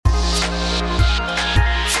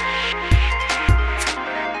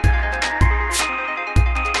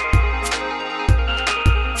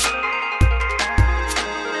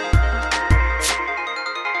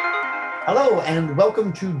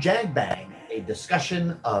welcome to Jag Bang, a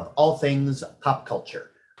discussion of all things pop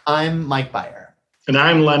culture. I'm Mike Beyer. And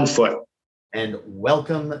I'm Len Foote. And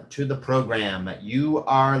welcome to the program. You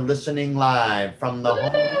are listening live from the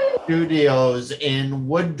home studios in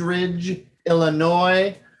Woodridge,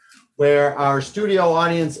 Illinois, where our studio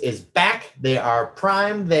audience is back. They are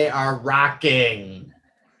primed. They are rocking.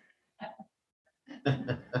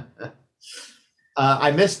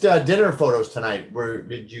 I missed dinner photos tonight.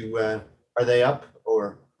 Are they up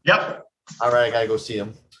or? Yep. All right, I gotta go see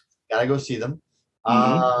them.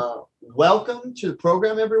 Welcome to the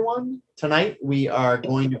program, everyone. Tonight we are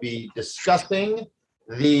going to be discussing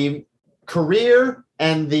the career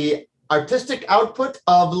and the artistic output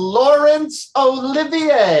of Laurence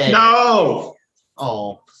Olivier. No.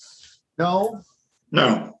 Oh, no.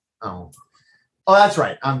 No. Oh, that's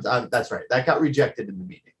right. That's right. That got rejected in the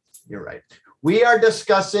meeting. You're right. We are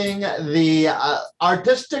discussing the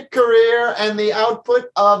artistic career and the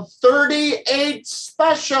output of 38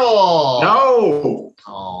 Special. No.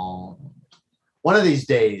 Oh, one of these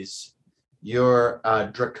days, your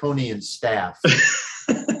draconian staff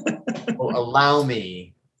will allow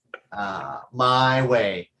me my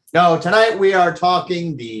way. No, tonight we are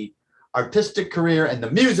talking the artistic career and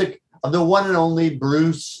the music of the one and only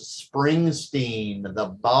Bruce Springsteen, the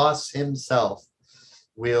boss himself.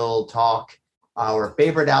 We'll talk our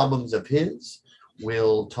favorite albums of his.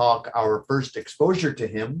 We'll talk our first exposure to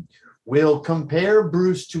him. We'll compare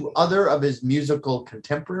Bruce to other of his musical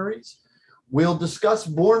contemporaries. We'll discuss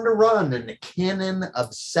Born to Run and the canon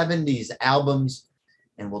of 70s albums.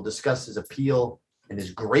 And we'll discuss his appeal and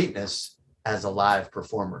his greatness as a live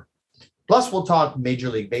performer. Plus, we'll talk Major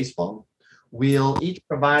League Baseball. We'll each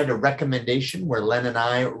provide a recommendation where Len and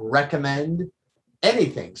I recommend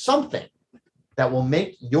anything, something that will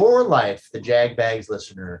make your life, the Jag Bags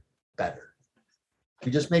listener, better. We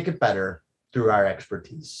just make it better through our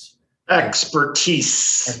expertise. And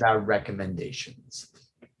our recommendations.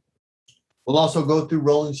 We'll also go through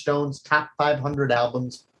Rolling Stone's top 500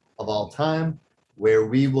 albums of all time, where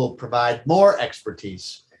we will provide more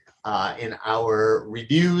expertise in our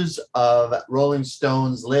reviews of Rolling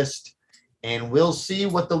Stone's list. And we'll see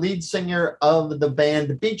what the lead singer of the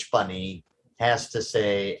band Beach Bunny has to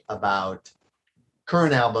say about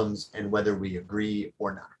current albums and whether we agree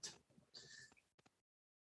or not.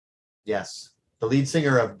 Yes, the lead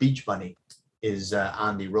singer of Beach Bunny is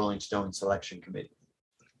on the Rolling Stone selection committee.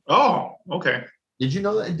 Oh, okay. Did you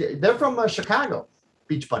know that? They're from Chicago,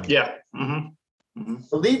 Beach Bunny. Yeah. Mm-hmm. Mm-hmm.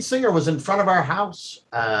 The lead singer was in front of our house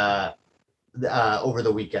over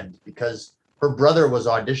the weekend because her brother was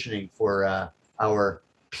auditioning for our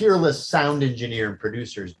peerless sound engineer and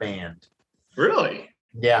producer's band. Really?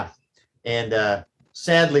 Yeah. And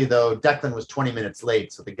sadly, though, Declan was 20 minutes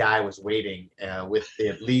late, so the guy was waiting with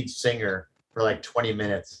the lead singer for like 20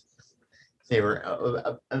 minutes. They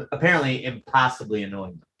were apparently impossibly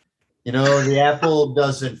annoying. You know, the apple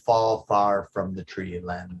doesn't fall far from the tree,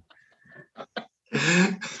 Len.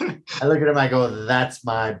 I look at him, I go, that's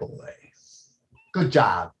my boy. Good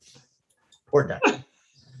job. Poor Declan.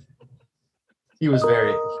 He was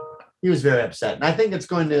very upset. And I think it's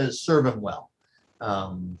going to serve him well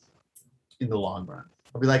in the long run.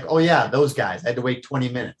 I'll be like, oh yeah, those guys. I had to wait 20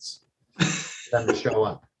 minutes for them to show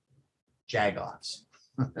up. Jagoffs.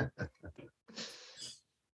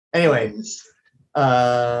 Anyway,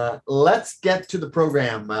 let's get to the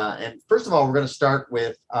program. And first of all, we're going to start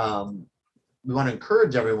with, we want to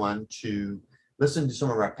encourage everyone to listen to some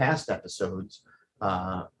of our past episodes.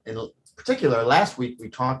 In particular, last week we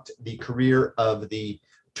talked the career of the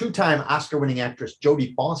two-time Oscar-winning actress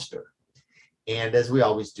Jodie Foster. And as we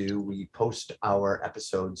always do, we post our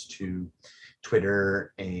episodes to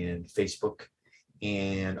Twitter and Facebook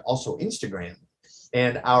and also Instagram.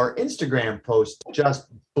 And our Instagram post just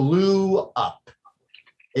blew up.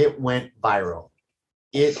 It went viral.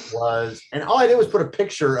 It was, and all I did was put a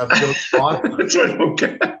picture of Jodie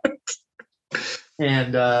Foster.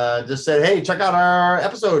 And just said, hey, check out our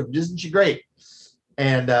episode. Isn't she great?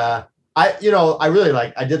 And I did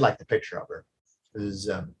like the picture of her. It was,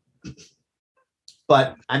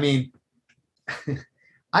 but I mean,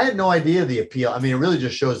 I had no idea the appeal. I mean, it really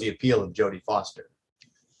just shows the appeal of Jodie Foster,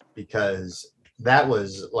 because that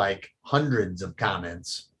was like hundreds of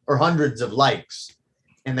comments or hundreds of likes,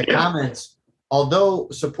 and the comments, although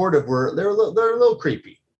supportive, they're a little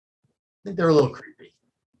creepy. I think they're a little creepy.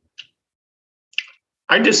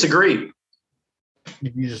 I disagree.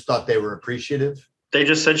 You just thought they were appreciative? They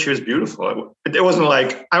just said she was beautiful. It wasn't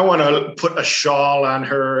like, I want to put a shawl on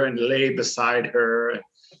her and lay beside her and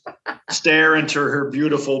stare into her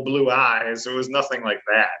beautiful blue eyes. It was nothing like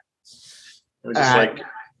that. It was just like,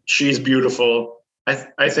 she's beautiful.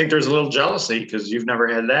 I think there's a little jealousy because you've never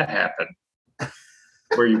had that happen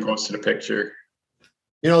where you posted a picture.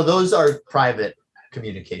 Those are private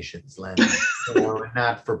communications, Len,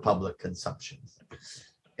 not for public consumption.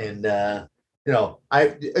 And,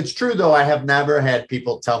 it's true, though. I have never had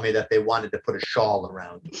people tell me that they wanted to put a shawl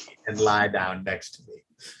around me and lie down next to me.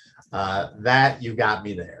 That you got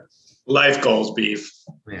me there. Life goals, Beef.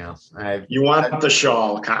 Yeah. You want the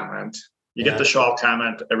shawl comment. You get the shawl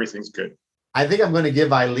comment, everything's good. I think I'm going to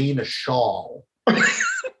give Eileen a shawl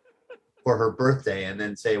for her birthday and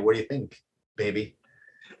then say, what do you think, baby?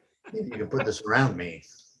 Maybe you can put this around me.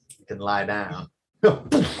 You can lie down.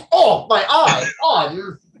 Oh, my eye. Oh,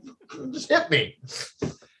 you just hit me.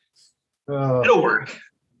 It'll work.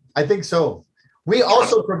 I think so. We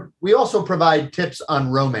also provide tips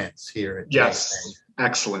on romance here at Yes. JBag.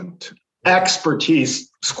 Excellent.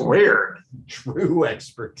 Expertise squared. True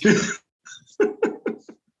expertise.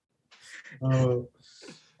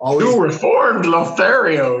 Always. Two reformed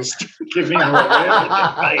Lotharios giving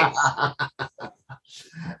advice.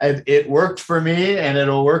 And it worked for me, and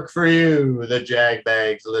it'll work for you, the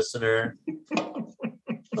JagBags listener.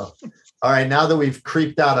 All right, now that we've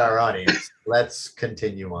creeped out our audience, let's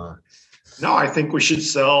continue on. No, I think we should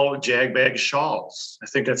sell JagBag shawls. I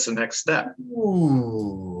think that's the next step.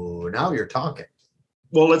 Ooh, now you're talking.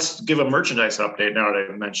 Well, let's give a merchandise update now that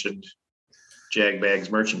I've mentioned JagBags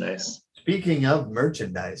merchandise. Speaking of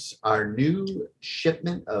merchandise, our new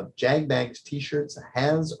shipment of JagBags t-shirts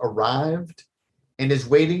has arrived and is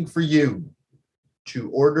waiting for you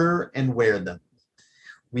to order and wear them.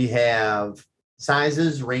 We have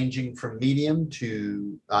sizes ranging from medium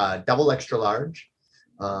to double extra large.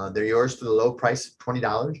 They're yours for the low price of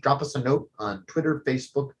 $20. Drop us a note on Twitter,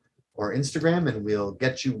 Facebook, or Instagram, and we'll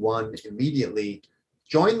get you one immediately.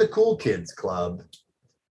 Join the Cool Kids Club.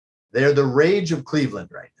 They're the rage of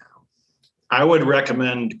Cleveland right now. I would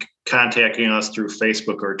recommend contacting us through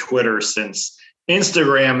Facebook or Twitter, since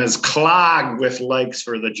Instagram is clogged with likes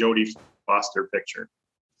for the Jodie Foster picture.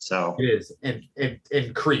 So it is, and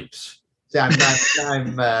creeps. See, I'm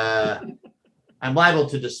liable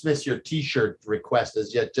to dismiss your T-shirt request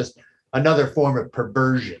as yet just another form of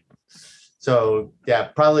perversion. So yeah,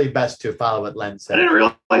 probably best to follow what Len said. I didn't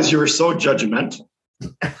realize you were so judgmental.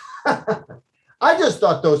 I just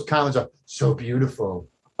thought those comments are so beautiful.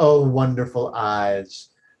 Oh, wonderful eyes.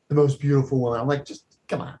 The most beautiful woman. I'm like, just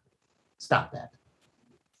come on. Stop that.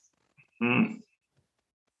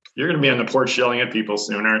 You're going to be on the porch yelling at people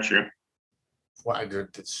soon, aren't you? Well,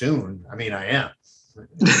 soon. I mean, I am.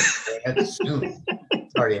 Soon.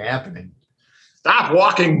 It's already happening. Stop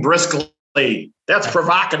walking briskly. That's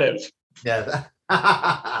provocative. Yeah.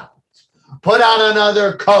 Put on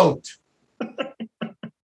another coat.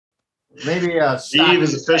 Maybe Steve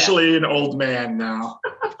is officially an old man now.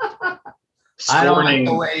 I don't like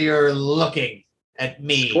the way you're looking at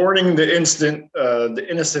me. Scorning the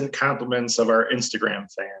innocent compliments of our Instagram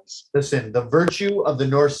fans. Listen, the virtue of the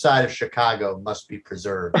north side of Chicago must be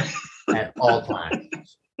preserved at all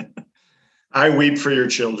times. I weep for your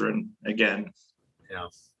children again.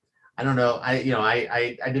 I don't know. I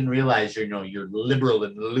didn't realize your liberal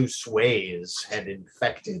and loose ways had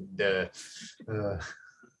infected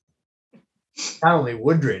not only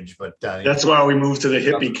Woodridge, but that's why we moved to the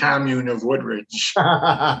hippie commune of Woodridge.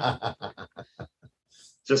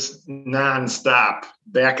 Just nonstop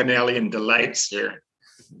bacchanalian delights here.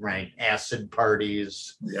 Right, acid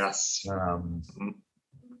parties. Yes, a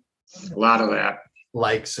lot of that.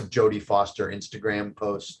 Likes of Jodie Foster Instagram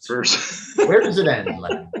posts. Where does it end,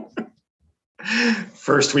 Len?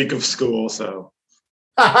 First week of school, so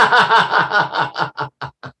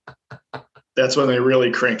that's when they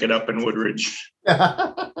really crank it up in Woodridge.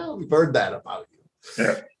 We've heard that about you.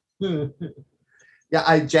 Yeah. Yeah,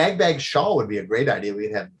 a JagBag shawl would be a great idea.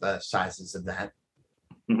 We'd have sizes of that.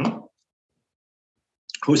 Mm-hmm.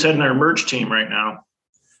 Who's heading our merch team right now?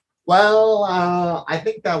 Well, I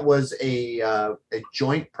think that was a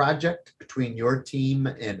joint project between your team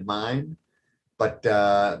and mine. But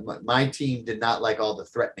my team did not like all the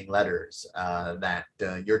threatening letters that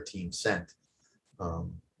your team sent.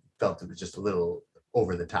 Felt it was just a little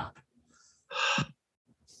over the top.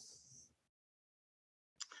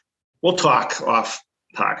 We'll talk off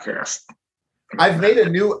podcast. I've made a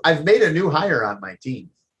new hire on my team.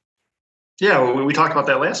 Yeah, we talked about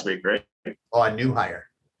that last week, right? Oh, a new hire.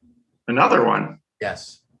 Another one.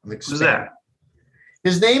 Yes. Who's that?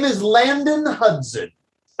 His name is Landon Hudson.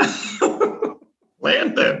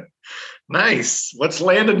 Landon. Nice. What's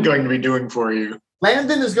Landon going to be doing for you?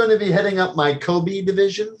 Landon is going to be heading up my Kobe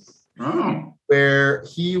division, where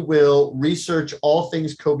he will research all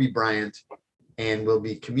things Kobe Bryant and will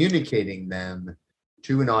be communicating them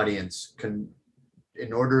to an audience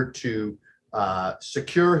in order to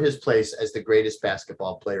secure his place as the greatest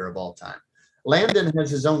basketball player of all time. Landon has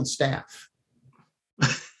his own staff.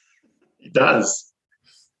 He does.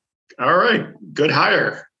 All right. Good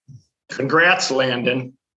hire. Congrats,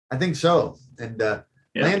 Landon. I think so. And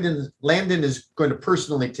Landon is going to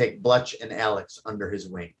personally take Bletch and Alex under his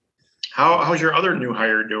wing. How's your other new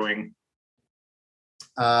hire doing?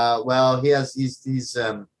 Well, he's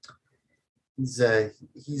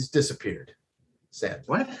disappeared. Sad.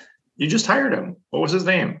 What? You just hired him. What was his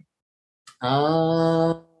name?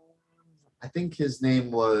 I think his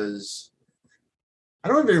name was. I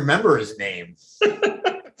don't even remember his name.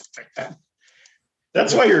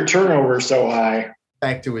 That's why your turnover is so high.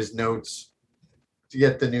 Back to his notes to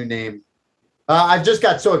get the new name. I just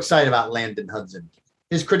got so excited about Landon Hudson.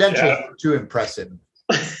 His credentials were too impressive.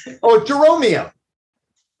 Oh, Jeromeo.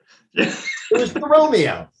 Yeah. It was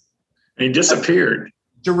Jeromeo. And he disappeared.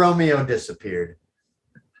 Jeromeo disappeared.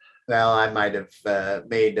 Well, I might have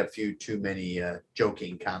made a few too many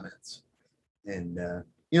joking comments. And,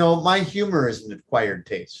 my humor is an acquired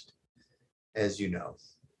taste, as you know.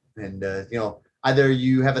 And, either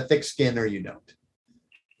you have a thick skin or you don't.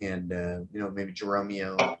 And, maybe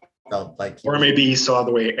Jeromeo felt like. Or maybe he saw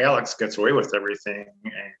the way Alex gets away with everything.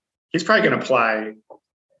 And he's probably going to apply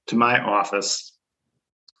to my office.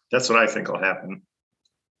 That's what I think will happen.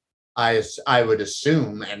 I would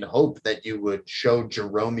assume and hope that you would show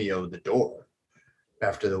Jeromeo the door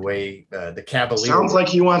after the way the Cavaliers. Sounds like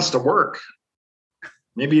he wants to work.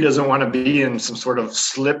 Maybe he doesn't want to be in some sort of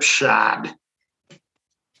slipshod,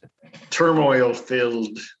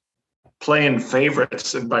 turmoil-filled, playing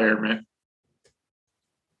favorites environment.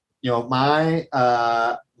 My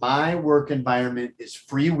work environment is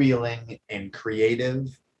freewheeling and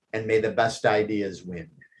creative, and may the best ideas win.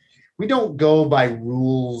 We don't go by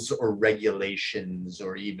rules or regulations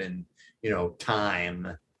or even,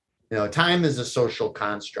 time. Time is a social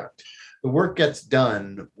construct. The work gets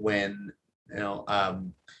done when,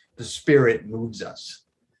 the spirit moves us.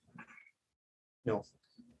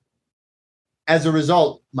 As a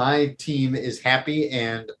result, my team is happy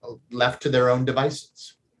and left to their own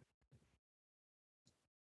devices.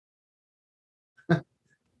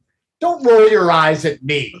 Don't roll your eyes at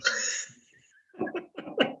me.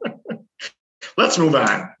 Let's move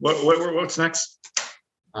on. What's next?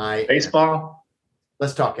 Baseball?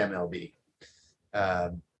 Let's talk MLB.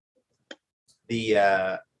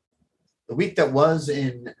 The week that was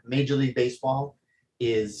in Major League Baseball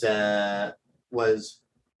was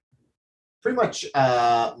pretty much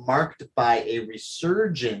marked by a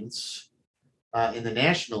resurgence in the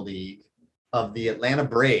National League of the Atlanta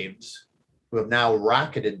Braves, who have now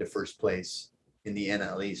rocketed to first place in the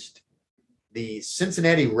NL East. The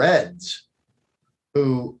Cincinnati Reds,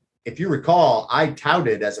 who, if you recall, I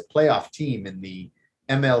touted as a playoff team in the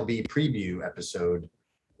MLB preview episode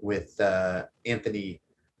with Anthony,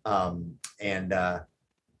 and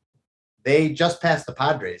they just passed the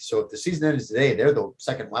Padres. So if the season ends today, they're the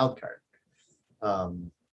second wild card.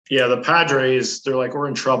 The Padres, they're like, we're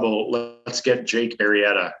in trouble. Let's get Jake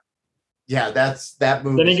Arrieta. Yeah, that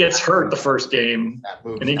move. Then he gets hurt the first game,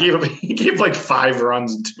 and he gave like 5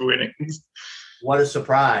 runs in 2 innings. What a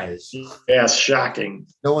surprise. Yeah, shocking.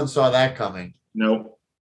 No one saw that coming. Nope.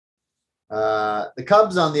 The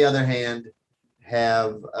Cubs, on the other hand,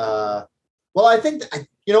 have I think,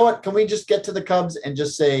 you know what? Can we just get to the Cubs and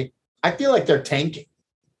just say, I feel like they're tanking.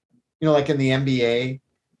 Like in the NBA,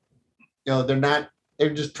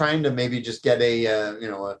 they're just trying to maybe just get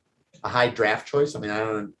a high draft choice. I mean,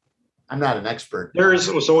 I'm not an expert.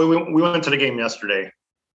 So we went to the game yesterday.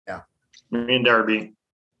 Yeah. Me and Darby.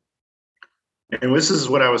 And this is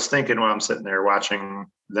what I was thinking while I'm sitting there watching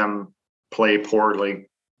them play poorly.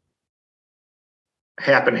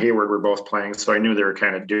 Happ and Hayward were both playing, so I knew they were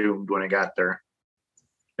kind of doomed when I got there.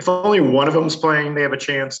 If only one of them's playing, they have a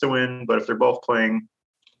chance to win. But if they're both playing,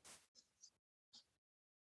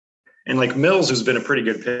 and like Mills, who's been a pretty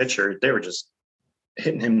good pitcher, they were just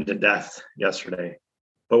hitting him to death yesterday.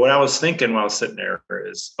 But what I was thinking while I was sitting there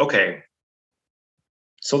is, okay,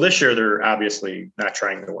 so this year they're obviously not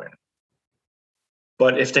trying to win.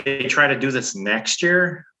 But if they try to do this next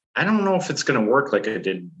year, I don't know if it's going to work like it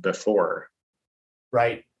did before.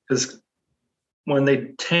 Right. Because when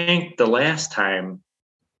they tanked the last time,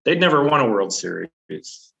 they'd never won a World Series.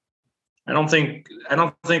 I don't think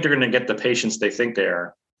they're going to get the patience they think they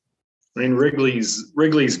are. I mean,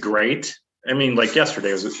 Wrigley's great. I mean, like yesterday,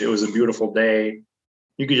 it was a beautiful day.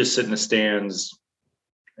 You could just sit in the stands,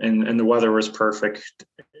 and the weather was perfect.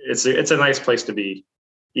 It's a nice place to be,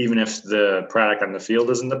 even if the product on the field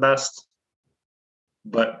isn't the best.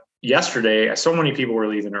 But yesterday, so many people were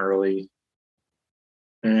leaving early.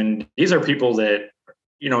 And these are people that,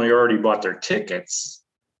 you already bought their tickets.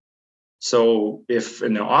 So if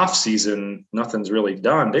in the off season, nothing's really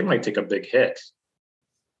done, they might take a big hit.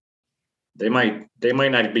 They might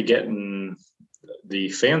not be getting the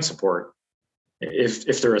fan support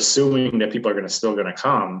if they're assuming that people are still going to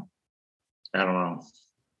come. I don't know.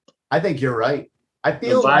 I think you're right. I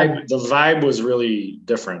feel the vibe was really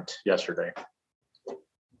different yesterday.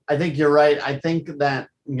 I think you're right. I think that,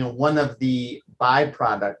 one of the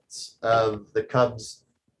byproducts of the Cubs,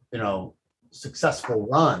 successful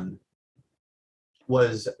run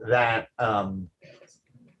was that, the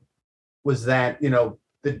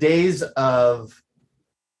days of,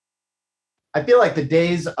 I feel like the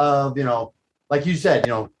days of, like you said,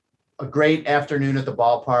 a great afternoon at the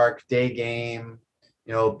ballpark, day game,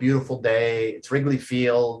 beautiful day. It's Wrigley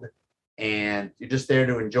Field, and you're just there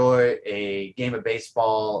to enjoy a game of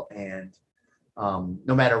baseball. And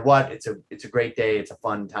no matter what, it's a great day. It's a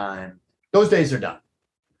fun time. Those days are done.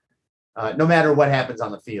 No matter what happens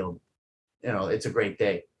on the field, it's a great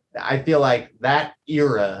day. I feel like that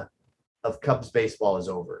era of Cubs baseball is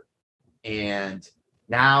over. And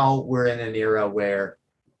now we're in an era where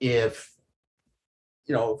if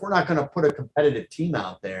we're not going to put a competitive team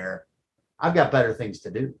out there, I've got better things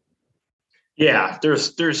to do. Yeah,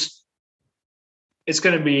 it's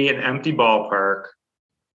going to be an empty ballpark,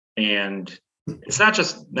 and it's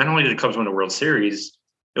not only did the Cubs win the World Series,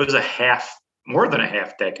 it was more than a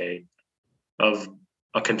half decade of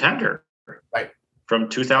a contender, right? From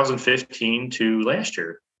 2015 to last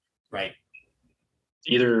year, right?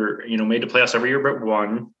 Either made the playoffs every year but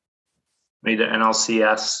one, made the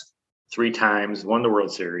NLCS 3 times, won the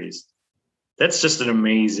World Series. That's just an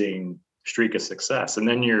amazing streak of success. And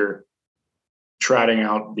then you're trotting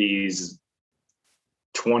out these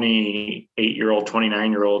 28-year-old,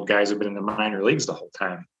 29-year-old guys who've been in the minor leagues the whole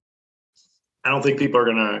time. I don't think people are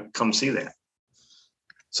going to come see that.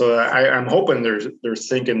 So I'm hoping they're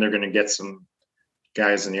thinking they're going to get some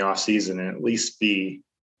guys in the offseason and at least be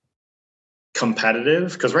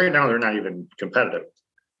competitive, because right now they're not even competitive.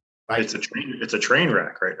 Right. It's a train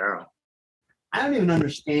wreck right now. I don't even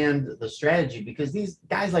understand the strategy, because these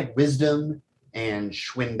guys like Wisdom and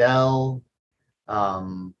Schwindel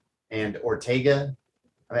and Ortega,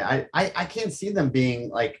 I mean, I can't see them being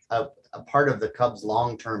like a part of the Cubs'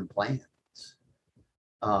 long-term plans.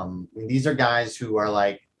 These are guys who are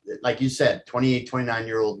like you said, 28,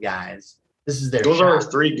 29-year-old guys. This is their Those shot. are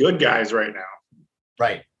 3 good guys right now.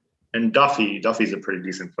 Right. And Duffy's a pretty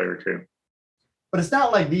decent player too. But it's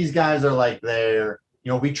not like these guys are like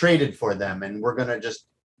we traded for them and we're going to just,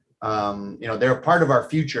 they're a part of our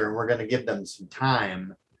future and we're going to give them some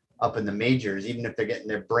time up in the majors. Even if they're getting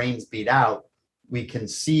their brains beat out, we can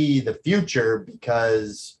see the future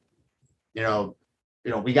because, we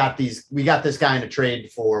got this guy in a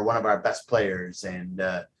trade for one of our best players, and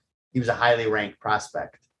he was a highly ranked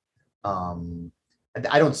prospect. I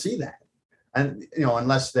don't see that. And,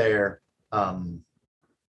 unless they're,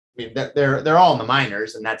 they're all in the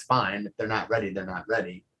minors, and that's fine. If they're not ready, they're not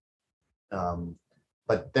ready.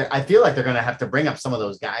 But I feel like they're going to have to bring up some of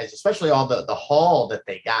those guys, especially all the haul that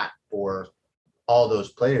they got for all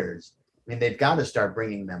those players. I mean, they've got to start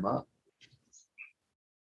bringing them up.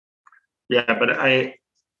 Yeah, but like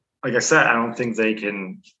I said, I don't think they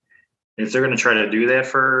can. If they're going to try to do that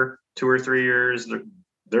for 2 or 3 years,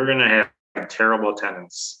 they're going to have terrible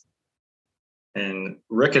attendance. And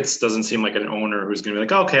Ricketts doesn't seem like an owner who's going to be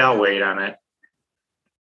like, okay, I'll wait on it.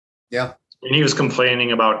 Yeah. And he was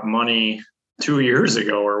complaining about money 2 years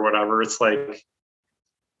ago or whatever. It's like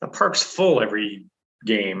the park's full every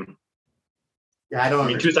game. Yeah, I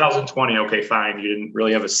mean, 2020, okay, fine. You didn't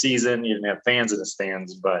really have a season. You didn't have fans in the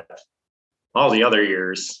stands, but all the other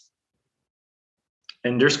years.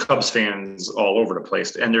 And there's Cubs fans all over the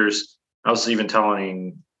place. And I was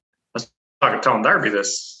telling Darby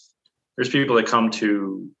this. There's people that come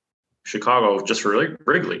to Chicago just for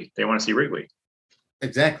Wrigley. They want to see Wrigley.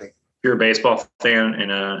 Exactly. If you're a baseball fan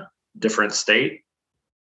in a different state,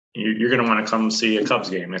 you're going to want to come see a Cubs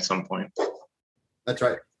game at some point. That's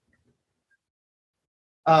right.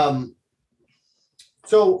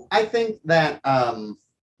 So I think that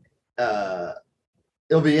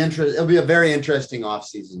it'll be a very interesting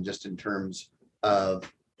offseason, just in terms of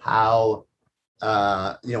how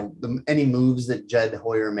any moves that Jed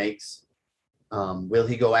Hoyer makes. Will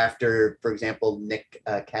he go after, for example, Nick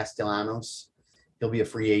Castellanos? He'll be a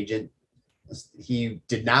free agent. He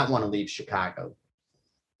did not want to leave Chicago.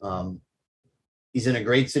 He's in a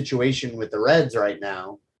great situation with the Reds right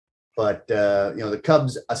now. But the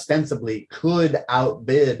Cubs ostensibly could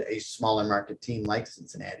outbid a smaller market team like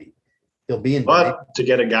Cincinnati. He'll be in. But to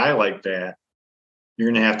get a guy like that, you're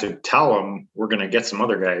going to have to tell them we're going to get some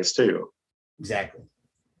other guys too. Exactly.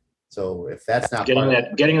 So if that's not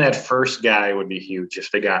getting that first guy would be huge. If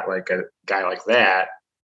they got like a guy like that,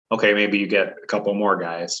 okay, maybe you get a couple more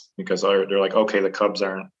guys because they're like, okay, the Cubs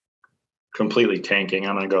aren't completely tanking.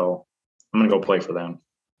 I'm gonna go play for them.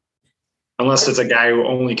 Unless it's a guy who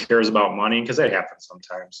only cares about money, because that happens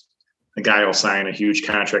sometimes. A guy will sign a huge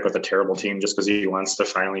contract with a terrible team just because he wants to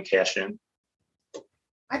finally cash in.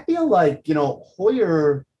 I feel like,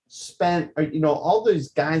 Hoyer spent, all those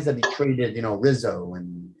guys that he traded, Rizzo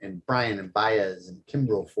and Brian and Baez and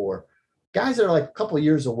Kimbrel for, guys that are like a couple of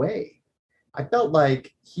years away. I felt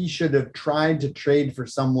like he should have tried to trade for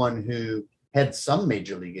someone who had some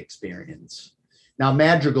major league experience. Now,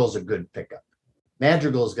 Madrigal's a good pickup.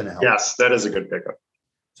 Madrigal is going to help. Yes, that is a good pickup.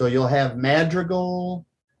 So you'll have Madrigal,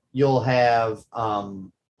 you'll have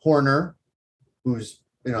Horner, who's,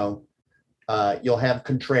 you'll have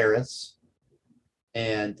Contreras,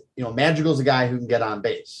 and, Madrigal's a guy who can get on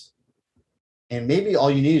base. And maybe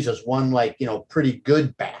all you need is just one, pretty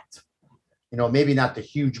good bat. Maybe not the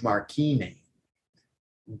huge marquee name,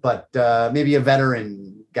 but maybe a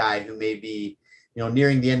veteran guy who may be,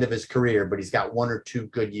 nearing the end of his career, but he's got 1 or 2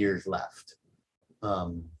 good years left.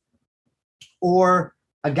 Or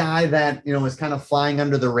a guy that, is kind of flying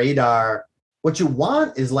under the radar. What you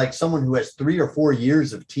want is like someone who has 3 or 4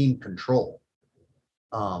 years of team control.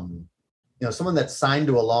 Someone that's signed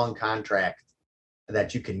to a long contract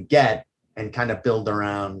that you can get and kind of build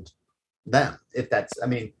around them.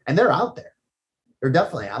 And they're out there. They're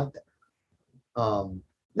definitely out there.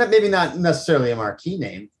 Maybe not necessarily a marquee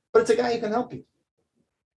name, but it's a guy who can help you.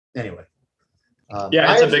 Anyway.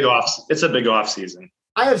 It's a big off season.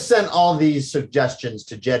 I have sent all these suggestions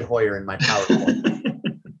to Jed Hoyer in my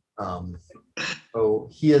PowerPoint. So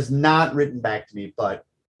he has not written back to me, but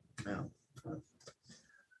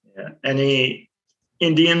Yeah. Any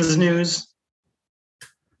Indians news?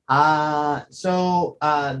 So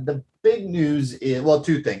the big news is,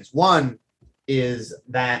 2 things. One is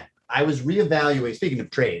that I was reevaluating, speaking of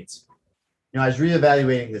trades, I was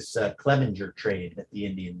reevaluating this Clevenger trade that the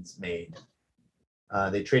Indians made.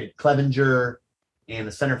 They traded Clevenger and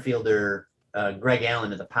the center fielder, Greg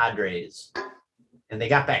Allen, to the Padres. And they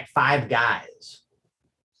got back 5 guys.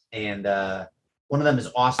 And one of them is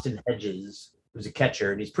Austin Hedges, who's a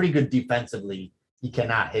catcher, and he's pretty good defensively. He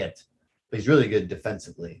cannot hit, but he's really good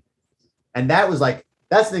defensively. And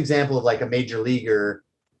that's an example of like a major leaguer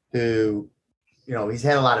who, he's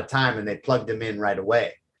had a lot of time and they plugged him in right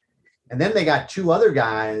away. And then they got 2 other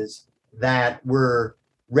guys that were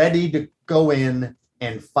ready to go in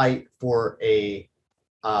and fight for a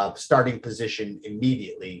starting position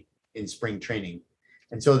immediately in spring training.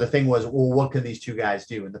 And so the thing was, what can these 2 guys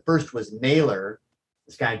do? And the first was Naylor,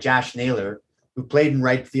 this guy, Josh Naylor, who played in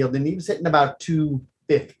right field, and he was hitting about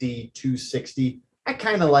 250, 260. I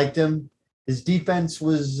kind of liked him. His defense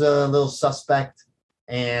was a little suspect,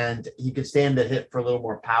 and he could stand to hit for a little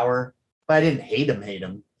more power, but I didn't hate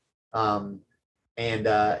him. And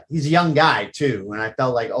he's a young guy too, and I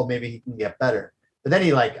felt like, maybe he can get better. But then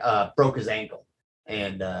he broke his ankle,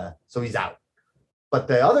 and so he's out. But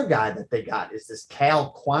the other guy that they got is this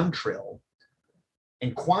Cal Quantrill.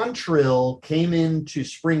 And Quantrill came into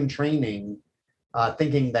spring training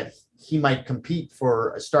thinking that he might compete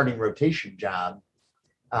for a starting rotation job.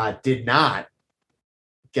 Did not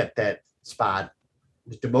get that spot.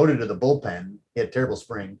 Was demoted to the bullpen. He had a terrible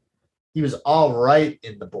spring. He was all right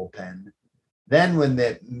in the bullpen. Then when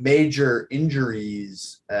the major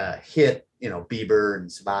injuries hit, Bieber and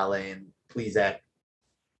Savale and Plesac,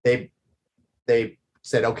 they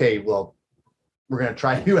said, okay, well, we're going to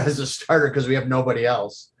try you as a starter because we have nobody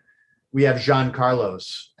else. We have Jean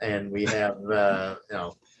Carlos and we have,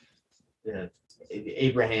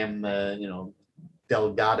 Abraham,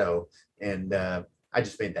 Delgado. And I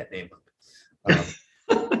just made that name up.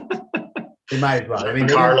 They might as well. I mean,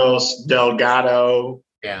 Carlos Delgado.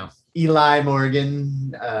 Yeah. Eli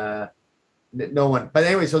Morgan. No one. But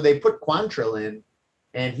anyway, so they put Quantrill in,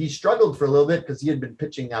 and he struggled for a little bit because he had been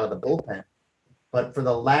pitching out of the bullpen. But for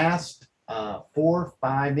the last 4,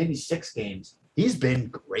 5, maybe 6 games, he's been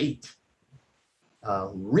great.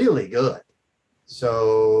 Really good.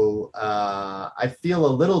 So I feel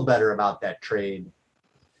a little better about that trade.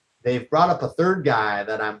 They've brought up a 3rd guy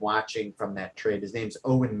that I'm watching from that trade. His name's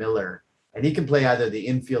Owen Miller, and he can play either the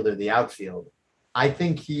infield or the outfield. I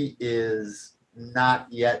think he is not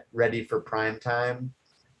yet ready for prime time.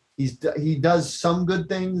 He does some good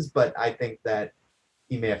things, but I think that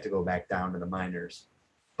he may have to go back down to the minors.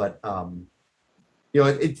 But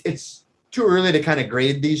it's too early to kind of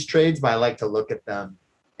grade these trades, but I like to look at them.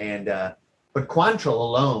 And but Quantrill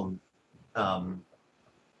alone,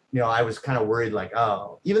 I was kind of worried, like,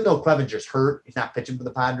 oh, even though Clevenger's hurt, he's not pitching for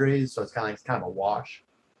the Padres, so it's kind of a wash.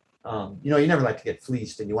 You never like to get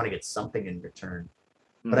fleeced, and you want to get something in return.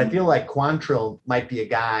 But I feel like Quantrill might be a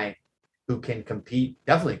guy who can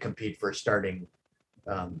definitely compete for starting.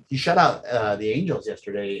 He shut out the Angels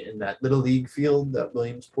yesterday in that Little League field, that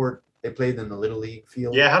Williamsport. They played in the Little League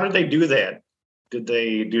field. Yeah, how did they do that? Did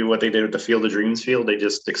they do what they did at the Field of Dreams field? They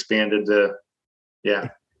just expanded the, yeah.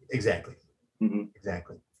 Exactly. Mm-hmm.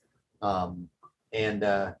 Exactly. So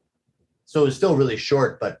it's still really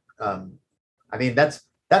short, but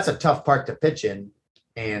that's a tough park to pitch in,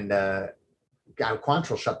 and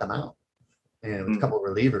Quantrill shut them out, and with a couple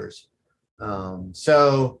of relievers.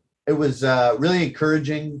 So it was really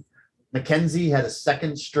encouraging. McKenzie had a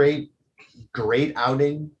second straight great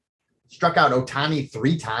outing, struck out Ohtani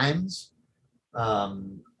 3 times.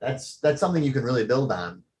 That's something you can really build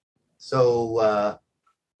on. So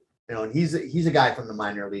and he's a guy from the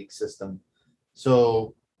minor league system.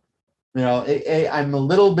 So I'm a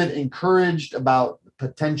little bit encouraged about the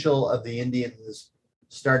potential of the Indians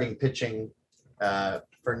starting pitching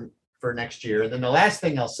for next year. And then the last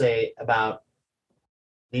thing I'll say about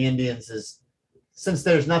the Indians is, since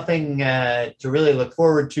there's nothing to really look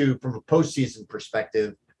forward to from a postseason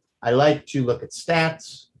perspective, I like to look at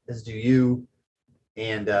stats, as do you.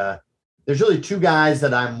 And there's really 2 guys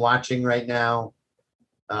that I'm watching right now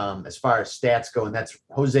as far as stats go, and that's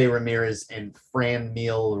Jose Ramirez and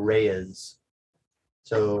Franmil Reyes.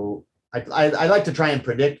 So I like to try and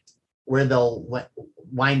predict where they'll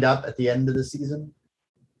wind up at the end of the season.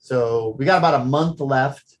 So we got about a month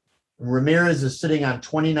left. Ramirez is sitting on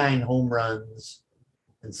 29 home runs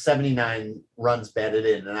and 79 runs batted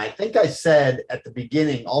in. And I think I said at the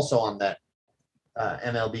beginning, also on that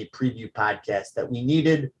MLB preview podcast, that we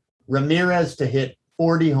needed Ramirez to hit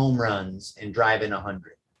 40 home runs and drive in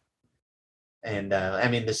 100. And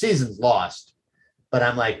the season's lost, but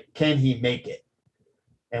I'm like, can he make it?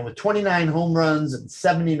 And with 29 home runs and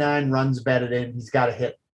 79 runs batted in, he's got to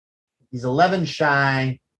hit. He's 11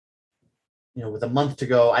 shy. With a month to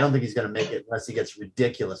go, I don't think he's going to make it unless he gets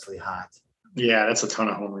ridiculously hot. Yeah, that's a ton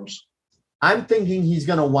of homers. I'm thinking he's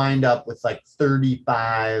going to wind up with like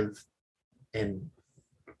 35 and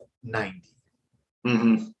 90.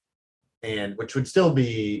 Mm-hmm. And which would still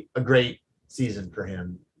be a great season for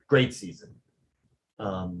him. Great season.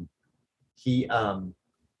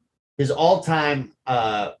 His all-time,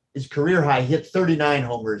 his career high, hit 39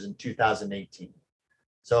 homers in 2018.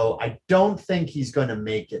 So I don't think he's going to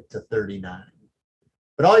make it to 39.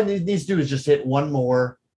 But all he needs to do is just hit one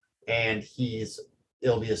more, and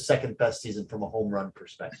it'll be his second best season from a home run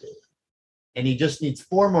perspective. And he just needs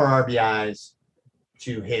 4 more RBIs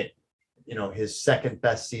to hit, his second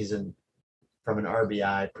best season from an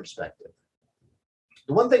RBI perspective.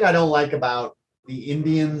 The one thing I don't like about the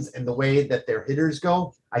Indians and the way that their hitters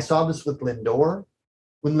go, I saw this with Lindor.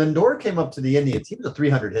 When Lindor came up to the Indians, he was a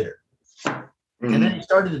 300 hitter. Mm-hmm. And then he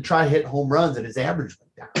started to try to hit home runs, and his average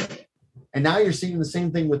went down. And now you're seeing the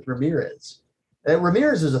same thing with Ramirez.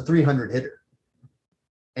 Ramirez is a 300 hitter.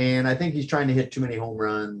 And I think he's trying to hit too many home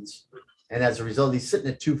runs. And as a result, he's sitting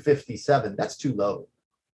at 257. That's too low.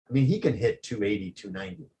 He can hit 280,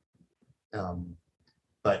 290.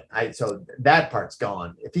 So that part's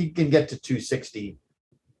gone. If he can get to 260,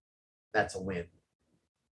 that's a win.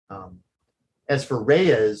 As for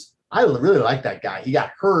Reyes, I really like that guy. He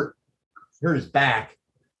got hurt his back,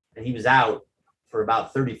 and he was out for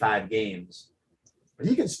about 35 games. But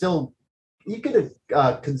he could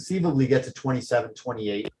conceivably get to 27,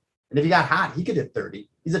 28. And if he got hot, he could hit 30.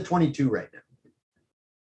 He's at 22 right now.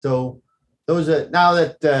 So those are, now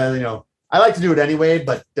that, I like to do it anyway,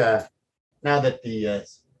 but now that the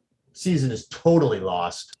season is totally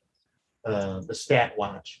lost, the stat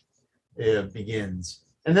watch begins.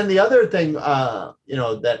 And then the other thing,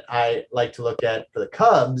 that I like to look at for the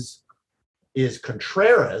Cubs is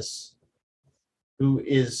Contreras, who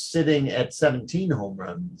is sitting at 17 home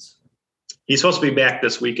runs. He's supposed to be back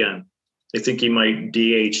this weekend. They think he might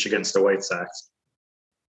DH against the White Sox.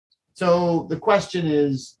 So the question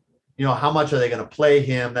is, how much are they going to play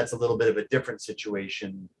him? That's a little bit of a different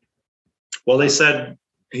situation. Well, they said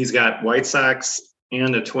he's got White Sox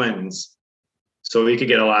and the Twins, so he could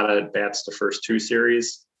get a lot of at bats the first 2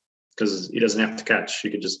 series because he doesn't have to catch. He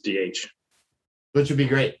could just DH. Which would be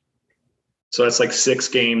great. So that's like 6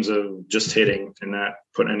 games of just hitting and not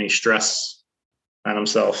putting any stress on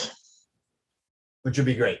himself. Which would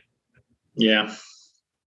be great. Yeah.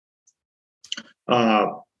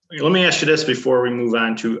 Let me ask you this before we move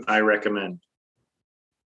on to I recommend.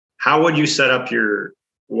 How would you set up your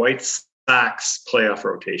White Sox playoff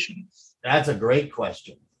rotation? That's a great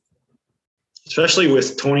question. Especially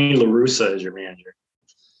with Tony La Russa as your manager.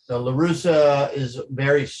 So La Russa is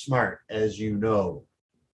very smart, as you know.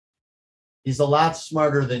 He's a lot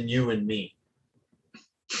smarter than you and me.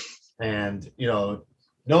 And, no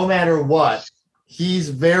matter what, he's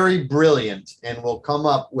very brilliant and will come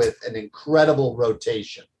up with an incredible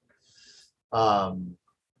rotation.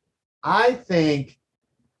 I think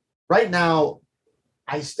right now,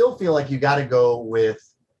 I still feel like you got to go with,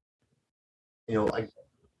 like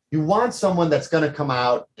you want someone that's going to come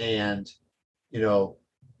out and,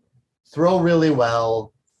 throw really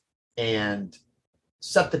well and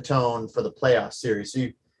set the tone for the playoff series. So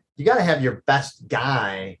you got to have your best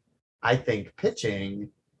guy, I think, pitching.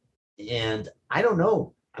 And I don't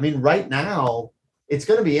know. I mean, right now, it's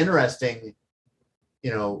going to be interesting.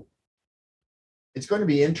 It's going to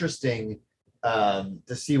be interesting to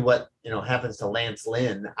see what, happens to Lance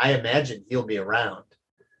Lynn. I imagine he'll be around.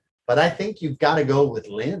 But I think you've got to go with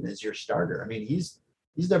Lynn as your starter. I mean, he's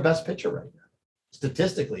their best pitcher right now,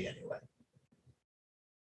 statistically anyway.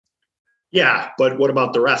 Yeah, but what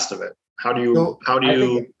about the rest of it? I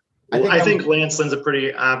think Lance Lynn's a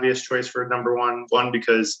pretty obvious choice for number one. One,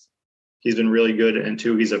 because he's been really good, and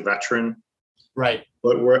two, he's a veteran. Right.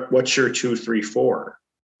 But what's your 2, 3, 4?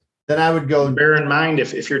 Then I would go. Bear in mind,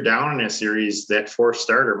 if you're down in a series, that fourth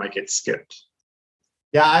starter might get skipped.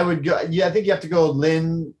 Yeah, I would go. Yeah, I think you have to go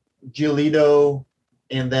Lynn, Giolito,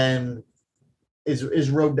 and then where's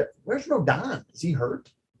Rodon? Is he hurt?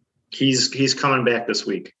 He's coming back this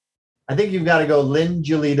week. I think you've got to go Lynn,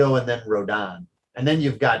 Giolito, and then Rodon. And then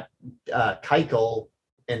you've got Keuchel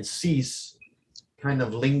and Cease kind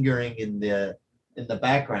of lingering in the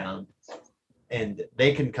background, and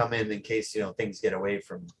they can come in case things get away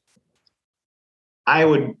from. I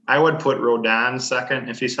would put Rodon second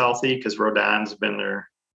if he's healthy, because Rodon's been there.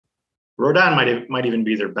 Rodon might even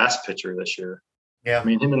be their best pitcher this year. Yeah, I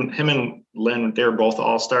mean him and Lynn, they're both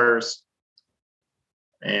all-stars.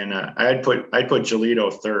 And I'd put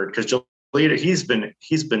Giolito third, because Giolito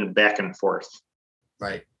he's been back and forth.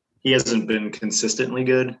 Right. He hasn't been consistently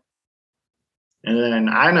good. And then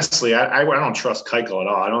honestly, I don't trust Keuchel at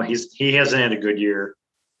all. He hasn't had a good year.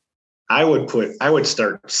 I would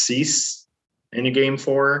start Cease in a game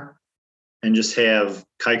 4 and just have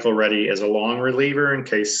Keuchel ready as a long reliever in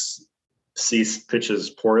case Cease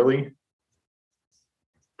pitches poorly.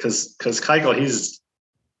 Because Keuchel,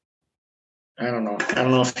 I don't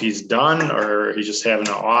know if he's done or he's just having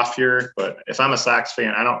an off year. But if I'm a Sox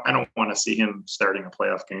fan, I don't want to see him starting a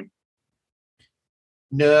playoff game.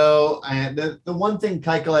 No, the one thing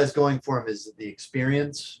Keuchel has going for him is the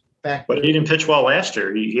experience factor. But he didn't pitch well last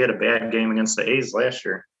year. He had a bad game against the A's last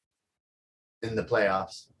year in the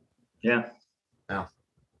playoffs. Yeah. No.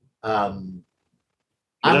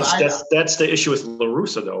 That's the issue with La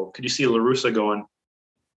Russa, though. Could you see La Russa going,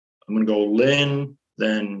 I'm going to go Lynn,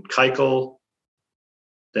 then Keuchel,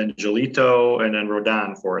 then Giolito, and then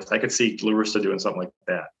Rodon fourth. I could see La Russa doing something like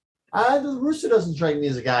that. La Russa doesn't strike me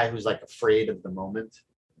as a guy who's like afraid of the moment.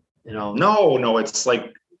 No, it's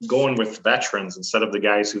like going with veterans instead of the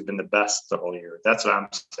guys who've been the best the whole year. That's what I'm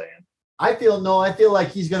saying. I feel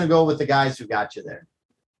like he's going to go with the guys who got you there.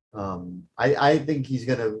 I think he's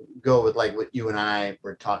going to go with like what you and I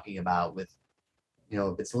were talking about with,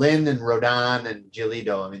 if it's Lynn and Rodon and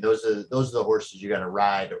Giolito. I mean, those are the horses you got to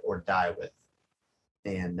ride or die with.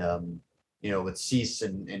 And with Cease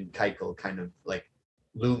and Keuchel kind of like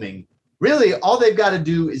looming, really all they've got to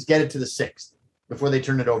do is get it to the 6th before they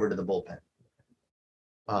turn it over to the bullpen.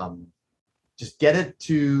 Just get it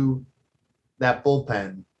to that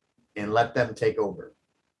bullpen and let them take over.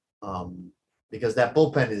 Because that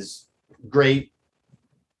bullpen is great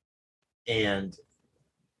and,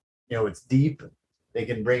 it's deep. They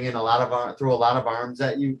can bring in throw a lot of arms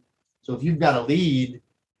at you. So if you've got a lead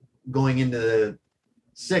going into the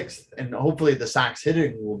 6th, and hopefully the Sox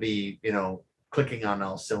hitting will be, clicking on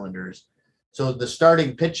all cylinders. So the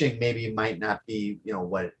starting pitching maybe might not be,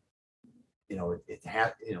 what,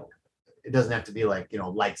 it doesn't have to be like,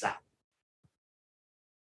 lights out.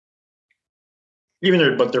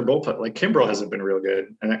 But they're both like Kimbrel hasn't been real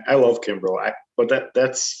good, and I love Kimbrel. But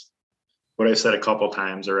that's what I've said a couple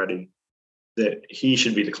times already, that he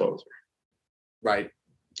should be the closer. Right.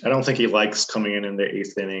 I don't think he likes coming in the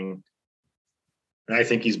 8th inning, and I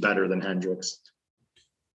think he's better than Hendricks.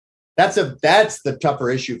 That's the tougher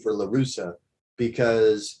issue for La Russa,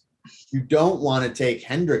 because you don't want to take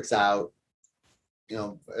Hendricks out,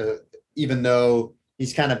 even though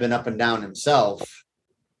he's kind of been up and down himself,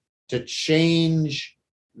 to change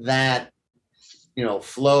that,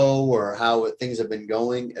 flow or how things have been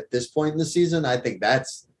going at this point in the season, I think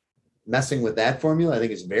that's messing with that formula. I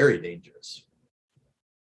think is very dangerous.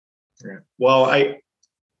 Yeah. Well,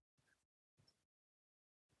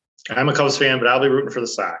 I'm a Cubs fan, but I'll be rooting for the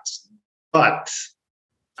Sox. But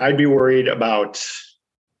I'd be worried about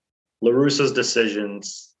La Russa's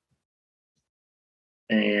decisions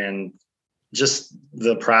and just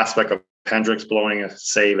the prospect of Hendricks blowing a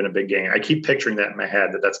save in a big game. I keep picturing that in my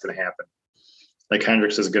head that's going to happen. Like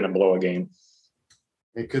Hendricks is going to blow a game.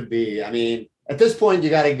 It could be. I mean, at this point, you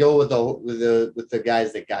got to go with the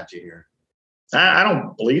guys that got you here. I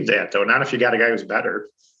don't believe that though. Not if you got a guy who's better.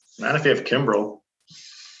 Not if you have Kimbrel.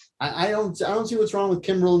 I don't see what's wrong with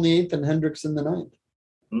Kimbrel in the 8th and Hendricks in the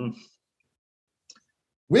 9th.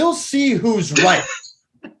 We'll see who's right.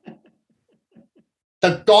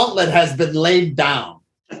 The gauntlet has been laid down.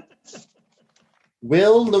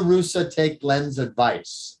 Will La Russa take Glenn's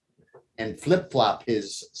advice and flip-flop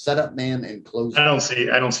his setup man and closer? I don't see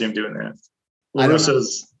him doing that. La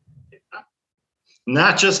Russa's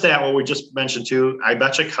not just that, what we just mentioned too. I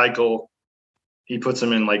bet you Keuchel, he puts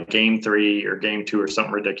him in like game 3 or game 2 or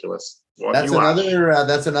something ridiculous. Well,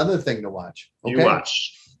 that's another thing to watch. Okay? You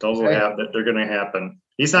watch. Those will happen. They're going to happen.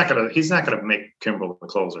 He's not gonna make Kimbrel the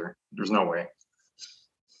closer. There's no way.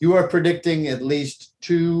 You are predicting at least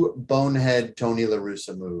 2 bonehead Tony La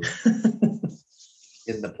Russa moves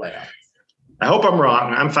in the playoffs. I hope I'm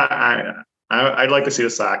wrong. I'm fine. I'd like to see the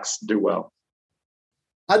Sox do well.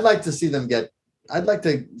 I'd like to see them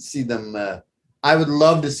I would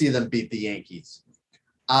love to see them beat the Yankees.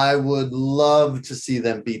 I would love to see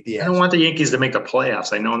them beat the Astros. I don't want the Yankees to make the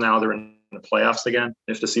playoffs. I know now they're in the playoffs again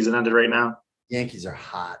if the season ended right now. Yankees are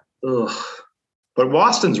hot. Ugh. But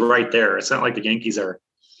Boston's right there. It's not like the Yankees are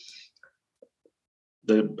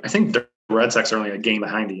I think the Red Sox are only a game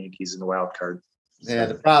behind the Yankees in the wild card. So. Yeah,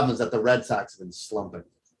 the problem is that the Red Sox have been slumping.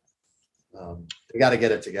 They got to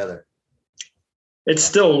get it together. They're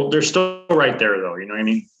still right there though. You know what I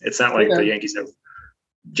mean? It's not like the Yankees have.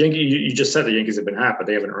 You just said the Yankees have been hot, but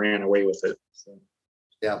they haven't ran away with it. So.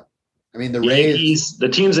 Yeah, I mean the Yankees, the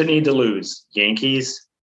teams that need to lose: Yankees,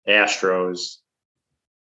 Astros.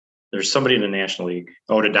 There's somebody in the National League.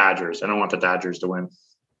 Oh, the Dodgers. I don't want the Dodgers to win.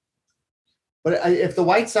 But if the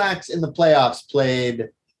White Sox in the playoffs played,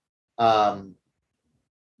 Boston,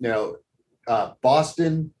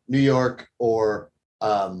 New York, or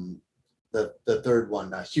the third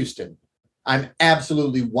one, Houston, I'm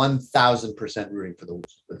absolutely 1,000% rooting for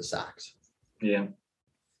the Sox. Yeah.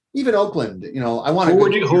 Even Oakland, I want to.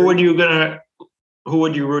 Who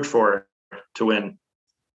would you root for to win?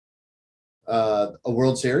 A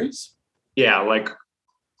World Series? Yeah, like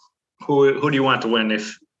who do you want to win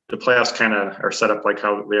if the playoffs kind of are set up like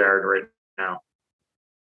how they are right now?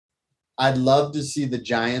 I'd love to see the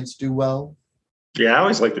Giants do well. Yeah, I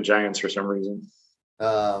always like the Giants for some reason.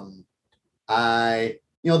 The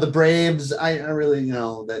Braves, I really,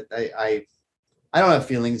 that I don't have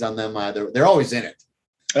feelings on them either. They're always in it.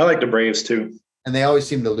 I like the Braves too. And they always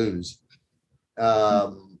seem to lose.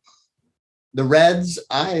 The Reds,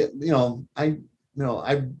 I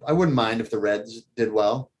wouldn't mind if the Reds did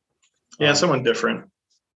well. Yeah, someone different.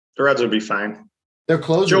 The Reds would be fine. They're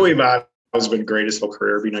closers. Joey Votto has been great his whole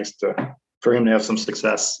career. It'd be nice for him to have some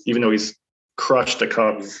success, even though he's crushed the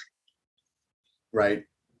Cubs. Right.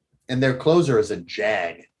 And their closer is a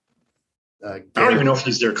Jag. I don't even know if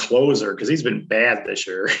he's their closer because he's been bad this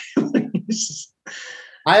year.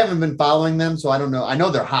 I haven't been following them, so I don't know. I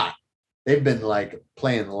know they're hot. They've been like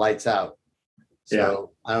playing lights out. So yeah.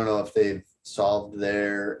 I don't know if they've solved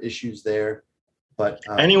their issues there. But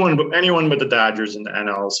anyone but the Dodgers in the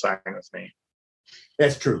NL is fine with me.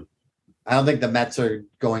 That's true. I don't think the Mets are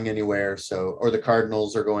going anywhere, or the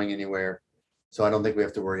Cardinals are going anywhere. So I don't think we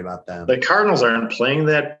have to worry about them. The Cardinals aren't playing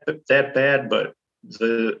that bad, but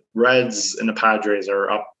the Reds and the Padres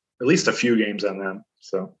are up at least a few games on them.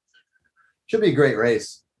 So should be a great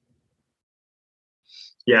race.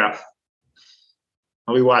 Yeah.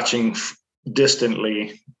 I'll be watching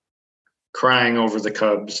distantly, crying over the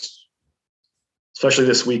Cubs. Especially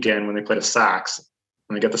this weekend when they play the Sox,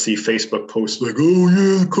 and I got to see Facebook posts like, "Oh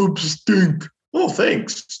yeah, the Cubs stink." Oh,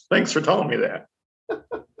 thanks for telling me that.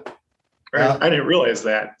 I didn't realize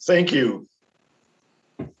that. Thank you.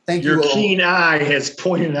 Thank you. Your keen eye has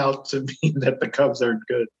pointed out to me that the Cubs aren't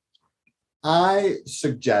good. I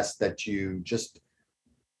suggest that you just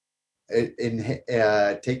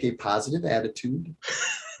take a positive attitude,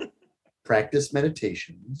 practice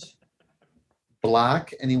meditations.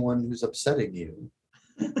 Block anyone who's upsetting you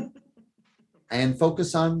and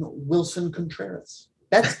focus on Wilson Contreras.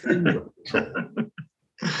 That's in your control.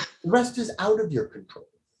 The rest is out of your control.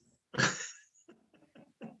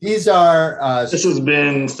 These are. This has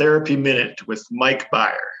been Therapy Minute with Mike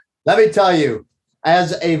Byer. Let me tell you,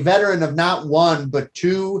 as a veteran of not one but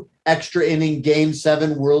two extra inning Game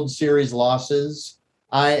 7 World Series losses,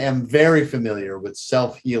 I am very familiar with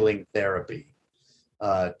self-healing therapy.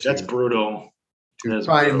 That's brutal. To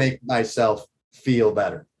try and make myself feel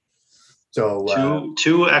better. So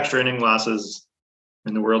two extra inning losses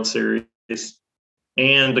in the World Series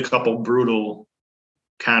and a couple brutal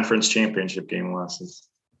conference championship game losses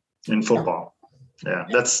in football. Yeah,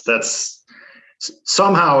 that's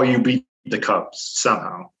somehow you beat the Cubs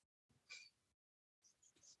somehow.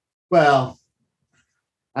 Well,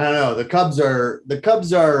 I don't know. The Cubs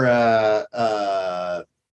are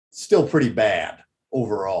still pretty bad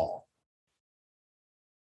overall.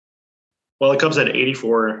 Well, the Cubs had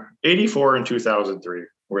 84 in 2003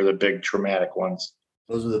 were the big traumatic ones.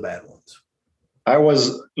 Those are the bad ones. I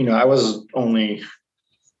was only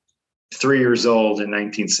 3 years old in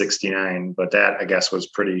 1969, but that I guess was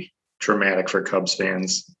pretty traumatic for Cubs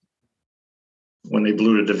fans when they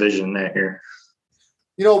blew the division that year.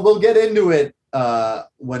 We'll get into it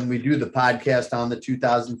when we do the podcast on the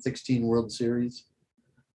 2016 World Series.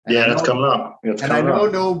 And that's coming up. I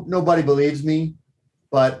know nobody believes me,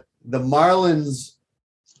 but the Marlins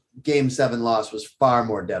Game 7 loss was far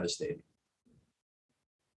more devastating.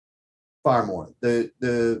 Far more.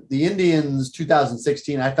 The Indians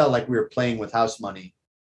 2016, I felt like we were playing with house money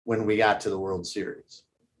when we got to the World Series.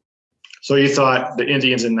 So you thought the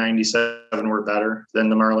Indians in 97 were better than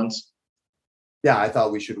the Marlins? Yeah, I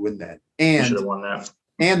thought we should win that. And should have won that.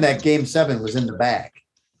 And that Game 7 was in the bag.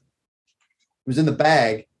 It was in the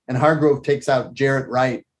bag, and Hargrove takes out Jarrett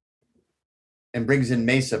Wright and brings in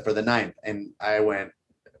Mesa for the 9th. And I went,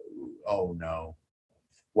 oh no.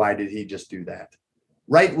 Why did he just do that?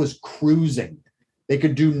 Wright was cruising. They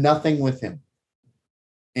could do nothing with him.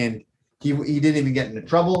 And he didn't even get into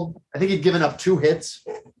trouble. I think he'd given up 2 hits.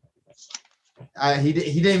 He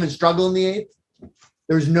didn't even struggle in the 8th.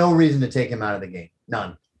 There was no reason to take him out of the game.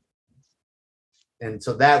 None. And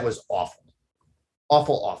so that was awful.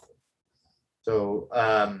 Awful. So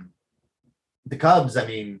the Cubs,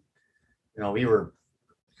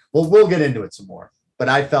 we'll get into it some more. But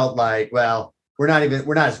I felt like, well, we're not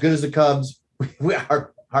as good as the Cubs.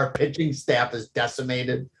 Our pitching staff is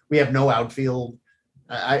decimated. We have no outfield.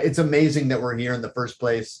 It's amazing that we're here in the first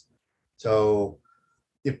place. So,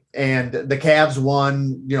 and the Cavs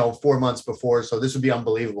won, 4 months before, so this would be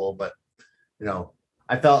unbelievable. But,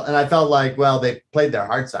 I felt like, well, they played their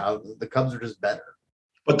hearts out. The Cubs are just better.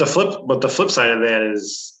 But the flip side of that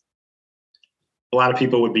is a lot of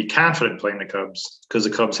people would be confident playing the Cubs because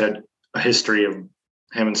the Cubs had a history of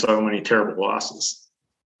having so many terrible losses.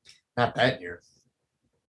 Not that year.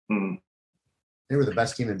 They were the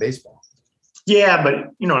best team in baseball. Yeah,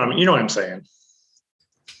 but you know what I'm saying.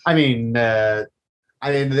 They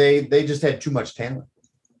just had too much talent.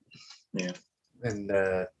 Yeah. And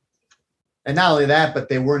not only that, but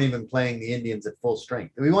they weren't even playing the Indians at full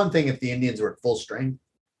strength. It'd be one thing if the Indians were at full strength,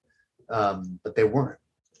 but they weren't.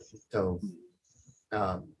 So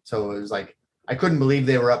it was like I couldn't believe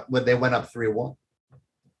they were up when they went up 3-1.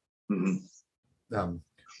 Mm-hmm.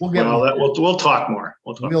 We'll talk more.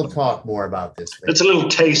 We'll talk more about this. It's a little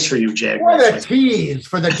taste for you, Jag. What a tease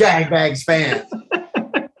for the Jagbags fans.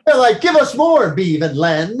 They're like, give us more, Beav and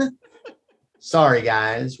Len. Sorry,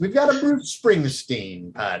 guys. We've got a Bruce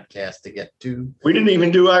Springsteen podcast to get to. We didn't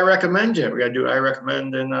even do I Recommend yet. We got to do I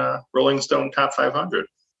Recommend in Rolling Stone Top 500.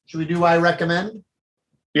 Should we do I Recommend?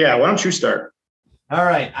 Yeah, why don't you start? All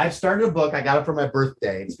right. I've started a book. I got it for my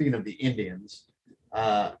birthday. And speaking of the Indians,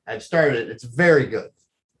 I've started it. It's very good.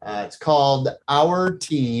 It's called Our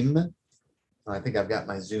Team. I think I've got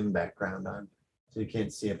my Zoom background on, so you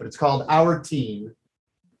can't see it. But it's called Our Team.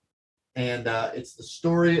 And it's the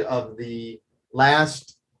story of the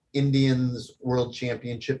last Indians World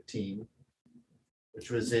Championship team, which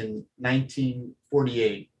was in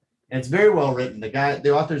 1948. And it's very well written.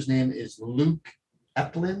 The author's name is Luke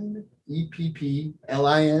Epplin,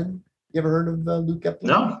 Epplin. You ever heard of Luke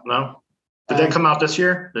Epplin? No. Did that come out this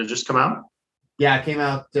year? Did it just come out? Yeah, it came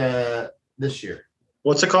out this year.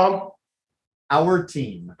 What's it called? Our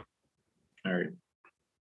Team. All right.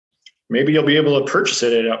 Maybe you'll be able to purchase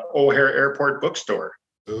it at O'Hare Airport bookstore.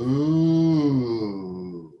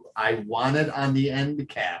 Ooh, I want it on the end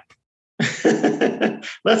cap.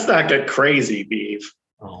 Let's not get crazy, Beav.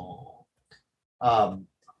 Oh,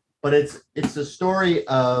 but it's the story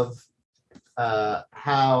of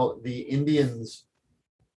how the Indians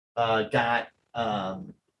got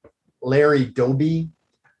Larry Doby,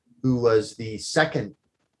 who was the second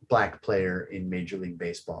black player in Major League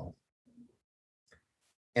Baseball.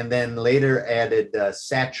 and then later added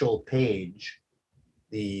Satchel Paige,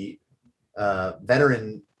 the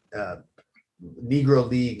veteran Negro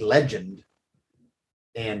League legend,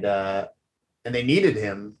 and they needed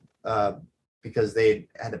him because they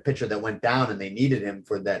had a pitcher that went down, and they needed him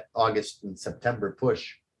for that August and September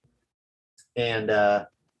push, and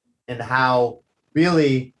how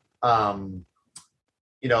really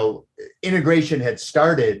integration had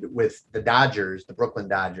started with the Dodgers, the Brooklyn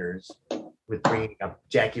Dodgers, with bringing up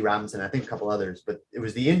Jackie Robinson, I think a couple others, but it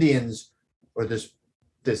was the Indians, or this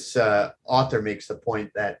author makes the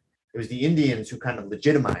point that it was the Indians who kind of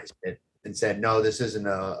legitimized it and said, no, this isn't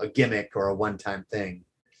a gimmick or a one-time thing.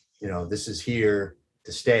 This is here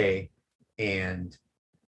to stay. And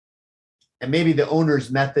maybe the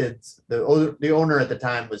owner's methods, the owner at the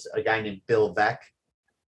time was a guy named Bill Veeck,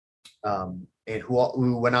 and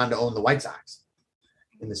who went on to own the White Sox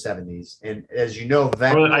in the 70s. And as you know,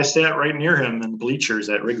 Veeck, I sat right near him in the bleachers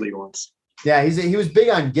at Wrigley once. Yeah, he was big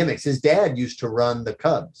on gimmicks. His dad used to run the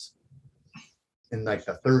Cubs in like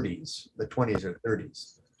the 30s, the 20s or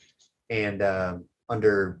 30s, and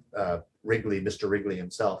under Wrigley, Mr. Wrigley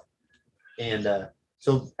himself. And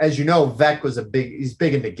so, as you know, Veeck was he's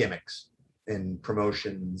big into gimmicks and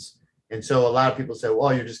promotions. And so a lot of people say,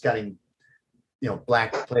 well, you're just getting,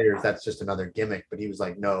 black players. That's just another gimmick. But he was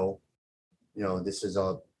like, no, this is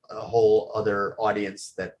a whole other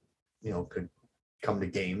audience that, could come to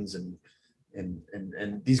games, and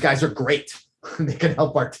these guys are great. They can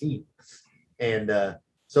help our team. And the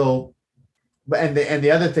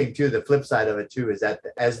other thing too, the flip side of it too, is that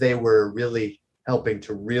as they were really helping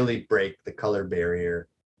to really break the color barrier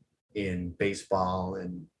in baseball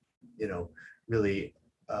and, really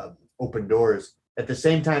open doors, at the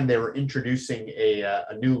same time, they were introducing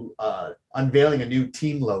unveiling a new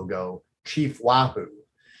team logo, Chief Wahoo.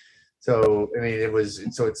 So, I mean,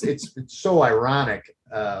 it's so ironic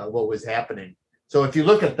what was happening. So if you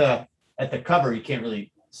look at the cover, you can't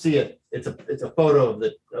really see it. It's a photo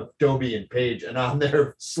of Doby and Page, and on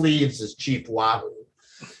their sleeves is Chief Wahoo.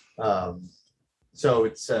 So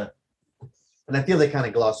it's and I feel they kind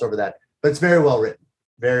of gloss over that, but it's very well written,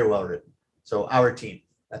 very well written. So Our Team,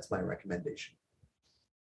 that's my recommendation.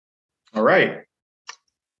 All right.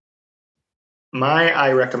 My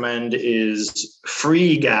I recommend is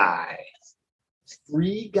Free Guy.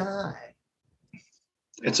 Free Guy.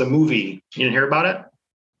 It's a movie. You didn't hear about it?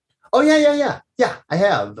 Oh yeah. I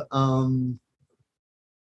have.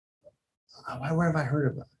 Where have I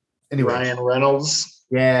heard about it? Anyway, Ryan Reynolds.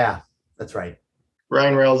 Yeah, that's right.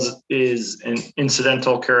 Ryan Reynolds is an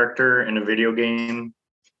incidental character in a video game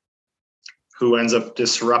who ends up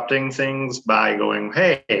disrupting things by going,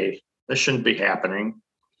 "Hey, this shouldn't be happening."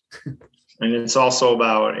 And it's also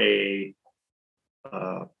about a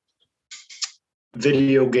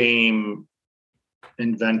video game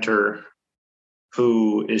inventor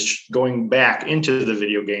who is going back into the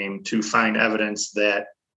video game to find evidence that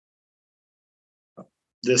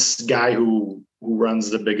this guy who runs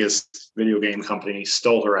the biggest video game company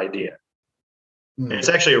stole her idea. And it's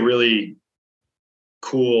actually a really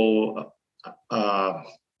cool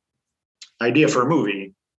idea for a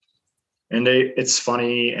movie. And it's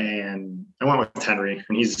funny, and I went with Henry,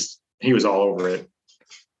 and he was all over it.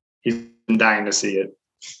 He's been dying to see it.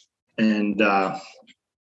 And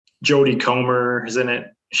Jodie Comer is in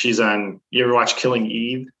it. She's on. You ever watch Killing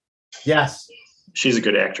Eve? Yes. She's a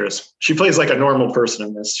good actress. She plays like a normal person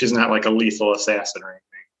in this. She's not like a lethal assassin or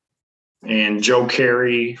anything. And Joe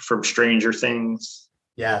Carey from Stranger Things.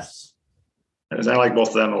 Yes. I like both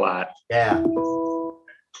of them a lot. Yeah.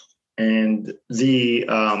 And the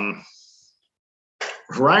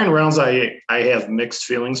Ryan Reynolds, I have mixed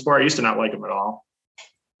feelings for. I used to not like him at all.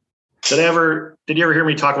 Did you ever hear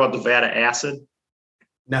me talk about the vat of acid?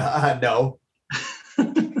 No.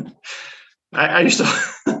 I used to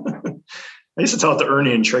I used to tell it to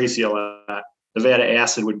Ernie and Tracy a lot. The vat of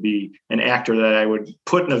acid would be an actor that I would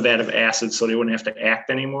put in a vat of acid so they wouldn't have to act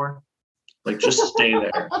anymore. Like, just stay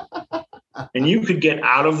there. And you could get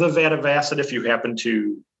out of the vat of acid if you happen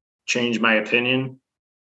to change my opinion.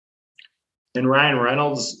 And Ryan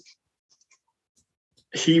Reynolds,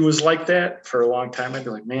 he was like that for a long time. I'd be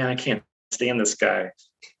like, man, I can't stand this guy.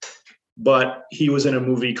 But he was in a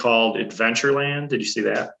movie called Adventureland. Did you see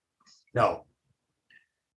that? No.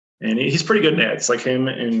 And he's pretty good in that. It's like him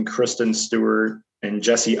and Kristen Stewart and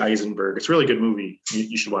Jesse Eisenberg. It's a really good movie.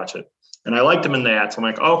 You should watch it. And I liked him in that. So I'm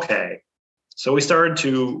like, okay. So we started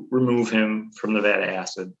to remove him from the vat of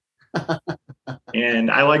acid.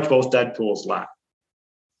 And I liked both Deadpools a lot.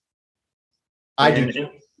 I do.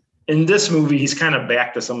 In this movie, he's kind of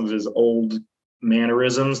back to some of his old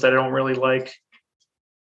mannerisms that I don't really like.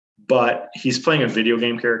 but he's playing a video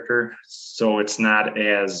game character, so it's not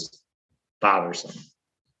as bothersome.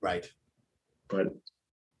 Right. But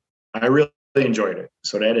I really enjoyed it.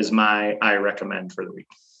 So that is my I recommend for the week.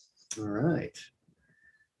 All right.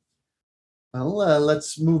 Well,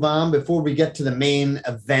 let's move on before we get to the main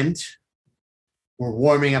event. We're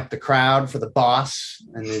warming up the crowd for the boss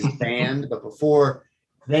and his band, but before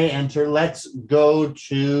they enter, let's go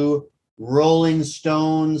to Rolling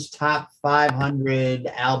Stone's top 500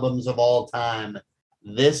 albums of all time.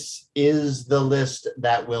 This is the list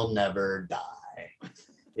that will never die.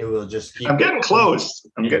 It will just keep. I'm getting close.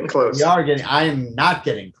 We are getting. I am not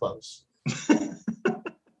getting close.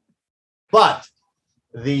 But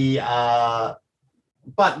the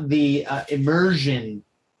immersion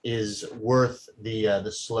is worth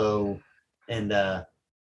the slow and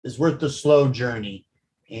is worth the slow journey.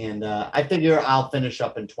 And I figure I'll finish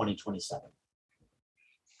up in 2027.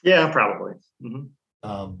 Yeah, probably.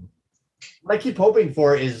 What I keep hoping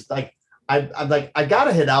for is like I'm like I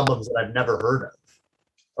gotta hit albums that I've never heard of,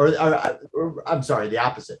 or I'm sorry, the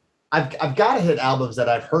opposite. I've got to hit albums that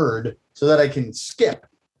I've heard so that I can skip.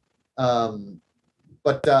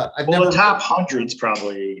 But I've never. The top hundreds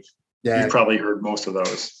probably. Yeah, you've probably heard most of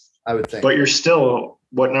those. I would think. But you're still,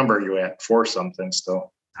 what number are you at? 4 something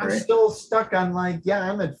still. I'm right? still stuck on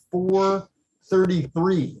I'm at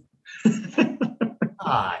 433.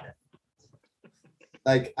 God.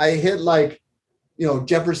 Like I hit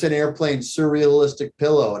Jefferson Airplane Surrealistic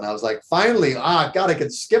Pillow, and I was like, finally, God, I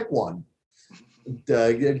could skip one.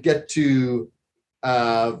 Get to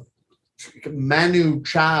Manu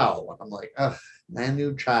Chao. I'm like, ugh,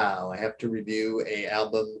 Manu Chao. I have to review a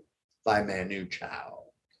album by Manu Chao.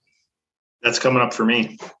 That's coming up for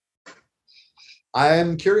me.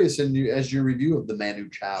 I'm curious as your review of the Manu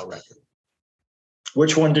Chao record.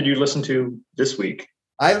 Which one did you listen to this week?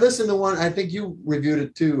 I listened to one. I think you reviewed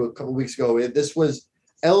it too a couple weeks ago. This was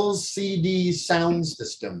LCD Sound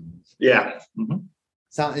System. Yeah.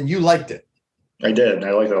 And you liked it. I did.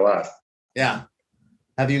 I liked it a lot. Yeah.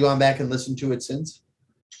 Have you gone back and listened to it since?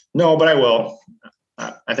 No, but I will.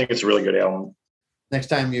 I think it's a really good album. Next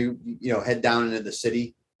time you head down into the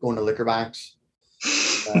city, going to Liquor Box.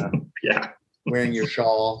 Yeah. Wearing your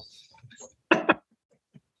shawl.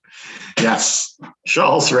 Yes.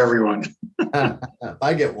 Shawls for everyone. If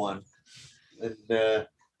I get one. And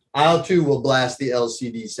I too will blast the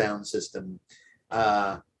LCD Sound System.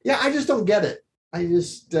 I just don't get it. I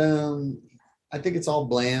just I think it's all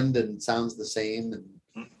bland and sounds the same, and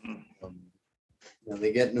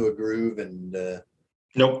they get into a groove and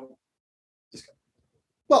nope.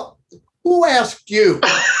 Well, who asked you?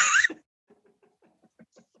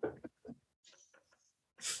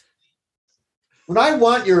 When I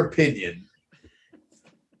want your opinion,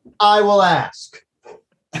 I will ask.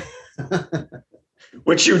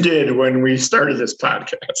 Which you did when we started this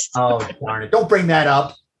podcast. Oh, darn it. Don't bring that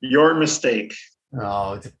up. Your mistake.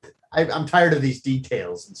 Oh, I'm tired of these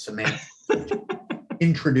details and Samantha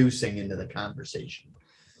introducing into the conversation.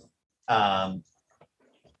 I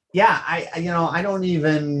don't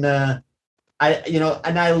even, and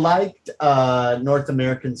I liked North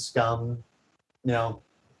American Scum,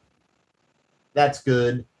 that's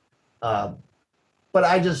good. But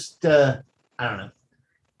I just, I don't know.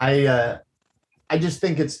 I just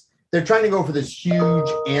think they're trying to go for this huge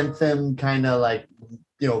anthem kind of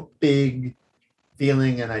big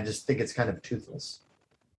feeling, and I just think it's kind of toothless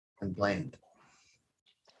and bland.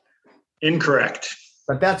 Incorrect.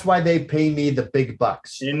 But that's why they pay me the big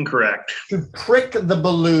bucks. Incorrect. To prick the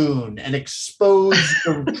balloon and expose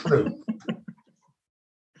the truth.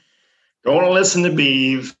 Don't listen to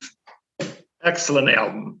Beeve. Excellent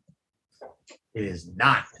album. It is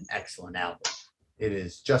not an excellent album. It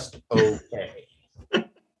is just okay.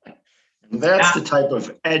 That's the type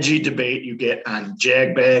of edgy debate you get on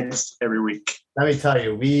Jagbags every week. Let me tell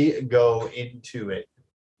you, we go into it.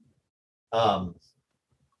 I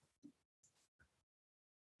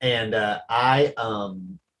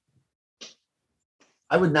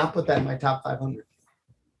would not put that in my top 500.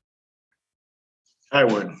 I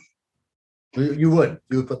would. You would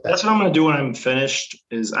put that. That's what I'm going to do when I'm finished.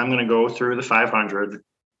 Is I'm going to go through the 500.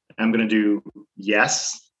 I'm going to do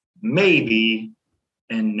yes, maybe,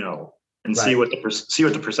 and no, and see what the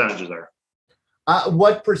percentages are.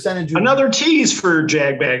 What percentage? Another tease for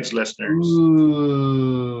Jagbags listeners.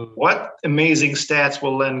 Ooh. What amazing stats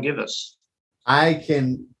will Len give us? I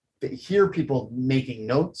can hear people making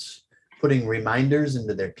notes, putting reminders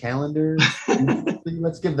into their calendars.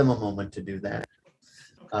 Let's give them a moment to do that.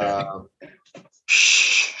 Okay.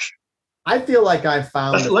 I feel like I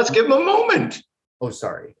found. Let's give them a moment. Oh,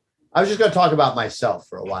 sorry. I was just going to talk about myself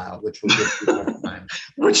for a while, which will give people more time.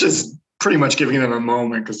 Which is pretty much giving them a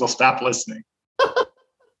moment because they'll stop listening.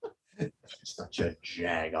 Such a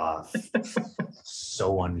jag off.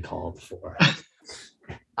 So uncalled for.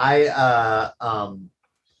 I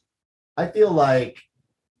feel like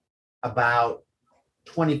about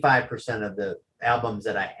 25% of the albums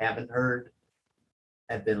that I haven't heard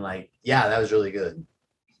have been like, yeah, that was really good.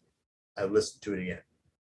 I listened to it again.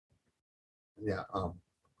 Yeah.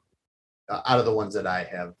 Out of the ones that I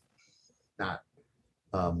have not,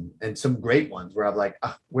 and some great ones where I'm like,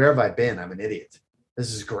 where have I been? I'm an idiot.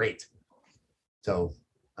 This is great. So,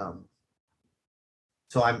 I'm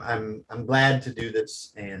glad to do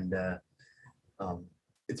this, and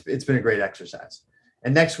it's been a great exercise.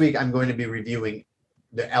 And next week I'm going to be reviewing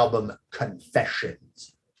the album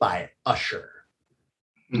Confessions by Usher.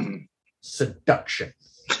 Mhm. Seduction.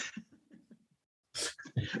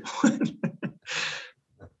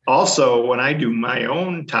 Also, when I do my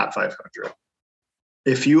own top 500,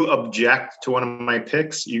 if you object to one of my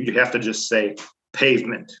picks, you have to just say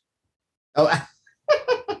Pavement. Oh,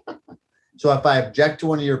 so if I object to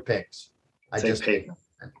one of your picks, I Say just Pavement.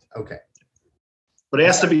 okay. But it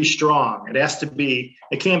has to be strong. It has to be,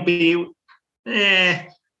 it can't be,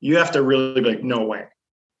 you have to really be like, no way.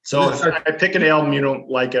 So if I pick an album you don't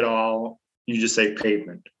like at all, you just say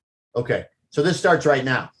Pavement. Okay. So this starts right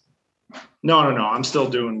now. No. I'm still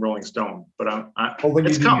doing Rolling Stone, but When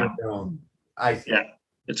it's you do coming. your own, Yeah,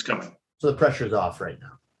 it's coming. So the pressure's off right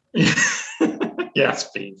now. Yes,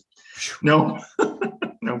 please. No,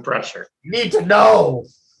 no pressure. You need to know.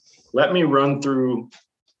 Let me run through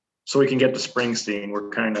so we can get to Springsteen. We're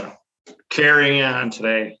kind of carrying on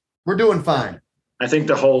today. We're doing fine. I think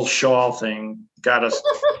the whole Shaw thing got us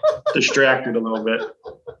distracted a little bit.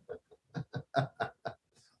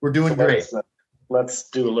 We're doing great. Let's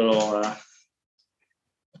do a little,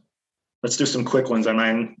 let's do some quick ones on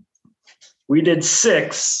mine. We did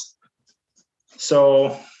 6.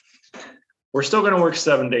 So we're still going to work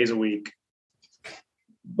 7 days a week,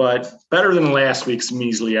 but better than last week's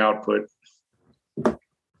measly output. Your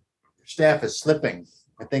staff is slipping.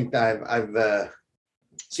 I think I've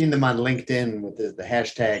seen them on LinkedIn with the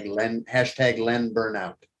hashtag Len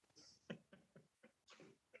burnout.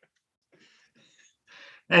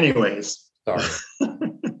 Anyways. Sorry.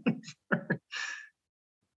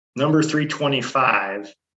 Number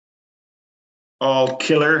 325. All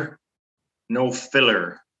killer, no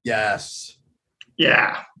filler. Yes.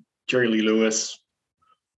 Yeah. Jerry Lee Lewis.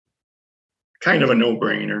 Kind of a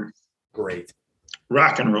no-brainer. Great.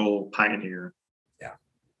 Rock and roll pioneer. Yeah.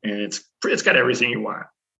 And it's got everything you want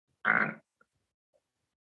on it.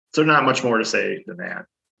 So not much more to say than that.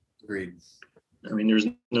 Agreed. I mean, there's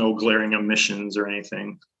no glaring omissions or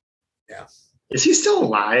anything. Yeah. Is he still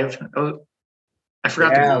alive? Oh, I forgot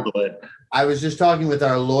to Google it. I was just talking with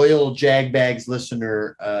our loyal Jagbags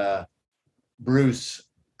listener, Bruce,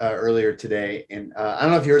 earlier today. And I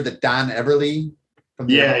don't know if you heard that Don Everly from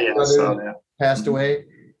the I saw that. Passed away.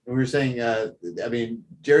 And we were saying, I mean,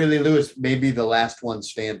 Jerry Lee Lewis may be the last one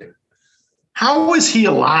standing. How is he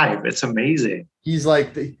alive? It's amazing. He's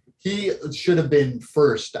like, he should have been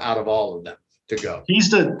first out of all of them to go. He's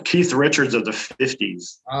the Keith Richards of the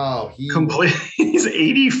 50s. Oh, he's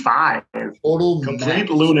 85. Total complete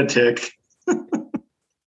lunatic.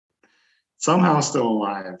 Somehow still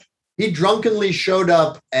alive. He drunkenly showed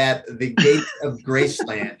up at the gate of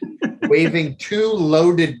Graceland waving 2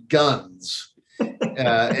 loaded guns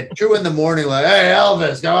at 2 a.m, like, hey,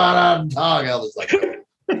 Elvis, go out and talk. Elvis like,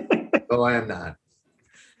 no, I am not.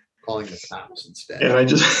 Calling the cops instead.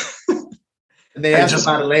 And and they asked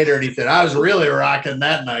about it later, and he said, I was really rocking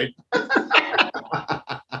that night.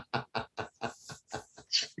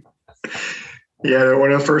 Yeah,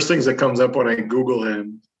 one of the first things that comes up when I Google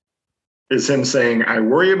him is him saying, I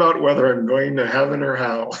worry about whether I'm going to heaven or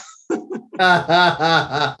hell.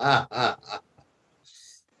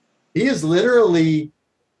 He is literally,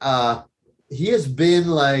 he has been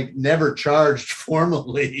like never charged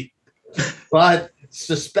formally, but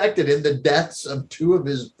suspected in the deaths of 2 of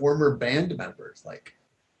his former band members. Like,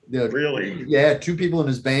 Really? Yeah, 2 people in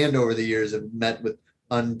his band over the years have met with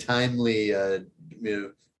untimely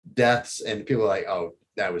deaths, and people are like, oh,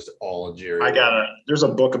 that was all Jerry. There's a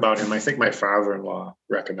book about him. I think my father-in-law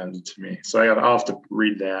recommended to me. So I'll have to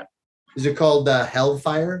read that. Is it called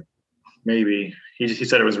Hellfire? Maybe. He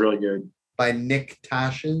said it was really good. By Nick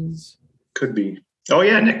Toshins? Could be. Oh,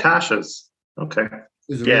 yeah, Nick Toshins. Okay.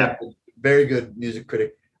 Who's a really good, very good music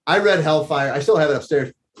critic. I read Hellfire. I still have it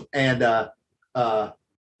upstairs. And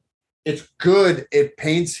it's good. It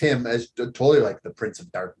paints him as totally like the Prince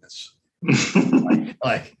of Darkness.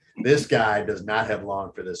 like This guy does not have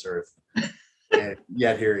long for this earth. And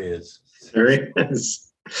yet here he is. There he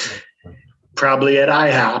is. Probably at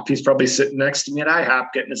IHOP. He's probably sitting next to me at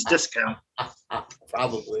IHOP getting his discount.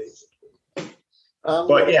 Probably.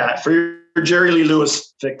 But yeah, for your Jerry Lee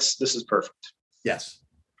Lewis fix, this is perfect. Yes.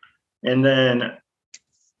 And then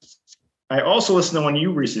I also listened to one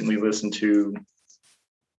you recently listened to.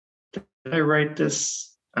 Did I write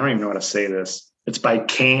this? I don't even know how to say this. It's by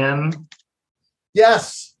Can.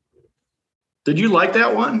 Yes. Did you like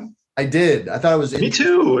that one? I did. I thought it was. Me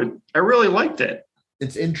too. I really liked it.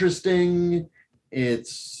 It's interesting.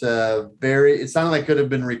 It's it sounded like it could have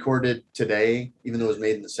been recorded today, even though it was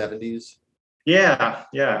made in the 70s. Yeah.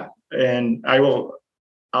 And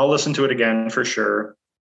I'll listen to it again for sure.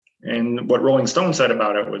 And what Rolling Stone said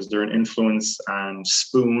about it was they're an influence on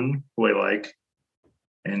Spoon, who I like,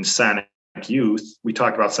 and Sonic Youth. We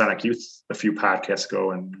talked about Sonic Youth a few podcasts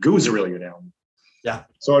ago, and Goo's a really good album. Yeah.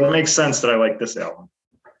 So it makes sense that I like this album.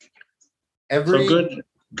 So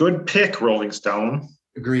good pick, Rolling Stone.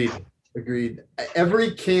 Agreed.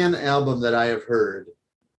 Every Can album that I have heard,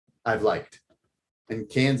 I've liked. And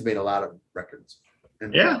Can's made a lot of records.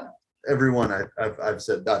 And yeah. Everyone I've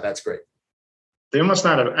said, oh, that's great. They must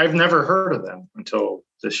not have. I've never heard of them until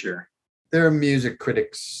this year. They're music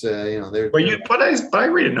critics, They're. But I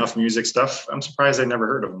read enough music stuff. I'm surprised I never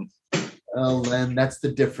heard of them. Well, then that's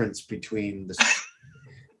the difference between the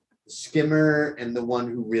skimmer and the one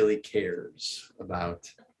who really cares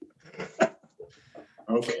about.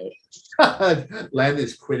 Okay. Len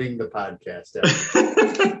is quitting the podcast.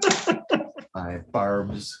 By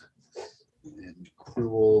Barb's and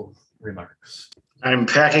cruel remarks. I'm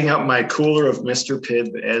packing up my cooler of Mr.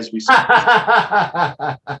 Pibb as we speak.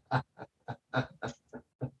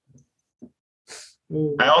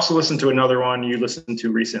 I also listened to another one you listened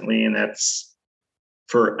to recently, and that's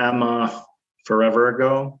For Emma Forever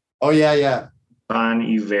Ago. Oh, yeah. Bon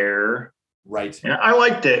Iver. Right. And I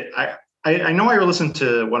liked it. I know I listened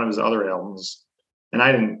to one of his other albums, and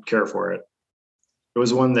I didn't care for it. It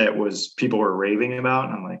was one that people were raving about,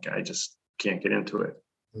 and I'm like, I just can't get into it.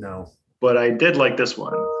 No. But I did like this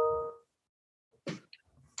one.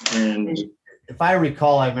 And if I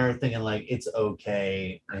recall, I remember thinking like it's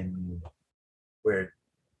okay and weird.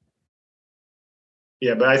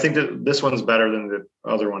 Yeah, but I think that this one's better than the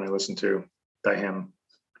other one I listened to by him.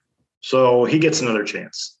 So he gets another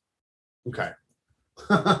chance. Okay.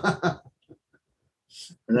 And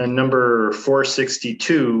then number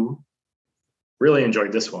 462, really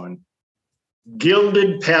enjoyed this one.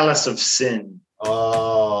 Gilded Palace of Sin.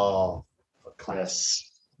 Oh, yes.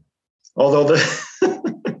 Although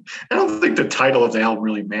I don't think the title of the album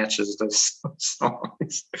really matches those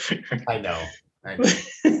songs. I know.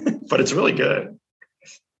 But it's really good.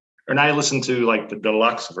 And I listened to like the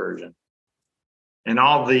deluxe version. And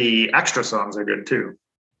all the extra songs are good too.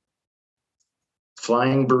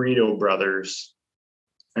 Flying Burrito Brothers.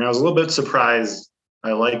 And I was a little bit surprised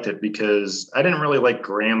I liked it because I didn't really like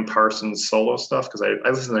Graham Parsons' solo stuff because I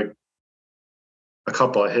listened to a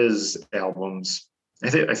couple of his albums. I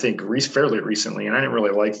think fairly recently, and I didn't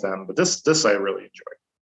really like them, but this I really enjoyed.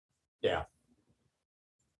 Yeah.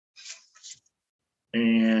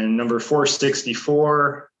 And number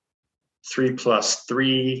 464,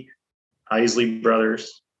 3+3, Isley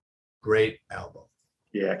Brothers. Great album.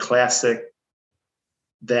 Yeah, classic.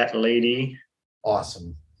 That Lady.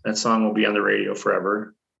 Awesome. That song will be on the radio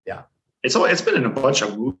forever. Yeah. It's been in a bunch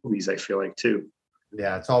of movies, I feel like, too.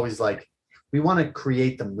 Yeah, it's always like we want to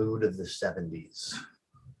create the mood of the 70s.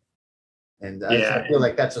 And I feel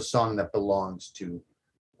like that's a song that belongs to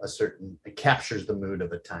it captures the mood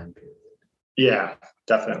of a time period. Yeah,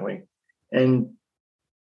 definitely. And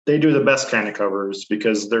they do the best kind of covers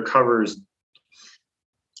because their covers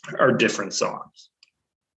are different songs.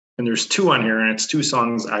 And there's two on here, and it's two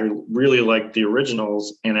songs I really like the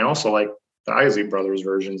originals, and I also like the Isley Brothers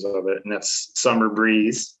versions of it, and that's Summer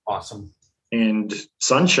Breeze. Awesome. And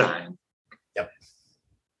Sunshine. Yep.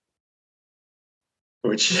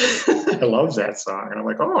 Which I love that song. And I'm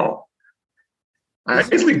like, oh,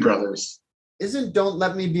 Isley Brothers. Isn't Don't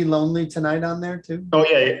Let Me Be Lonely Tonight on there too? Oh,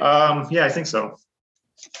 yeah. Yeah, I think so.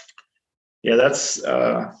 Yeah, that's,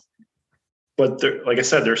 but like I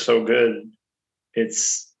said, they're so good.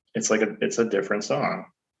 It's a different song.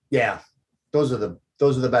 Yeah. Those are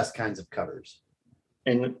the best kinds of covers.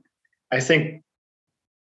 And I think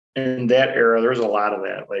in that era, there's a lot of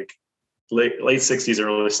that, like late 60s,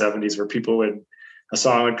 early 70s, where a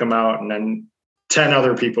song would come out and then 10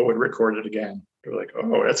 other people would record it again. They're like,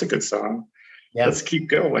 oh, that's a good song. Yeah. Let's keep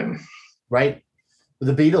going. Right.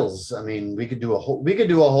 The Beatles. I mean, we could do a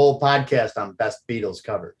whole podcast on best Beatles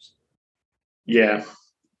covers. Yeah.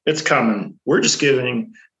 It's coming. We're just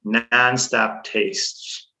giving nonstop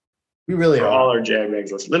tastes We really for are. all our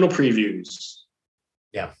Jagbags lists. Little previews.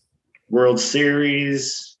 Yeah. World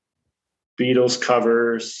Series, Beatles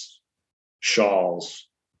covers, shawls.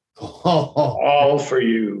 All for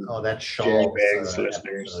you. Oh, that Shawls Jagbags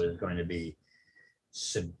listeners. episode is going to be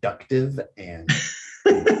seductive and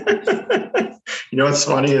You know what's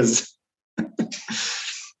funny is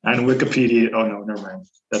on Wikipedia. Oh no, never mind.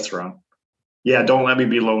 That's wrong. Yeah, Don't Let Me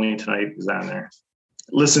Be Lonely Tonight is on there.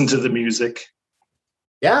 Listen to the music.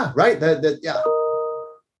 yeah, right. Yeah.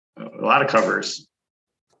 A lot of covers.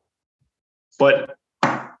 But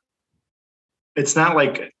it's not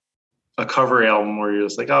like a cover album where you're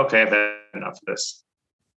just like, okay, I've had enough of this.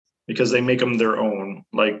 Because they make them their own,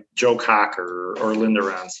 like Joe Cocker or Linda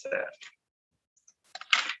Ronstadt.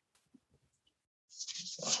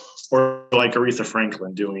 Or like Aretha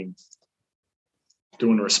Franklin doing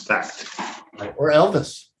Respect. Right. Or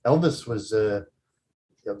Elvis. Elvis was that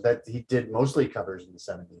he did mostly covers in the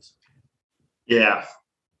 70s. Yeah.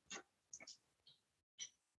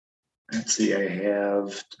 Let's see, I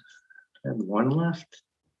have one left.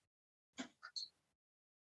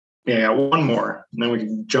 Yeah, one more. And then we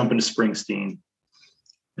can jump into Springsteen.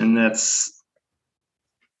 And that's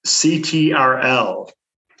CTRL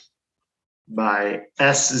by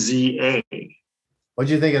SZA.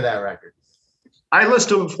 What'd you think of that record? I listened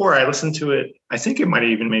to it before. I listened to it. I think it might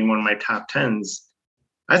have even made one of my top 10s.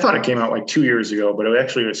 I thought it came out like 2 years ago, but it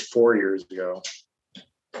actually was 4 years ago.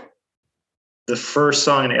 The first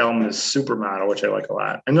song in the album is Supermodel, which I like a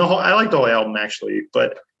lot. And I like the whole album actually,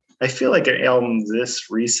 but I feel like an album this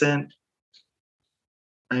recent,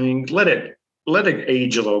 I mean, let it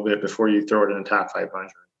age a little bit before you throw it in the top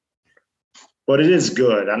 500. But it is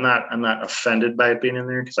good. I'm not offended by it being in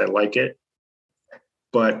there because I like it.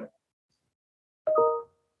 But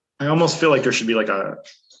I almost feel like there should be like a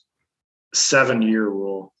 7-year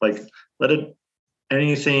rule. Like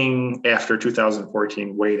anything after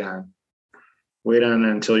 2014, wait on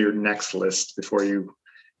until your next list before you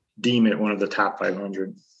deem it one of the top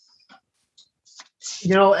 500.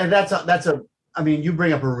 You know, and I mean, you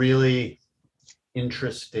bring up a really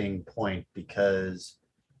interesting point because,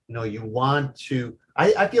 you know, you want to,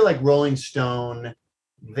 I feel like Rolling Stone,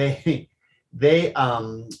 they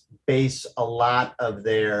base a lot of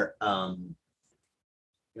their,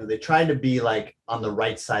 they try to be like on the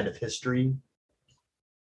right side of history,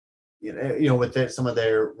 with some of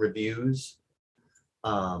their reviews,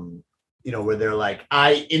 where they're like,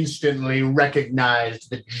 I instantly recognized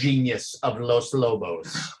the genius of Los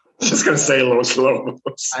Lobos. Just gonna say Los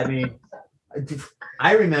Lobos. I mean,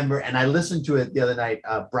 I remember, and I listened to it the other night.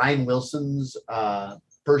 Brian Wilson's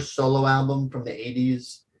first solo album from the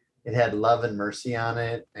 '80s. It had Love and Mercy on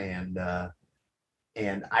it, and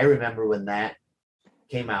I remember when that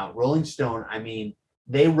came out. Rolling Stone. I mean,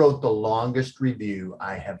 they wrote the longest review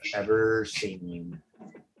I have ever seen,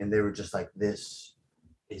 and they were just like, "This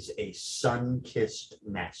is a sun-kissed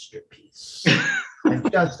masterpiece."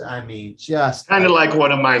 And just kind of like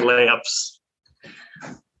one of my layups.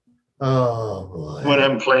 Oh boy. When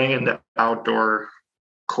I'm playing in the outdoor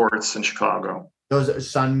courts in Chicago. Those are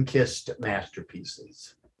sun-kissed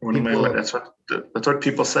masterpieces. That's what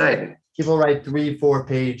people say. People write 3-4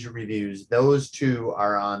 page reviews. Those two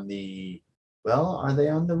are on the, are they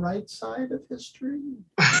on the right side of history?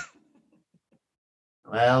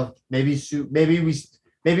 Well, maybe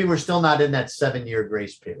we're still not in that 7-year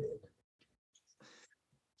grace period.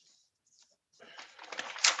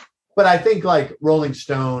 But I think like Rolling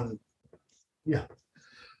Stone, yeah,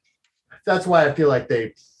 that's why I feel like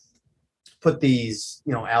they put these,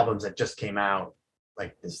 albums that just came out,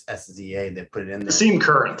 like this SZA, they put it in there. They seem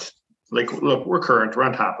current. Like, look, we're current. We're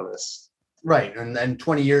on top of this. Right. And then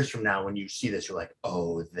 20 years from now, when you see this, you're like,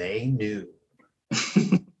 oh, they knew.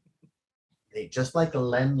 They just like a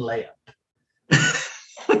Len layup.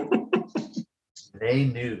 They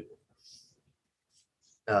knew.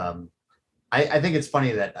 I think it's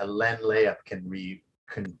funny that a Len layup can be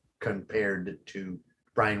compared to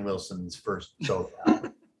Brian Wilson's first solo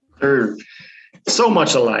album. They're so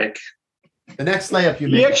much alike. The next layup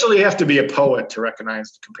you actually have to be a poet to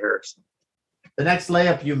recognize the comparison. The next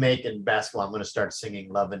layup you make in basketball, I'm going to start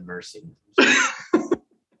singing Love and Mercy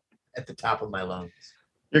at the top of my lungs.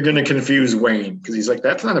 You're going to confuse Wayne because he's like,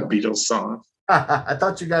 that's not a Beatles song. I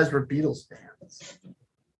thought you guys were Beatles fans.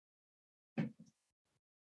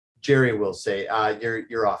 Jerry will say,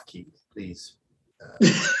 you're off key, please.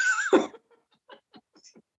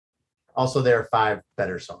 Also, there are 5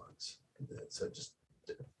 better songs. So just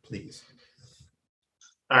please.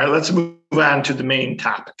 All right, let's move on to the main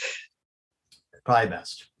topic. Probably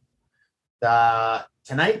best.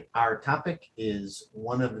 Tonight, our topic is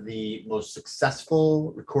one of the most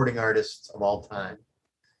successful recording artists of all time.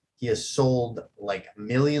 He has sold like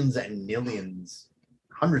millions and millions,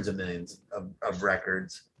 hundreds of millions of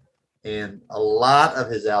records. And a lot of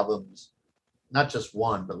his albums, not just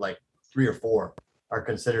one, but like 3 or 4, are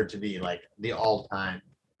considered to be like the all-time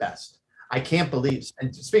best. I can't believe,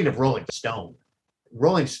 and speaking of Rolling Stone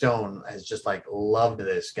has just like loved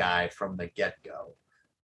this guy from the get-go.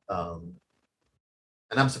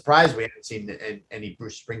 And I'm surprised we haven't seen any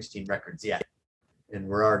Bruce Springsteen records yet. And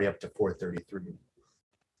we're already up to 433.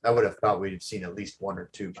 I would have thought we'd have seen at least 1 or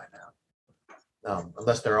 2 by now.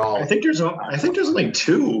 Unless they're all. I think there's only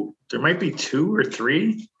 2. There might be 2 or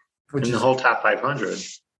 3 in the whole top 500.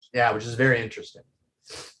 Yeah, which is very interesting.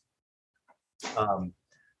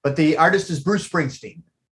 But the artist is Bruce Springsteen,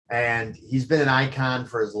 and he's been an icon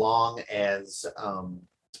for as long as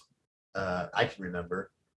I can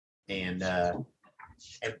remember. And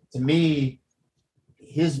to me,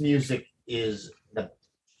 his music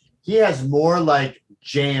he has more like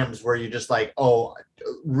jams where you're just like, oh,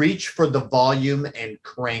 reach for the volume and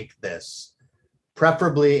crank this,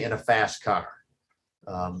 preferably in a fast car.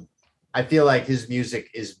 I feel like his music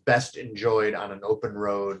is best enjoyed on an open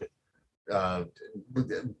road,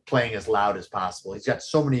 playing as loud as possible. He's got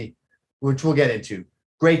so many, which we'll get into,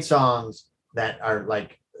 great songs that are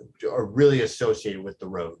really associated with the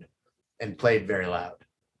road and played very loud.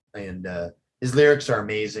 And his lyrics are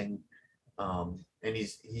amazing. And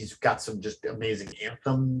he's got some just amazing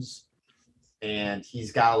anthems. And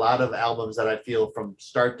he's got a lot of albums that I feel from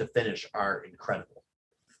start to finish are incredible.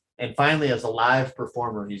 And finally, as a live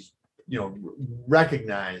performer, he's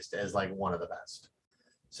recognized as like one of the best.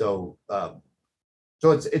 So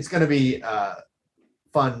it's going to be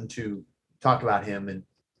fun to talk about him. And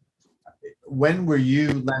when were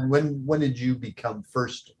you, Len? When did you become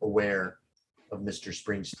first aware of Mr.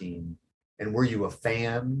 Springsteen? And were you a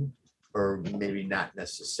fan, or maybe not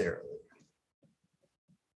necessarily?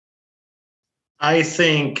 I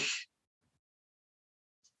think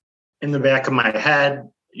in the back of my head,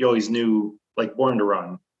 you always knew, like, Born to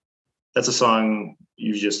Run. That's a song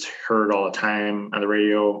you just heard all the time on the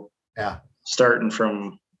radio. Yeah. Starting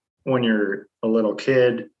from when you're a little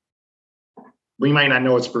kid. We might not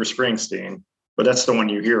know it's Bruce Springsteen, but that's the one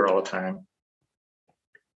you hear all the time.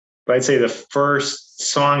 But I'd say the first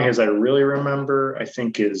song, as I really remember, I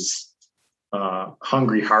think is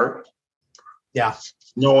Hungry Heart. Yeah.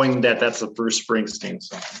 Knowing that that's a Bruce Springsteen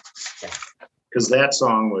song. Because that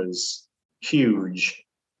song was huge.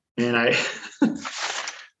 And I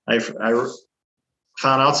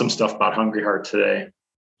found out some stuff about Hungry Heart today.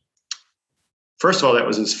 First of all, that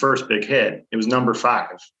was his first big hit. It was number 5.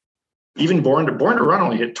 Even Born to Run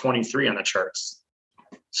only hit 23 on the charts.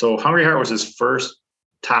 So Hungry Heart was his first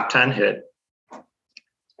top 10 hit.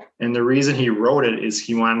 And the reason he wrote it is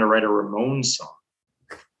he wanted to write a Ramones song.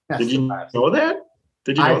 Did you know that?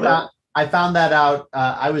 Did you know that? I found that out.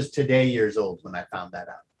 I was today years old when I found that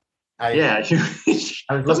out. I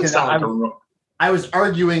was looking at, I was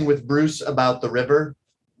arguing with Bruce about the river,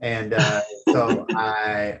 and so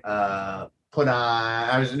I put on.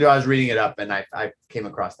 I was reading it up, and I came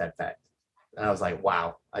across that fact, and I was like,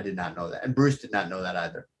 "Wow, I did not know that." And Bruce did not know that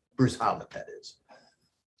either. Bruce Howlett, that is.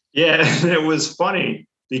 Yeah, it was funny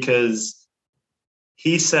because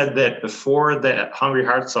he said that before that Hungry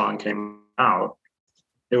Heart song came out,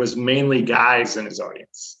 it was mainly guys in his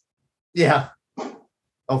audience. Yeah.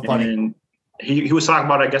 Oh, funny. And he was talking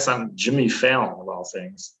about, I guess, on Jimmy Fallon of all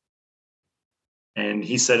things. And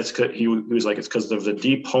he said he was like, it's because of the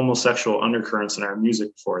deep homosexual undercurrents in our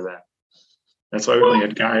music before that. That's why we only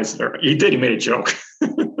had guys there. He made a joke.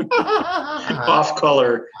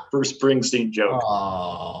 Off-color Bruce Springsteen joke.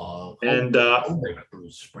 Oh, and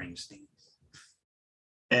Bruce Springsteen.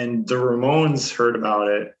 And the Ramones heard about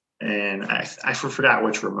it, and I forgot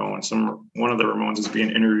which Ramones. One of the Ramones is being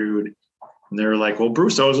interviewed, and they were like, "Well,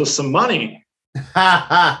 Bruce owes us some money,"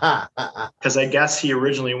 because I guess he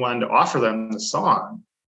originally wanted to offer them the song,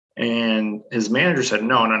 and his manager said,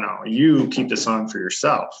 "No, you keep the song for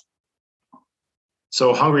yourself."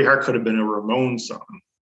 So Hungry Heart could have been a Ramones song.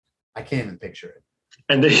 I can't even picture it.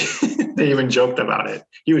 And they even joked about it.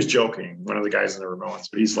 He was joking, one of the guys in the Ramones,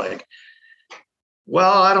 but he's like,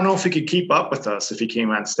 well, I don't know if he could keep up with us if he came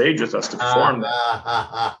on stage with us to perform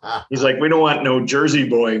that. He's like, we don't want no Jersey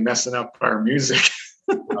boy messing up our music,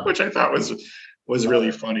 which I thought was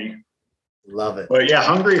really funny. Love it. But yeah,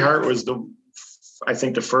 Hungry Heart was I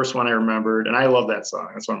think the first one I remembered, and I love that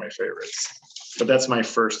song. That's one of my favorites. But that's my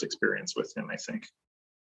first experience with him, I think.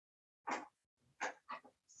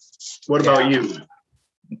 What about you?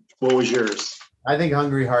 What was yours? I think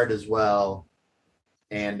Hungry Heart as well.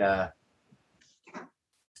 And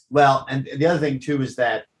well, and the other thing too is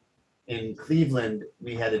that in Cleveland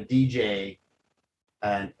we had a DJ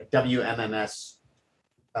and WMMS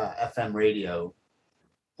FM radio,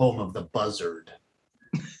 home of the Buzzard,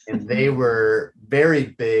 and they were very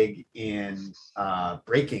big in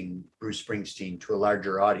breaking Bruce Springsteen to a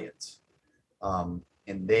larger audience, and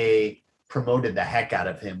they promoted the heck out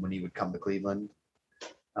of him when he would come to Cleveland,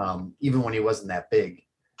 even when he wasn't that big.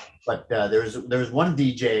 But there's one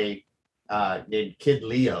DJ named Kid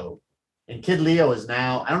Leo, and Kid Leo is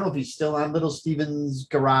now, I don't know if he's still on Little Steven's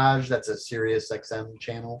Garage. That's a Sirius XM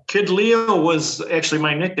channel. Kid Leo was actually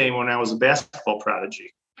my nickname when I was a basketball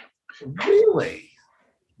prodigy. Really?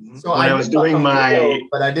 So when I was doing my, Leo,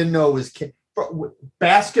 but I didn't know it was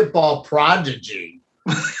basketball prodigy.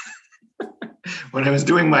 When I was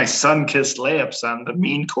doing my sun-kissed layups on the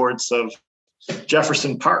mean courts of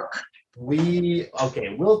Jefferson Park. We'll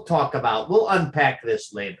unpack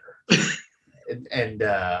this later. and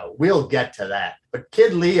we'll get to that. But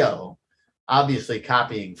Kid Leo, obviously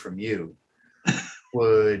copying from you,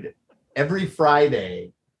 would every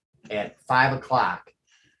Friday at 5:00,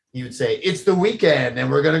 he would say, "It's the weekend, and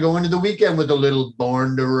we're going to go into the weekend with a little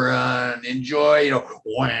Born to Run. Enjoy,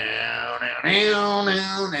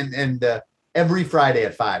 and every Friday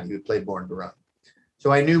at 5:00, he would play Born to Run.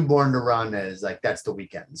 So I knew Born to Run as like, that's the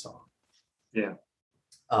weekend song. Yeah.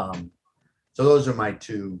 So those are my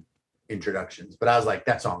two introductions, but I was like,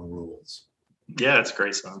 that song rules. Yeah, it's a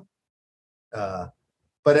great song.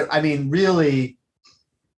 But I mean, really,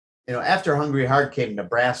 after Hungry Heart came to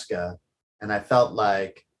Nebraska, and I felt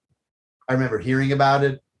like I remember hearing about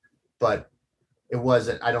it, but it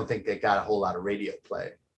wasn't, I don't think they got a whole lot of radio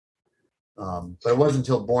play. But it wasn't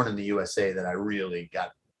until Born in the USA that I really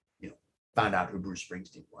found out who Bruce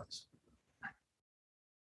Springsteen was.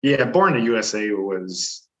 Yeah, Born in the USA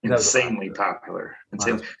was insanely popular.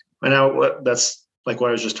 And now that's like what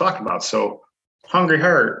I was just talking about. So Hungry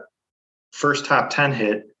Heart, first top 10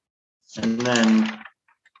 hit, and then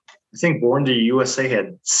I think Born to the USA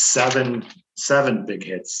had seven big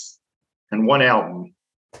hits and one album.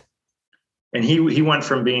 And he went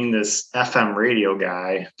from being this FM radio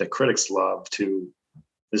guy that critics love to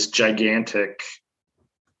this gigantic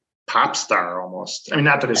pop star almost. I mean,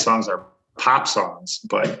 not that his songs are pop songs,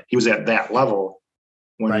 but he was at that level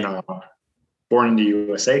when Born in the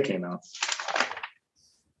USA came out.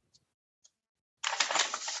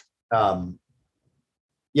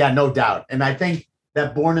 Yeah, no doubt. And I think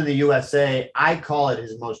that Born in the USA, I call it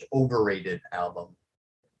his most overrated album.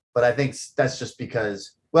 But I think that's just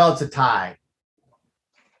because, well, it's a tie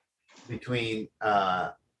between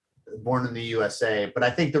Born in the USA. But I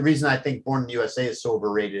think the reason I think Born in the USA is so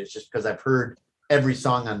overrated is just because I've heard every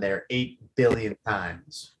song on there 8 billion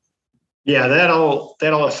times. Yeah, that'll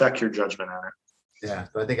affect your judgment on it. Yeah,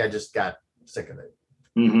 so I think I just got sick of it.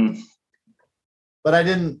 Mm-hmm. But I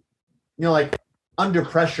didn't, like Under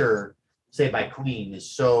Pressure, say by Queen,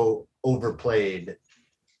 is so overplayed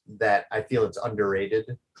that I feel it's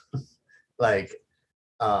underrated.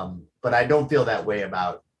 But I don't feel that way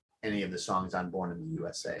about any of the songs on Born in the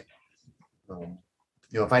USA.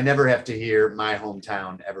 If I never have to hear My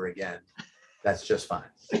Hometown ever again, that's just fine,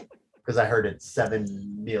 because I heard it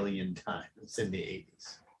 7 million times in the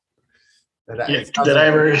 80s.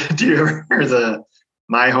 Do you ever hear the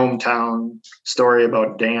My Hometown story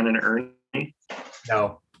about Dan and Ernie?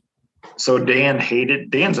 No. So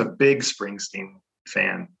Dan's a big Springsteen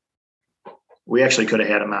fan. We actually could have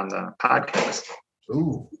had him on the podcast.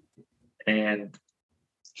 Ooh. And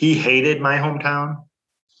he hated My Hometown.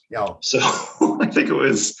 Yo. So I think I don't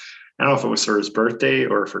know if it was for his birthday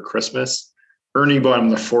or for Christmas. Ernie bought him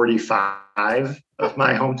the 45 of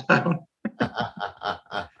My Hometown.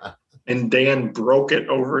 And Dan broke it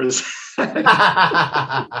over his head.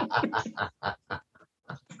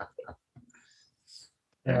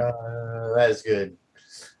 That's good.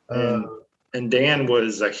 And Dan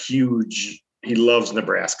was he loves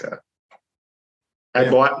Nebraska. I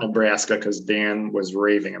bought Nebraska because Dan was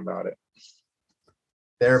raving about it.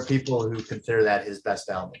 There are people who consider that his best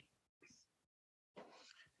album.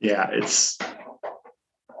 Yeah, it's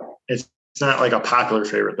not like a popular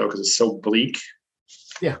favorite though, because it's so bleak.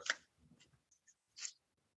 Yeah.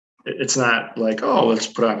 It's not like, oh, let's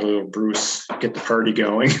put on a little Bruce, get the party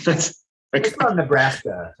going. That's like, it's not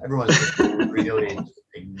Nebraska. Everyone's just really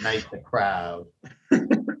ignite the crowd.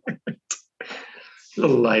 The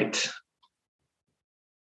light.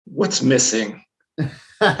 What's missing? Put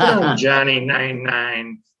on Johnny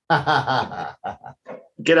 99.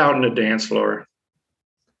 Get out on the dance floor.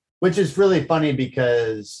 Which is really funny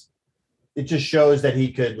because it just shows that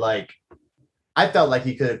he could I felt like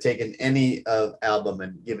he could have taken any album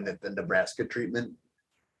and given it the Nebraska treatment,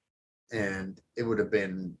 and it would have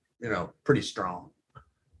been, pretty strong.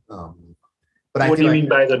 But what do you mean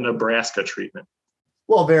by the Nebraska treatment?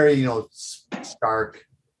 Well, very, stark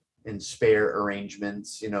and spare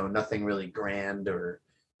arrangements, nothing really grand or,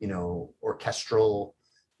 orchestral,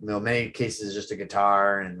 many cases just a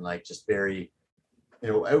guitar and like just very,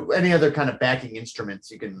 any other kind of backing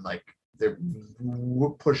instruments you can like, they're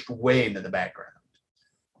pushed way into the background.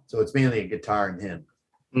 So it's mainly a guitar and him.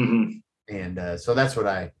 Mm-hmm. And so that's what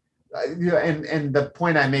and the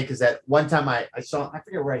point I make is that one time I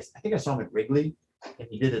forget where I think I saw him at Wrigley, and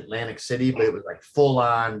he did Atlantic City, but it was like full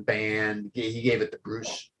on band. He gave it to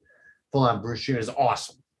Bruce, full on Bruce. It was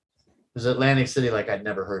awesome. It was Atlantic City like I'd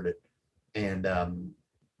never heard it. And,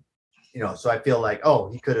 so I feel like,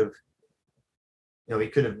 he could have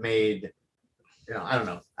made, I don't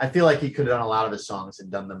know. I feel like he could have done a lot of his songs and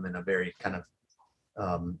done them in a very kind of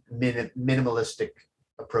minimalistic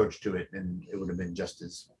approach to it, and it would have been just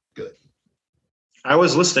as good. I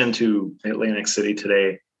was listening to Atlantic City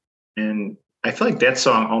today, and I feel like that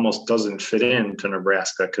song almost doesn't fit into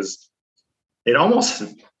Nebraska because it almost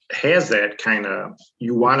has that kind of,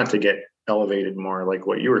 you want it to get elevated more, like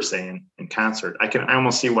what you were saying in concert. I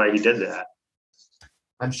almost see why he did that.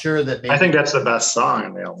 I'm sure that I think that's the best song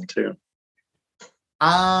on the album too.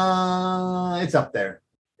 It's up there.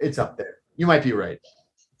 You might be right.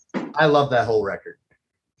 I love that whole record.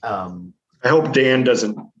 I hope Dan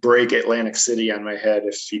doesn't break Atlantic City on my head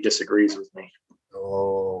if he disagrees with me.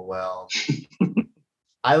 Oh, well.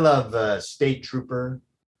 I love State Trooper.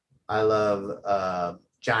 I love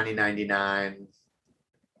Johnny 99.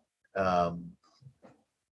 I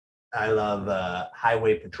love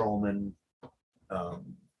Highway Patrolman.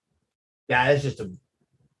 It's just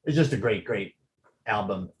a great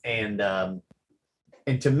album. And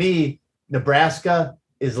to me, Nebraska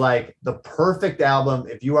is like the perfect album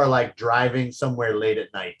if you are like driving somewhere late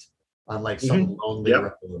at night on like some lonely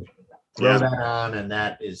road. Throw that on, and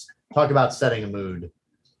that is, talk about setting a mood.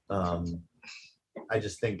 I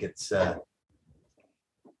just think it's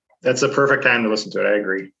that's the perfect time to listen to it. I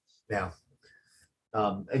agree. Yeah.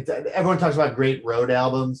 Everyone talks about great road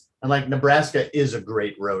albums, and like Nebraska is a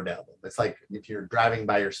great road album. It's like if you're driving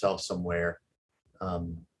by yourself somewhere,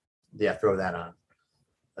 throw that on.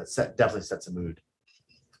 That definitely sets a mood.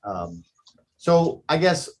 So I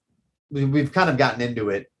guess we've kind of gotten into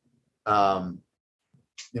it.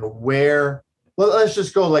 Let's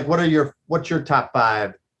just go like, what's your top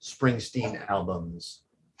 5 Springsteen albums?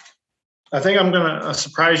 I think I'm gonna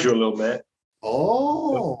surprise you a little bit.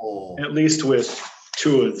 Oh, at least with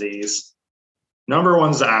 2 of these. Number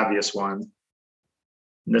 1's the obvious one.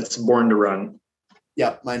 That's Born to Run.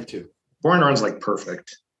 Yep, mine too. Born to Run's like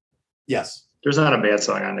perfect. Yes. There's not a bad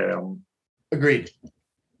song on that album. Agreed.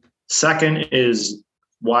 Second is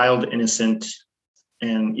Wild Innocent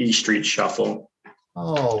and E Street Shuffle.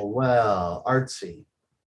 Oh, well, artsy.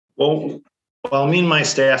 Well, me and my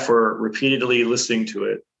staff were repeatedly listening to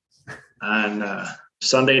it on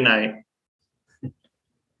Sunday night. A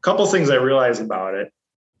couple things I realized about it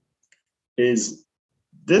is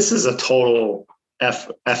this is a total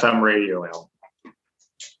FM radio album.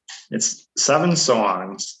 It's 7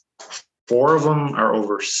 songs. 4 of them are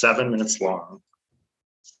over 7 minutes long.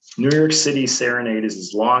 New York City Serenade is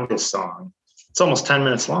his longest song. It's almost 10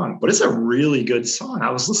 minutes long, but it's a really good song. I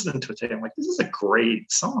was listening to it today. I'm like, this is a great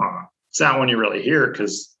song. It's not one you really hear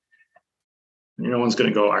because no one's going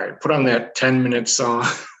to go, all right, put on that 10-minute song.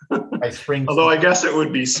 Although I guess it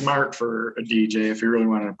would be smart for a DJ if you really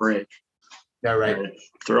wanted a break. Yeah, right.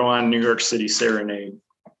 Throw on New York City Serenade.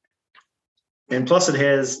 And plus it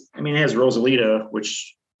has Rosalita,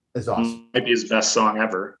 which is awesome. Might be his best song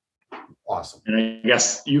ever. Awesome. And I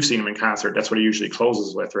guess you've seen him in concert. That's what he usually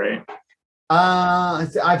closes with, right?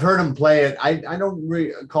 I've heard him play it. I don't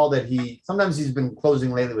recall that sometimes he's been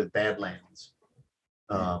closing lately with Badlands.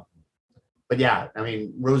 But yeah, I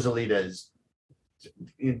mean, Rosalita is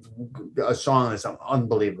a song that's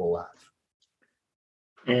unbelievable live.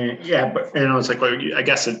 And yeah, but it's like, well, I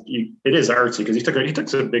guess it is artsy because he took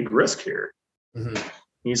a big risk here. Mm-hmm.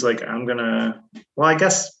 He's like, it's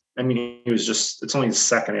only his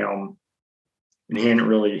second album, and he hadn't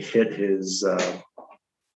really hit his.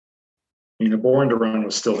 Born to Run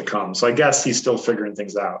was still to come, so I guess he's still figuring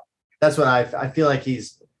things out. That's what I feel like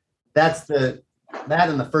that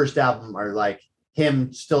and the first album are like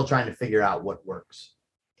him still trying to figure out what works.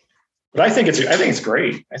 But I think it's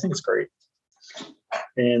great. I think it's great.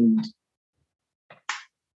 And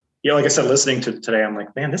like I said, listening to it today, I'm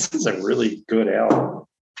like, man, this is a really good album.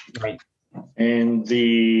 Right. And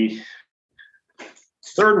the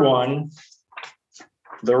third one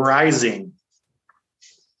The Rising.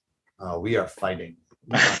 Oh, we are fighting.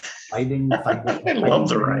 Fighting. I love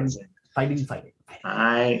The Rising. Fighting.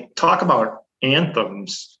 I talk about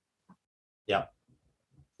anthems. Yeah.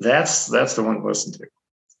 That's the one to listen to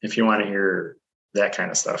if you want to hear that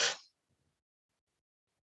kind of stuff.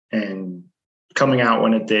 And coming out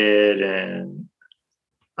when it did, and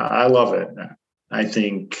I love it. I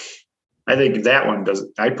think that one does.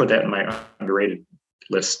 I put that in my underrated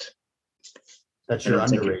list. That's your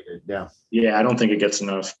underrated, yeah. Yeah, I don't think it gets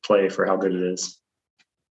enough play for how good it is.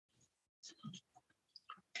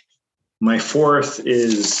 My fourth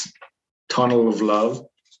is Tunnel of Love.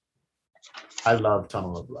 I love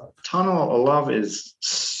Tunnel of Love. Tunnel of Love is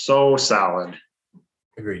so solid.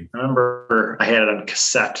 Agreed. I remember I had it on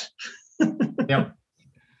cassette. Yep.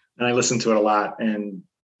 And I listened to it a lot. And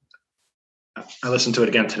I listened to it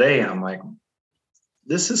again today. And I'm like,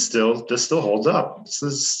 this still holds up. This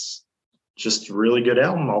is just a really good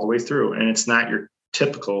album all the way through. And it's not your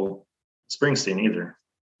typical Springsteen either.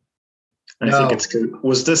 And I think it's good.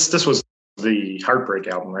 This was the Heartbreak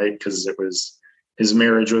album, right? Because it was his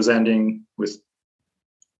marriage was ending with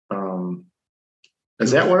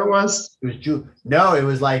is that what it was? It was June. No, it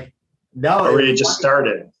was like Or it just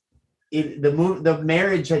started. The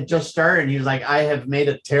marriage had just started, and he was like, I have made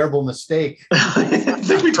a terrible mistake. I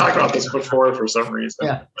think we talked about this before for some reason.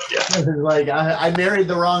 Yeah. Like I married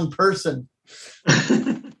the wrong person.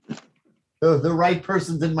 The right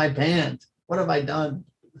person's in my band. What have I done?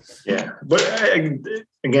 Yeah. But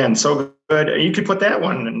again, so good. You could put that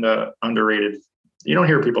one in the underrated. You don't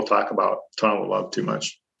hear people talk about Tunnel of Love too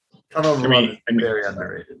much. Tunnel of Love is very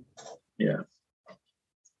underrated. Yeah.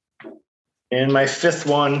 And my fifth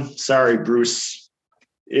one, sorry, Bruce,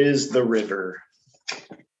 is The River.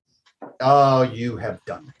 Oh, you have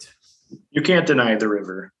done it. You can't deny The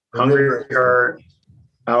River. Hungry Heart,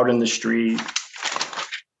 Out in the Street,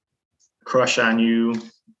 Crush on You,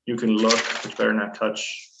 You Can Look, but better not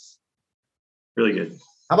touch. Really good.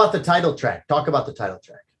 How about the title track? Talk about the title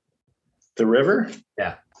track. The River?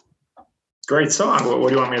 Yeah. Great song. What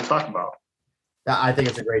do you want me to talk about? I think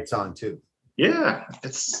it's a great song too. Yeah,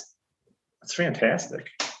 it's fantastic.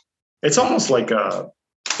 It's almost like a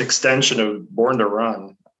extension of Born to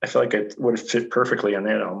Run. I feel like it would fit perfectly on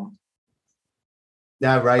that album.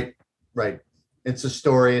 Yeah, right. It's a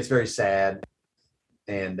story. It's very sad,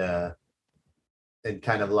 and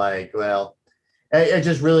kind of like, well,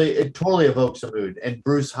 it totally evokes a mood. And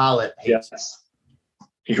Bruce Hollett hates it.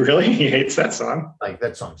 He hates that song. Like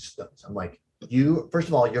that song stunts. I'm like, first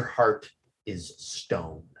of all, your heart is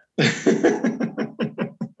stone.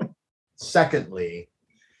 Secondly,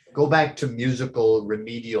 go back to musical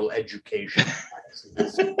remedial education.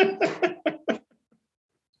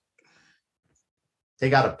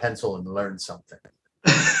 Take out a pencil and learn something.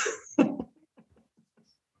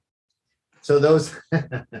 So those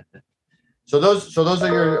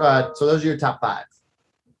are your top five.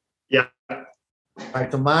 Yeah. All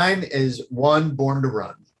right, so mine is one, Born to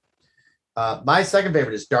Run. My second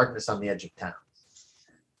favorite is Darkness on the Edge of Town.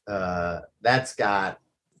 That's got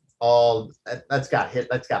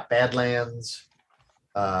Badlands.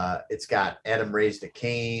 It's got Adam Raised a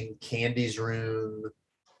Cain, Candy's Room,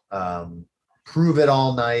 Prove It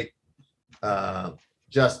All Night. I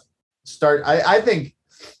think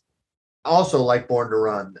also, like Born to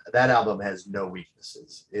Run, that album has no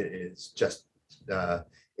weaknesses. It is just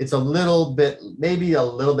it's maybe a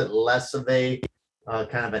little bit less of a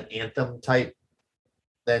kind of an anthem type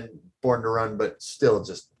than Born to Run, but still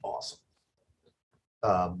just awesome.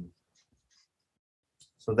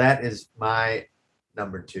 So that is my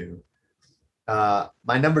number two.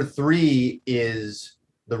 My number three is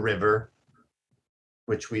The River,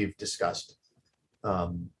 which we've discussed.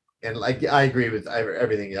 And like, I agree with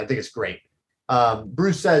everything. I think it's great.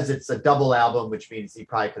 Bruce says it's a double album, which means he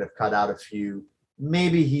probably could have cut out a few.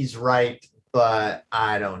 Maybe he's right, but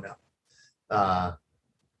I don't know. I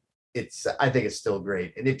think it's still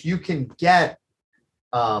great. And if you can get,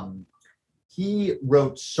 he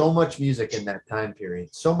wrote so much music in that time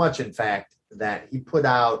period, so much, in fact, that he put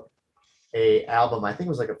out a album, I think it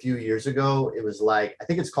was like a few years ago. It was like, I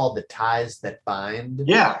think it's called The Ties That Bind.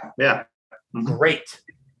 Yeah. Mm-hmm. Great.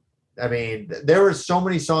 I mean, there were so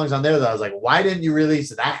many songs on there that I was like, why didn't you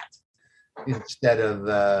release that instead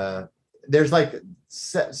of, there's like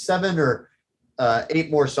 7 or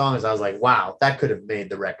 8 more songs. I was like, wow, that could have made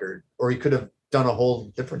the record, or he could have done a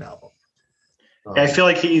whole different album. I feel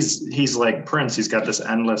like he's like Prince. He's got this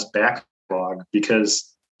endless backlog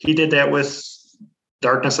because he did that with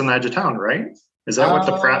Darkness on the Edge of Town, right? Is that what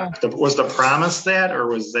was the promise that, or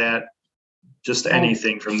was that just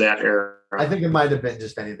anything from that era? I think it might have been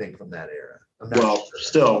just anything from that era. I'm not Well, sure.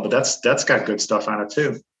 still, but that's got good stuff on it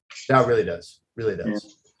too. That really does. Really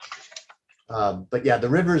does. But yeah, the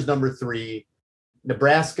River's number 3.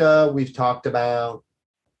 Nebraska, we've talked about.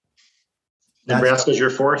 Nebraska's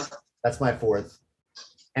your 4th? That's my 4th.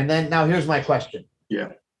 And then now here's my question. Yeah.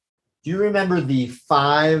 Do you remember the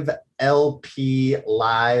 5 LP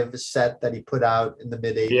live set that he put out in the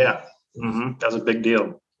mid 80s? Yeah. That's a big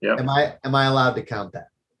deal. Yeah. Am I allowed to count that?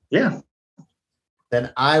 Yeah.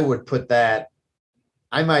 Then I would put that.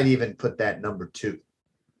 I might even put that number 2.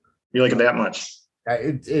 You like it that much?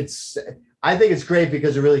 It's. I think it's great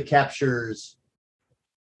because it really captures,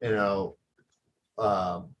 his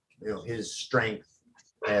strength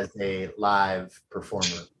as a live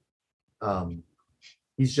performer.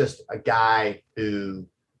 He's just a guy who,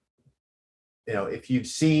 if you've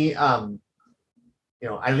seen, Eileen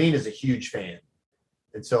is a huge fan,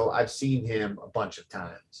 and so I've seen him a bunch of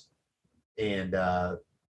times, and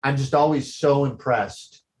I'm just always so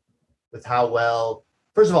impressed with how well.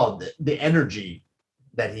 First of all, the energy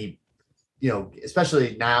that he,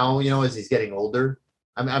 especially now, as he's getting older,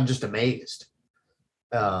 I'm just amazed.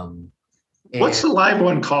 What's the live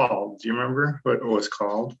one called? Do you remember what it was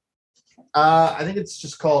called? I think it's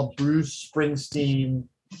just called Bruce Springsteen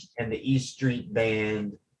and the E Street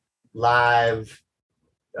Band live,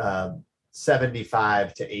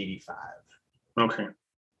 75 to 85. Okay.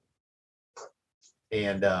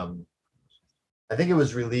 And I think it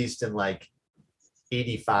was released in like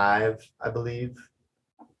 85, I believe.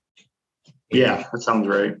 Yeah, that sounds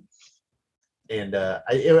right. And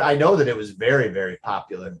I know that it was very, very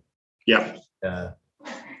popular. Yeah. And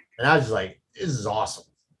I was just like, this is awesome.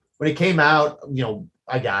 When it came out,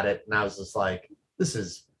 I got it, and I was just like, this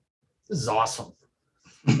is awesome.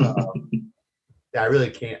 Yeah, I really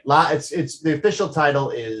can't. It's the official title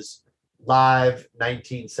is Live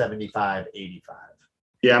 1975-85.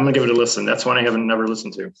 Yeah, I'm gonna give it a listen. That's one I haven't never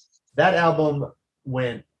listened to. That album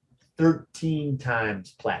went 13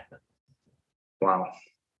 times platinum. Wow.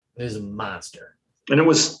 It is a monster. And it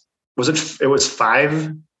was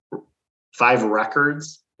 5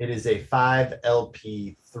 records. It is a 5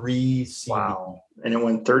 LP 3 CD. Wow. And it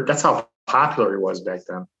went third. That's how popular it was back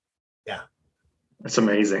then. Yeah. That's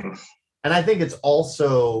amazing. And I think it's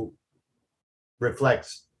also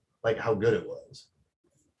reflects like how good it was.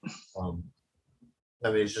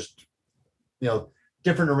 It's just,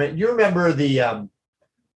 different. You remember the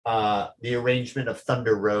arrangement of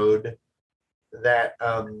Thunder Road that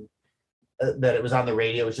it was on the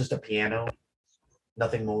radio? It was just a piano,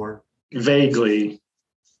 nothing more. Vaguely.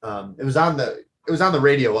 It was on the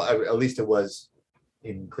radio. At least it was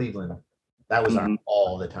in Cleveland. That was on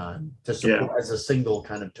all the time to support as a single,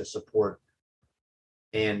 kind of to support.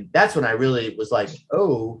 And that's when I really was like,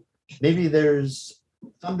 oh, maybe there's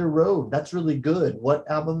Thunder Road. That's really good. What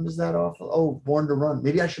album is that off of? Oh, Born to Run.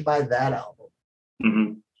 Maybe I should buy that album.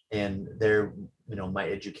 Mm-hmm. And there, my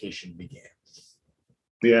education began.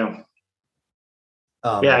 Yeah.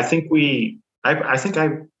 I think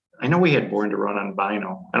I know we had Born to Run on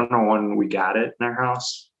vinyl. I don't know when we got it in our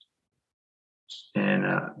house. And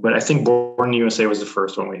but I think Born USA was the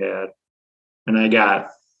first one we had. And I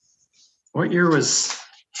got, what year was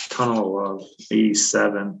Tunnel of Love?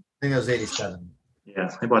 87. I think it was 87.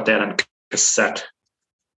 Yeah, I bought that on cassette.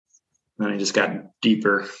 And then I just got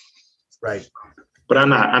deeper. Right. But I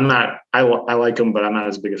like him, but I'm not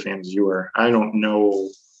as big a fan as you are. I don't know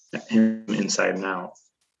him inside and out.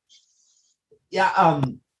 Yeah,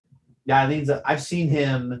 I think I've seen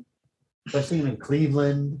him in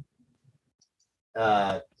Cleveland.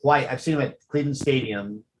 I've seen him at Cleveland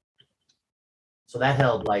Stadium. So that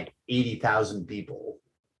held like 80,000 people.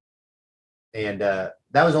 And that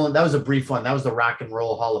was a brief one. That was the Rock and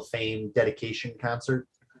Roll Hall of Fame dedication concert.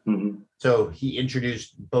 Mm-hmm. So he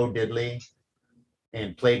introduced Bo Diddley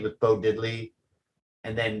and played with Bo Diddley.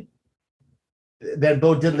 And then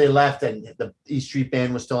Bo Diddley left and the E Street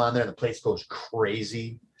Band was still on there and the place goes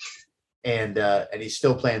crazy. And he's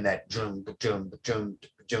still playing that jum jum jum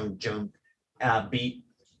jum jum beat.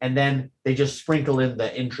 And then they just sprinkle in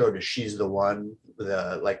the intro to She's the One with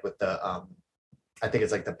the I think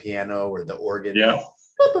it's like the piano or the organ. Yeah.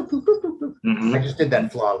 Mm-hmm. I just did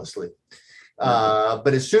that flawlessly.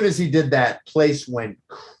 But as soon as he did that, place went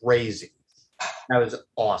crazy. That was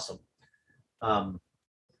awesome. But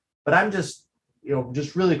I'm just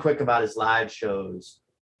really quick about his live shows.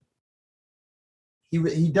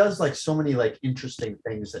 He does like so many like interesting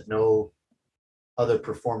things that no other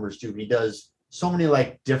performers do. He does so many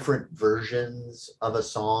like different versions of a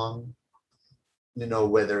song.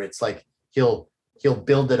 Whether it's like he'll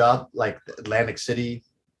build it up like Atlantic City.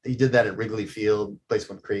 He did that at Wrigley Field. Place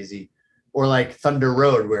went crazy. or like Thunder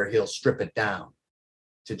Road, where he'll strip it down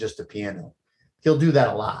to just a piano. He'll do that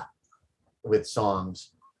a lot with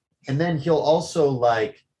songs. And then he'll also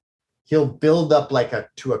he'll build up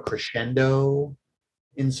to a crescendo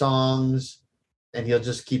in songs, and he'll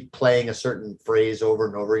just keep playing a certain phrase over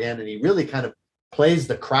and over again. And he really kind of plays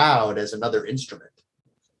the crowd as another instrument.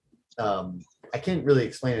 I can't really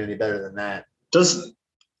explain it any better than that. Does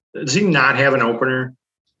he not have an opener?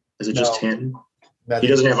 Is it just No. him? He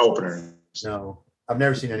doesn't have openers. No, I've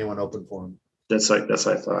never seen anyone open for him. That's what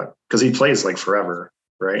I thought. Because he plays like forever,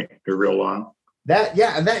 right? They're real long. And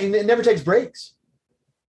it never takes breaks.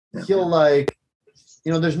 Yeah. He'll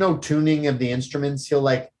there's no tuning of the instruments. He'll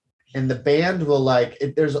and the band will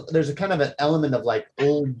there's a kind of an element of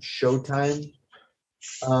old Showtime,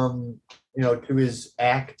 to his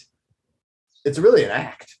act. It's really an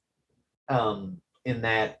act, in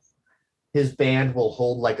that his band will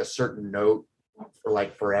hold a certain note for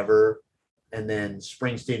forever, and then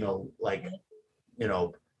Springsteen will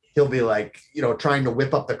he'll be trying to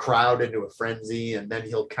whip up the crowd into a frenzy, and then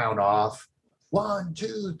he'll count off 1,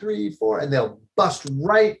 2, 3, 4, and they'll bust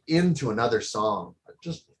right into another song.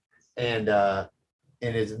 And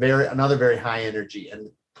it's another very high energy, and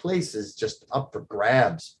the place is just up for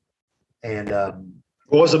grabs. And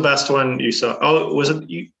what was the best one you saw? Oh, was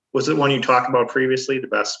it one you talked about previously? The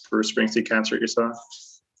best Bruce Springsteen concert you saw?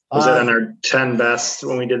 Was that on our 10 best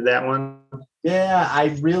when we did that one? Yeah,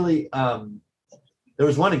 I really. There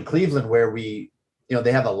was one in Cleveland where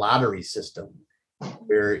they have a lottery system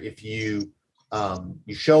where if you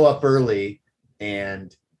show up early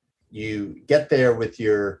and you get there with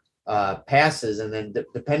your passes, and then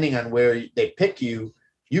depending on where they pick you,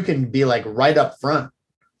 you can be right up front.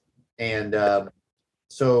 And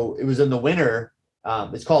so it was in the winter.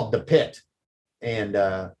 It's called The Pit, and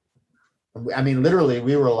literally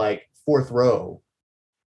we were fourth row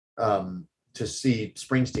to see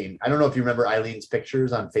Springsteen. I don't know if you remember Eileen's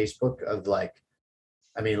pictures on Facebook of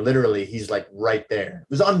literally he's right there.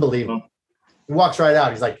 It was unbelievable. He walks right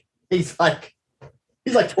out. He's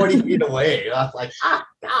 20 feet away. I was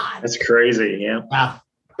God. That's crazy. Yeah. Wow.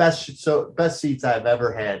 Best seats I've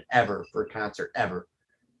ever had for a concert ever.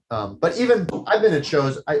 But even I've been at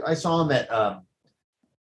shows. I saw him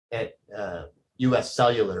at US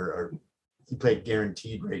Cellular, or he played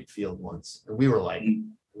Guaranteed Rate Field once, and we were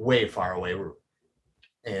way far away.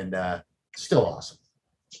 And still awesome.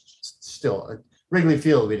 Still, Wrigley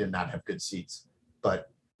Field, we did not have good seats, but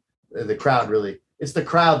the crowd it's the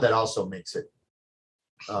crowd that also makes it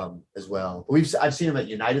as well. I've seen him at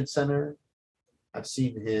United Center. I've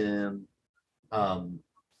seen him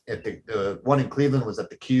at the one in Cleveland was at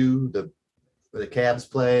the Q, where the Cavs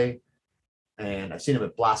play. And I've seen him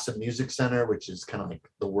at Blossom Music Center, which is kind of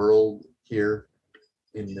the World here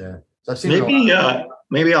in the. So I've seen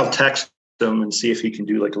maybe I'll text him and see if he can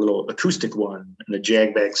do a little acoustic one in the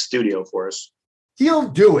Jagbag studio for us. He'll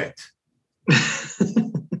do it.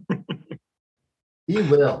 He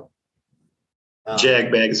will.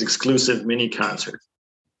 Jagbag's exclusive mini concert.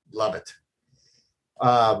 Love it.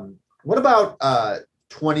 What about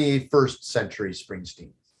 21st Century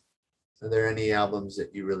Springsteen? Are there any albums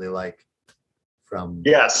that you really like from?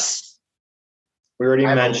 Yes. We already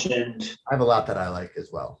mentioned. I have a lot that I like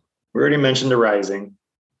as well. We already mentioned The Rising.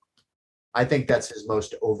 I think that's his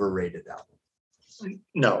most overrated album.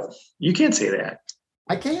 No, you can't say that.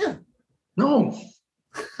 I can. No.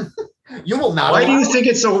 You will not. Why do you think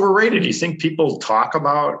it's overrated? Do you think people talk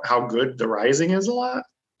about how good The Rising is a lot?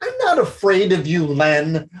 I'm not afraid of you,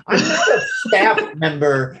 Len. I'm not a staff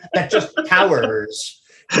member that just cowers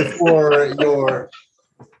before your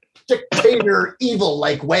dictator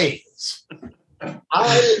evil-like ways.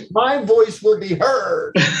 My voice will be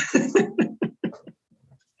heard.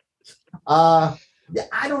 I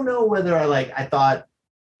don't know whether I thought.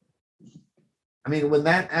 When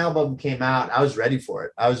that album came out, I was ready for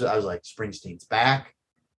it. I was like, Springsteen's back.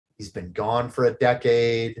 He's been gone for a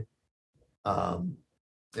decade.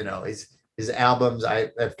 His albums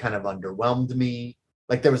have kind of underwhelmed me.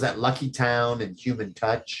 There was that Lucky Town and Human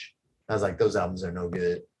Touch. I was like, those albums are no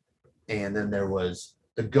good. And then there was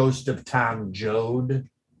The Ghost of Tom Joad,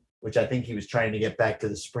 which I think he was trying to get back to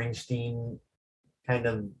the Springsteen kind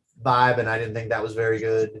of vibe, and I didn't think that was very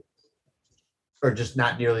good. Or just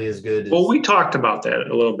not nearly as good. Well, we talked about that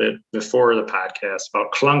a little bit before the podcast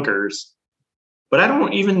about clunkers,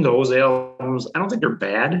 but even those albums, I don't think they're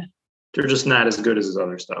bad. They're just not as good as his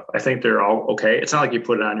other stuff. I think they're all okay. It's not like you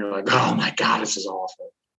put it on, you're like, oh my God, this is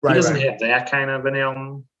awful. He doesn't have that kind of an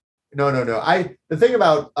album. No. The thing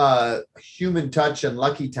about Human Touch and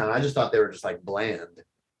Lucky Town, I just thought they were just bland.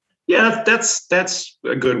 Yeah, that's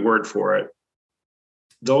a good word for it.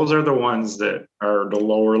 those are the ones that are the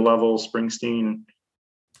lower level. Springsteen,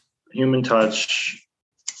 Human Touch.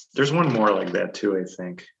 There's one more like that too, I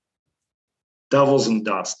think. Devils and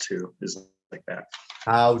Dust too is like that.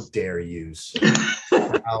 How dare you?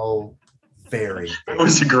 How very. I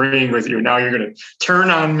was agreeing with you. Now you're going to turn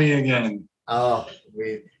on me again. Oh,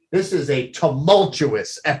 this is a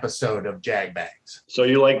tumultuous episode of Jagbags. So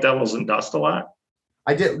you like Devils and Dust a lot?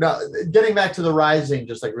 I did. No, getting back to the Rising,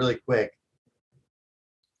 just like really quick.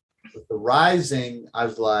 With the Rising, I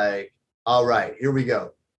was like, all right, here we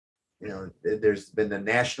go. You know, there's been the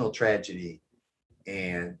national tragedy,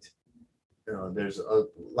 and you know, there's a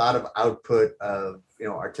lot of output of, you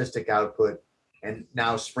know, artistic output, and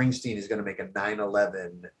now Springsteen is going to make a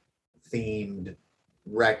 9/11 themed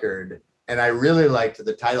record, and I really liked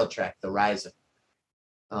the title track, "The Rising."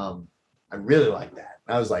 I really like that.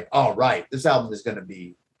 I was like, all right, this album is going to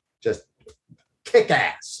be just kick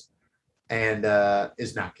ass, and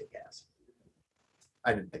is not kick ass.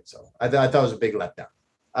 I didn't think so. I thought it was a big letdown.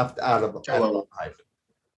 Out of hype.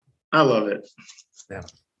 I love it. Yeah,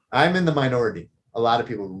 I'm in the minority. A lot of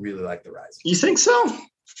people really like The Rising. You think so?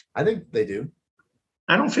 I think they do.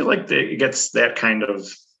 I don't feel like it gets that kind of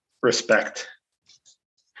respect.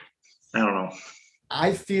 I don't know.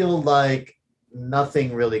 I feel like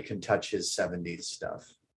nothing really can touch his 70s stuff.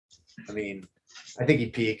 I mean, I think he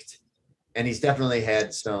peaked, and he's definitely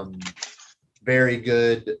had some very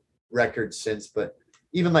good records since, but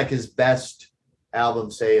even like his best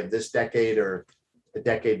album, say, of this decade or the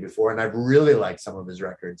decade before, and I've really liked some of his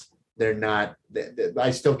records. They're not,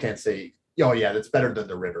 I still can't say, oh yeah, that's better than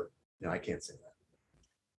The River. No, I can't say that.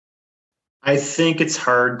 I think it's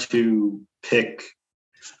hard to pick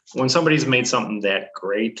when somebody's made something that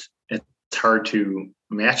great. It's hard to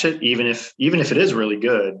match it, even if it is really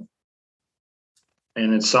good.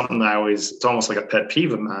 And it's something that it's almost like a pet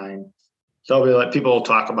peeve of mine. So I'll be like, people will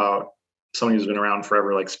talk about somebody who's been around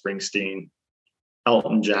forever, like Springsteen,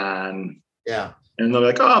 Elton John. Yeah. And they'll be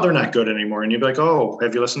like, oh, they're not good anymore. And you'd be like, oh,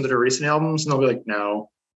 have you listened to their recent albums? And they'll be like, no.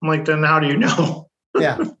 I'm like, then how do you know?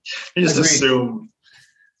 Yeah. You just Agreed. Assume.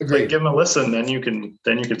 Agreed. Like, give them a listen, then you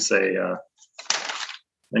could say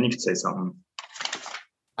something.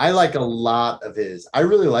 I like a lot of his. I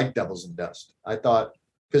really like Devils and Dust. I thought,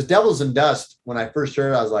 because Devils and Dust, when I first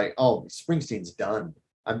heard it, I was like, oh, Springsteen's done.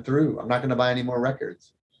 I'm through. I'm not going to buy any more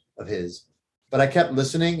records of his. But I kept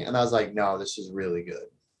listening, and I was like, no, this is really good.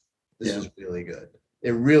 This is really good.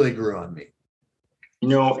 It really grew on me. You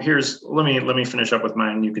know, let me finish up with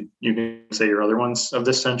mine. You can say your other ones of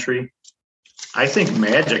this century. I think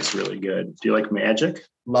Magic's really good. Do you like Magic?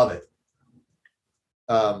 Love it.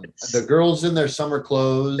 The Girls in Their Summer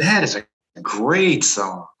Clothes. That is a great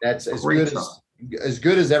song. That's as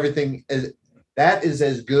good as everything. That is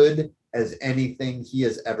as good as anything he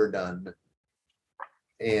has ever done.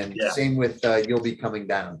 And same with You'll Be Coming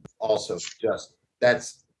Down. Also, just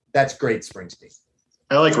that's great Springsteen.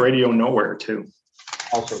 I like Radio Nowhere too.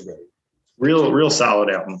 Also great. Real solid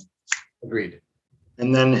album. Agreed.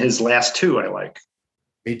 And then his last two I like.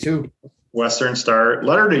 Me too. Western Star.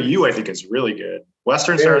 Letter to You I think is really good.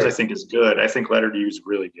 Western Stars I think is good. I think Letter to You is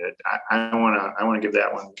really good. I wanna give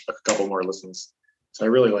that one a couple more listens. So I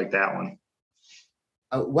really like that one.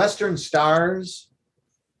 Western Stars,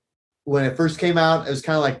 when it first came out, it was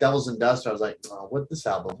kind of like Devils and Dust. I was like, oh, what's this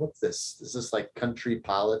album? What's this? Is this like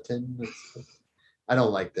Countrypolitan? I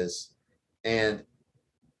don't like this.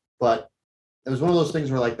 But it was one of those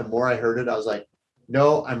things where, like, the more I heard it, I was like,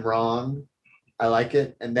 no, I'm wrong. I like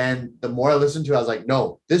it. And then the more I listened to it, I was like,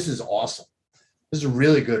 no, this is awesome. This is a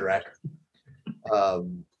really good record.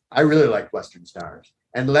 I really like Western Stars.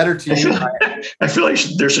 And Letter to You. I feel like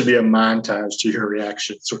there should be a montage to your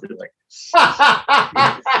reaction, sort of like.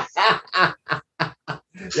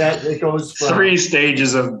 Yeah, it goes from 3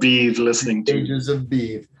 stages of beef listening to. Stages of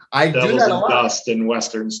beef. I Devils do that a and lot. Dust and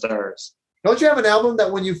Western Stars. Don't you have an album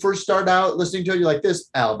that when you first start out listening to it, you're like, this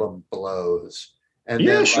album blows? And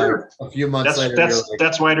Yeah, then sure. like, a few months later,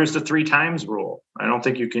 That's why there's the 3 times rule. I don't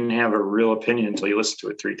think you can have a real opinion until you listen to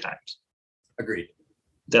it 3 times. Agreed.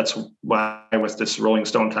 That's why with this Rolling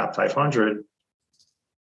Stone Top 500,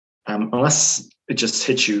 unless it just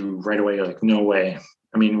hits you right away, you're like, no way.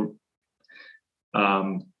 I mean,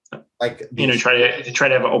 Like, try to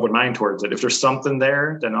have an open mind towards it. If there's something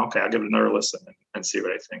there, then okay, I'll give it another listen and see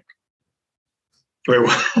what I think. Wait,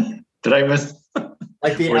 what? Did I miss?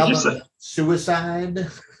 Like the album Suicide.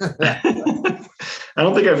 I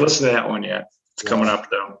don't think I've listened to that one yet. It's coming up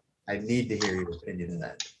though. I need to hear your opinion of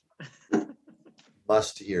that.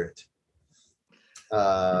 Must hear it.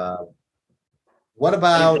 What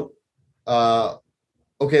about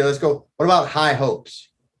okay, let's go. What about High Hopes?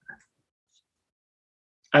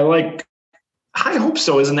 I like I Hope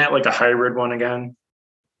So. Isn't that like a hybrid one again?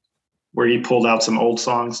 Where he pulled out some old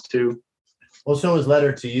songs too. Well, so is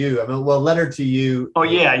Letter to You. I mean, well, Letter to You. Oh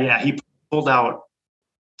yeah. He pulled out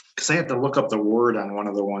because I had to look up the word on one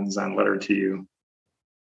of the ones on Letter to You.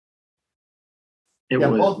 It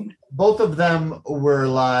was both of them were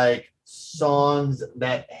like songs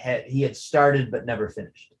that he had started but never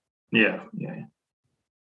finished. Yeah.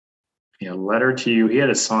 Letter to You. He had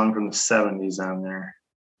a song from the 70s on there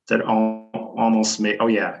that almost made. Oh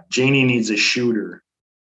yeah, Janie Needs a Shooter.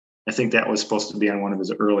 I think that was supposed to be on one of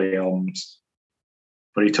his early albums,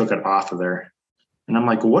 but he took it off of there. And I'm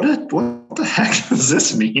like, what the heck does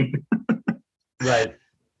this mean? Right.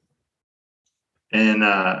 And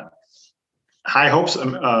High Hopes,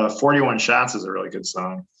 41 Shots is a really good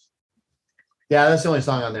song. Yeah, that's the only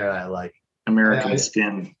song on there that I like. American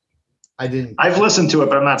Skin. I've listened to it,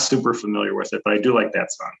 but I'm not super familiar with it, but I do like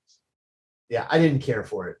that song. Yeah, I didn't care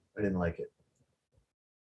for it. I didn't like it.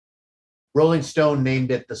 Rolling Stone named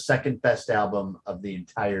it the second best album of the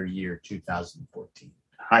entire year, 2014.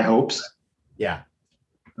 High Hopes? Yeah.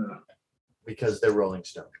 Because they're Rolling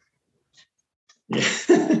Stone.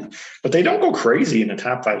 Yeah. But they don't go crazy in the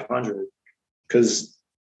top 500 because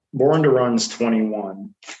Born to Run's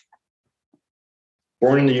 21.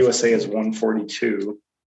 Born in the USA is 142.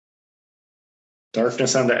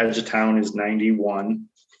 Darkness on the Edge of Town is 91.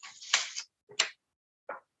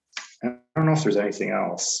 I don't know if there's anything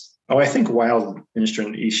else. Oh, I think Wild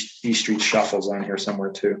Instrument East Street Shuffle's on here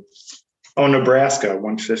somewhere too. Oh, Nebraska,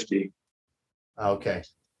 150. Okay.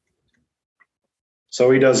 So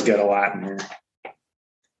he does get a lot in here.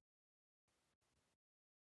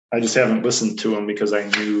 I just haven't listened to him because I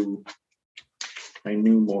knew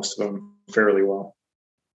most of them fairly well.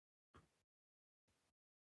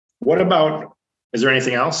 What about, is there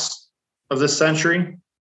anything else of this century?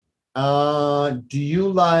 Do you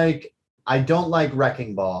like, I don't like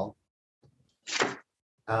Wrecking Ball.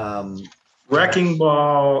 Wrecking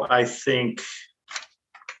Ball, I think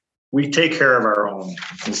We Take Care of Our Own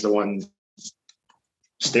is the one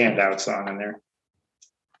standout song in there.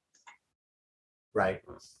 Right.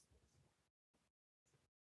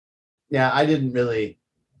 Yeah, I didn't really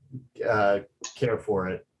care for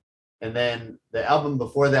it. And then the album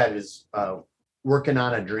before that is Working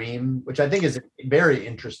on a Dream, which I think is a very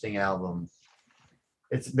interesting album.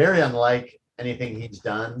 It's very unlike anything he's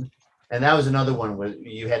done. And that was another one where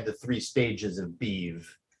you had the 3 stages of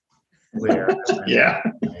Beeve. Where yeah.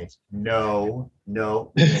 No,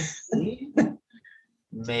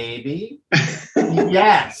 maybe.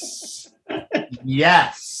 Yes.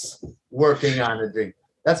 Working on a Dream.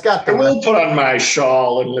 That's got the. I will put on my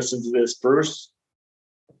shawl and listen to this, Bruce.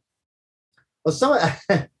 Well, some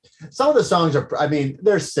of the songs are, I mean,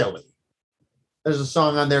 they're silly. There's a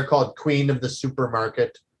song on there called Queen of the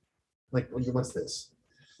Supermarket. Like, what's this?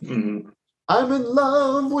 Mm-hmm. I'm in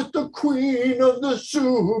love with the queen of the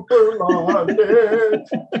supermarket.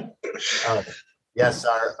 Yes,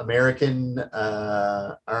 our American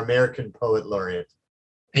poet laureate.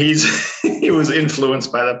 He was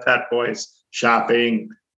influenced by the Pet Boys. Shopping,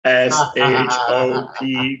 SHOPPING,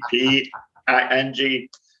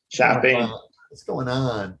 shopping. What's going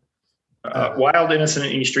on? Wild Innocent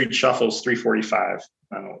and E Street Shuffles 345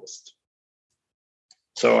 on the list.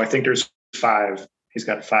 So I think there's 5. He's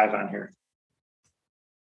got 5 on here.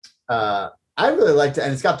 I really liked it,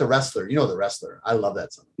 and it's got The Wrestler. You know The Wrestler. I love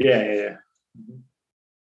that song. Yeah.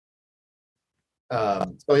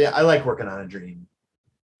 So yeah, I like Working on a Dream.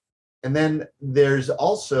 And then there's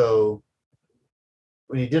also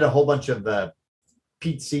when he did a whole bunch of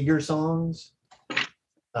Pete Seeger songs,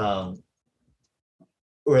 where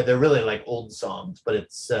they're really like old songs, but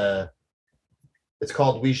it's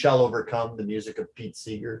called We Shall Overcome, the music of Pete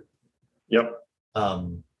Seeger. Yep. I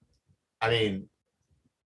mean,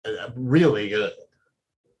 really good.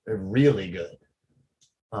 Really good.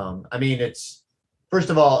 I mean, it's, first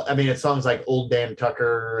of all, I mean, it's songs like Old Dan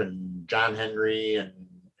Tucker and John Henry and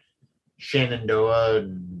Shenandoah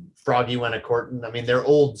and Froggy Went A-Courtin'. I mean, they're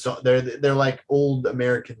old, they're like old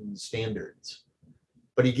American standards,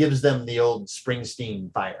 but he gives them the old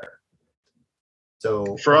Springsteen fire.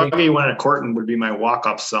 So Froggy Went A-Courtin' would be my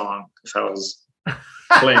walk-up song if I was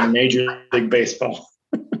playing Major League Baseball.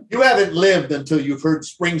 You haven't lived until you've heard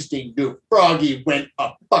Springsteen do Froggy Went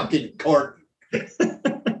a fucking Courtin'.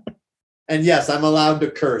 And yes, I'm allowed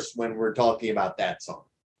to curse when we're talking about that song.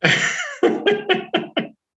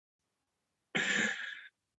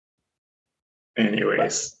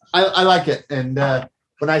 Anyways, I like it. And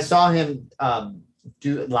when I saw him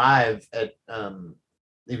do it live at,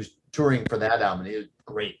 he was touring for that album. It was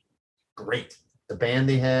great. The band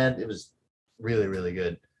they had, it was Really, really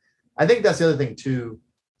good. I think that's the other thing too,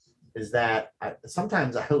 is that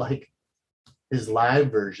sometimes I like his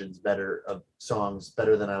live versions better of songs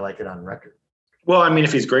better than I like it on record. Well, I mean,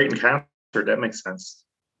 if he's great in concert, that makes sense.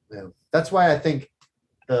 Yeah. That's why I think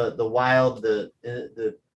the Wild, the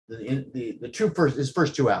two first, his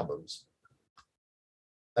first two albums,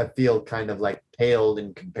 I feel kind of like paled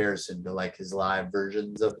in comparison to like his live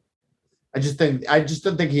versions of. I just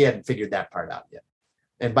don't think he hadn't figured that part out yet.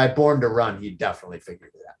 And by Born to Run, he definitely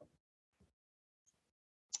figured it out.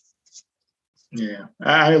 Yeah,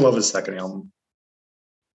 I love his second album.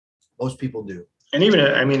 Most people do. And even,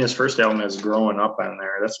 I mean, his first album is Growing Up on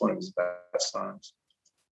there. That's one of his best songs.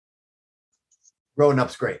 Growing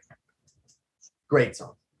Up's great. Great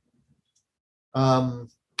song.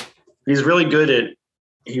 He's really good at,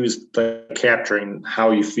 he was capturing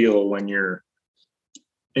how you feel when you're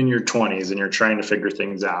in your 20s and you're trying to figure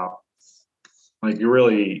things out. Like, you're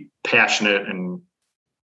really passionate and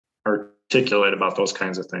articulate about those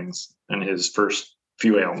kinds of things in his first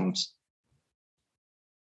few albums.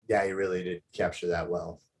 Yeah, he really did capture that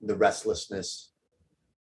well. The restlessness,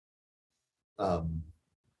 and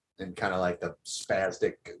kind of like the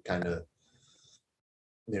spastic kind of,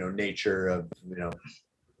 nature of,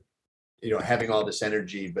 having all this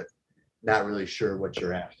energy, but not really sure what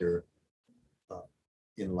you're after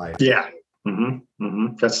in life. Yeah. Mm-hmm.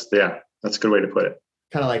 Mm-hmm. That's a good way to put it.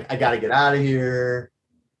 Kind of like, I got to get out of here.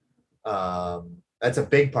 That's a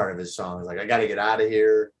big part of his song. Like, I got to get out of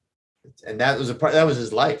here. And that was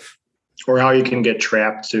his life. Or how you can get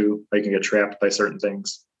trapped too. Like, you can get trapped by certain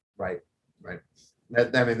things. Right.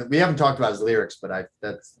 I mean, we haven't talked about his lyrics, but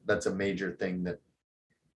that's a major thing that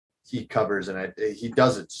he covers, and he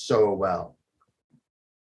does it so well.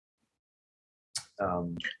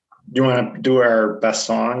 Do you want to do our best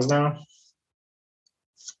songs now?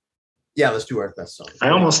 Yeah, let's do our best songs. I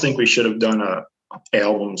almost think we should have done a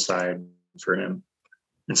album side for him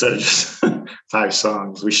instead of just 5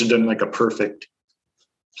 songs. We should have done like a perfect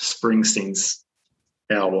Springsteen's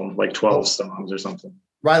album, like 12 songs or something.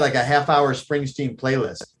 Right, like a half-hour Springsteen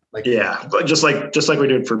playlist. Like, yeah, but just like we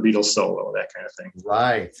did for Beatles solo, that kind of thing.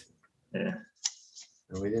 Right. Yeah.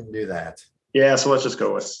 No, we didn't do that. Yeah, so let's just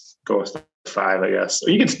go with 5, I guess. Or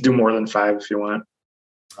you can do more than 5 if you want.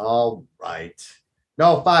 All right.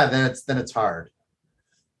 No, 5. Then it's hard.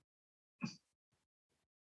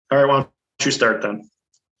 All right, why don't you start then?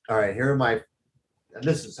 All right, here are my. And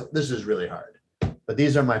this is really hard, but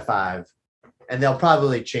these are my 5, and they'll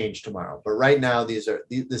probably change tomorrow. But right now, this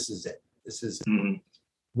is it. This is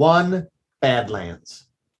 1, Badlands.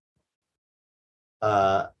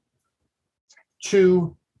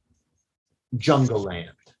 2, Jungle Land.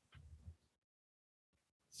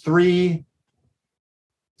 3,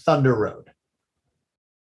 Thunder Road.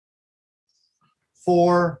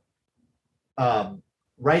 4,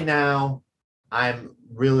 right now I'm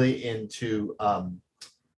really into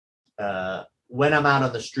When I'm Out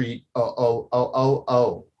on the Street.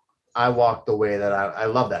 Oh, I Walk the Way That I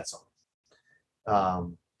love that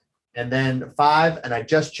song. And then 5, and I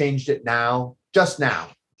just changed it just now,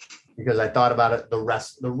 because I thought about it.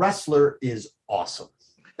 The Wrestler is awesome.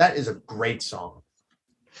 That is a great song.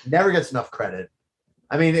 Never gets enough credit.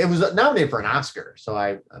 I mean, it was nominated for an Oscar, so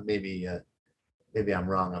I maybe I'm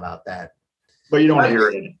wrong about that. But you don't hear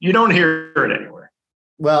it. You don't hear it anywhere.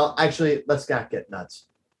 Well, actually, let's not get nuts,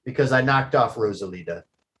 because I knocked off Rosalita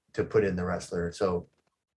to put in The Wrestler. So,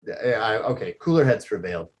 okay, cooler heads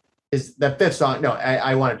prevailed. Is that 5th song? No,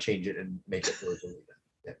 I want to change it and make it Rosalita.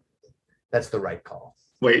 Yeah, that's the right call.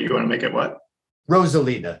 Wait, you want to make it what?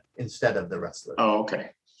 Rosalita instead of The Wrestler. Oh,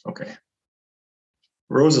 okay.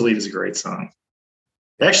 Rosalita is a great song.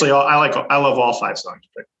 Actually, I love all 5 songs.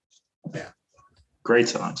 Yeah, great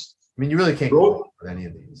songs. I mean, you really can't go wrong with any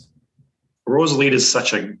of these. Rosalita is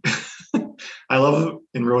such a. I love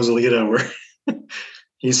in Rosalita where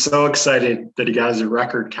he's so excited that he got his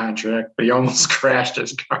record contract, but he almost crashed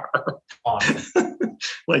his car. Awesome.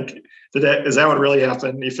 Like, is that what really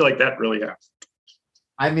happened? You feel like that really happened?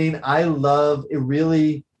 I mean, I love it.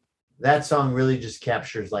 Really, that song really just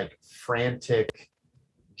captures like frantic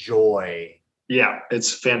joy. Yeah,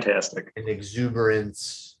 it's fantastic. And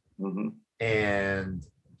exuberance. Mm-hmm. And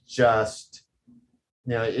just,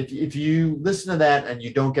 if you listen to that and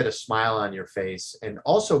you don't get a smile on your face, and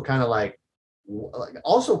also kind of like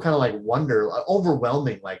wonder,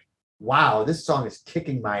 overwhelming, like, wow, this song is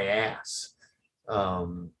kicking my ass.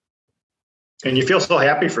 And you feel so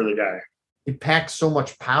happy for the guy. He packs so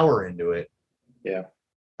much power into it. Yeah.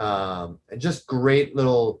 And just great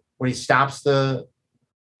little, when he stops the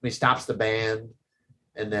band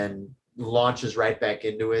and then launches right back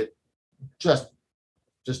into it. Just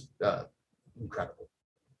incredible.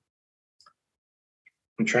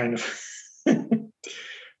 I'm trying to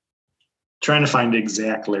find the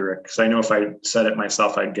exact lyric because I know if I said it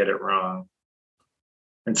myself, I'd get it wrong.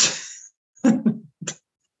 It's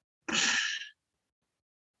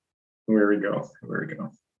where we go.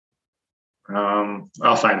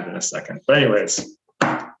 I'll find it in a second. But anyways,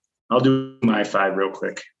 I'll do my 5 real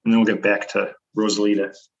quick, and then we'll get back to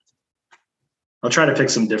Rosalita. I'll try to pick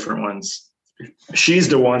some different ones. She's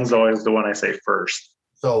the One's always the one I say first.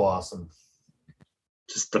 So awesome.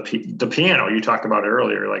 Just the piano you talked about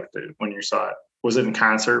earlier, like when you saw it. Was it in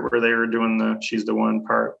concert where they were doing the She's the One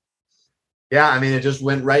part? Yeah, I mean, it just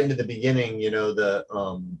went right into the beginning. You know, the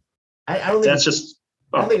I don't think That's just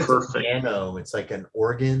perfect. It's a piano. It's like an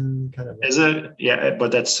organ kind of. Is it? Yeah,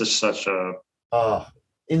 but that's just such a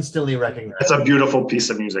instantly recognized. That's a beautiful piece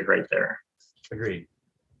of music right there. Agreed.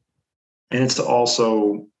 And it's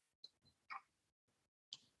also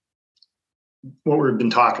what we've been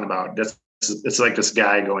talking about. It's like this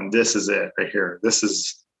guy going, "This is it right here. This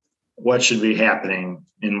is what should be happening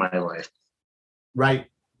in my life." Right.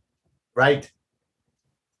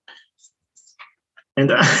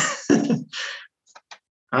 And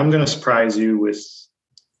I'm going to surprise you with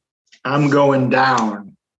 "I'm Going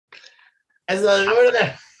Down." As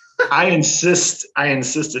a I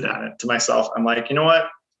insisted on it to myself. I'm like, you know what?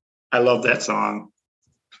 I love that song.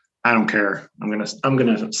 I don't care. I'm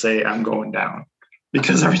gonna say "I'm Going Down"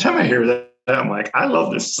 because every time I hear that, I'm like, I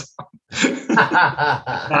love this song.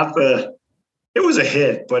 It was a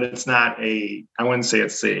hit, but it's not I wouldn't say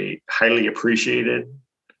it's a highly appreciated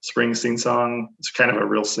Springsteen song. It's kind of a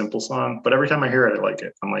real simple song, but every time I hear it, I like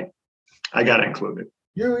it. I'm like, I gotta include it.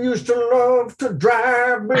 You used to love to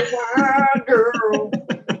drive me wild, girl.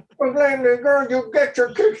 But lately, girl, you get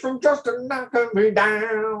your kicks from just knocking me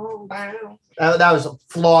down. That was a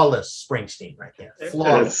flawless Springsteen right there.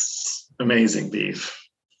 Flawless. It's amazing, Beef.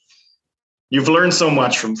 You've learned so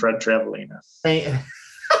much from Fred Travalena.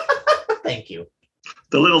 Thank you.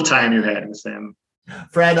 The little time you had with him.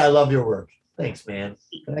 Fred, I love your work. Thanks, man.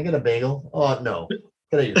 Can I get a bagel? Oh, no.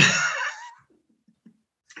 Get out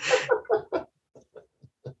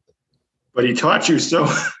But he taught you so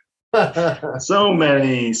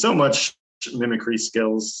much mimicry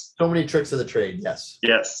skills. So many tricks of the trade, yes.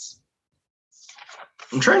 Yes.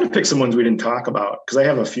 I'm trying to pick some ones we didn't talk about because I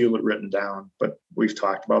have a few written down, but we've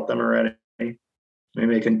talked about them already.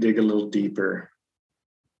 Maybe I can dig a little deeper,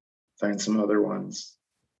 find some other ones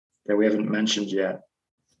that we haven't mentioned yet.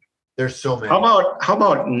 There's so many. How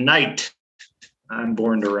about "Night" on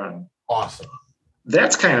Born to Run? Awesome.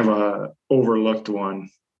 That's kind of a overlooked one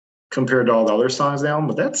compared to all the other songs on the album,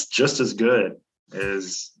 but that's just as good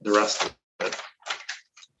as the rest of it.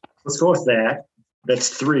 Let's go with that. That's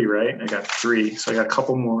 3, right? I got 3, so I got a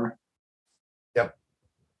couple more. Yep.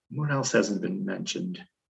 What else hasn't been mentioned?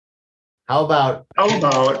 How about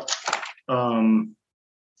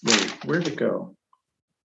wait, where'd it go?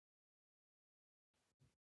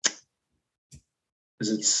 Is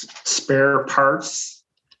it "Spare Parts"?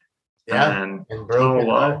 Yeah, and Broken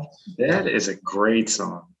Love. That is a great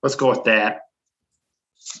song. Let's go with that.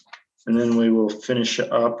 And then we will finish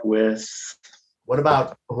up with. What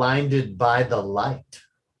about "Blinded by the Light"?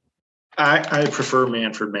 I prefer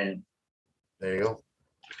Manfred Mann. There you go.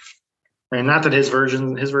 And not that his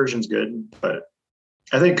version's good, but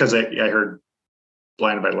I think because I heard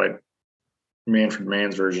 "Blinded by the Light," Manfred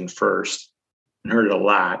Mann's version first, and heard it a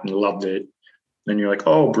lot and loved it. Then you're like,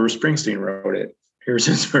 oh, Bruce Springsteen wrote it. Here's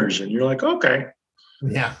his version. You're like, okay.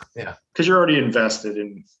 Yeah. Because you're already invested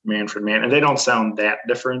in Manfred Mann, and they don't sound that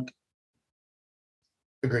different.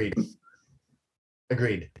 Agreed.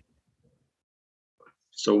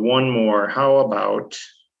 So one more. How about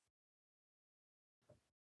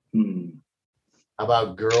How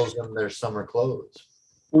about "Girls in Their Summer Clothes"?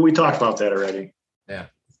 Well, we talked about that already. Yeah.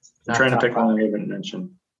 I'm trying to pick one we haven't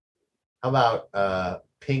mentioned. How about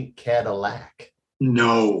 "Pink Cadillac"?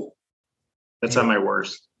 No. That's on my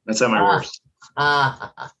worst. That's on my worst.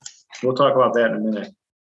 We'll talk about that in a minute.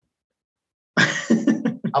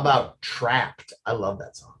 How about "Trapped"? I love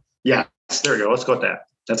that song. Yeah, there we go. Let's go with that.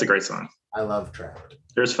 That's a great song. I love "Trapped."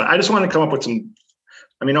 There's fun. I just want to come up with some.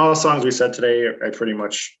 I mean, all the songs we said today, I pretty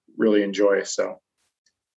much really enjoy. So,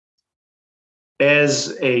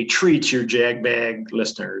 as a treat to your Jagbag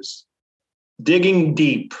listeners, digging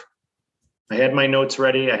deep. I had my notes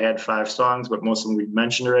ready. I had 5 songs, but most of them we've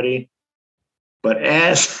mentioned already. But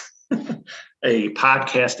as a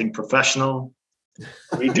podcasting professional,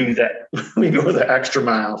 we do that. We go the extra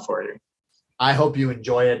mile for you. I hope you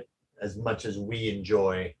enjoy it as much as we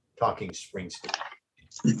enjoy talking Springsteen.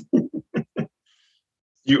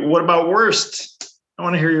 What about worst? I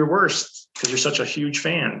want to hear your worst. because you're such a huge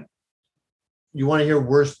fan. You want to hear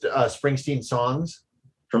worst Springsteen songs?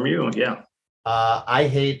 From you, yeah. I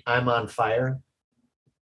hate "I'm on Fire."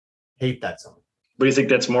 Hate that song. But do you think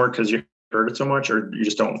that's more because you heard it so much, or you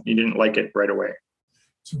didn't like it right away?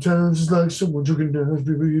 Sometimes it's like someone drinking down,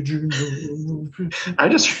 baby, you're drinking. I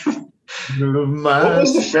just. What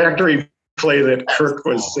was the factory play that Kirk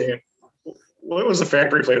was saying? What was the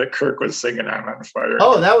factory play that Kirk was singing on Fire?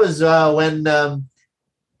 Oh, that was when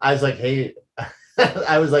I was like, hey,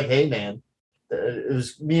 man. It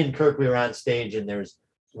was me and Kirk. We were on stage, and there was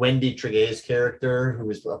Wendy Tregay's character, who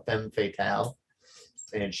was a femme fatale,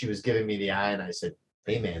 and she was giving me the eye, and I said,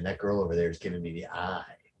 hey, man, that girl over there is giving me the eye.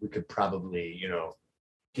 We could probably,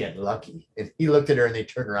 get lucky. And he looked at her, and they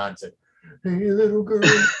turned around and said, hey, little girl.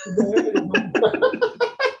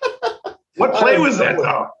 What play was that,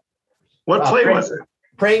 though? What play was it?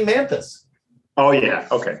 Praying Mantis. Oh, yeah.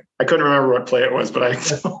 Okay. I couldn't remember what play it was, but I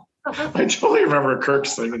totally remember Kirk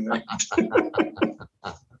singing that.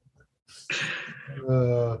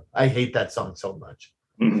 I hate that song so much.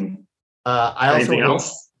 Mm-hmm. Anything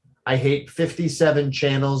else? I hate 57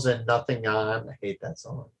 Channels and Nothing On. I hate that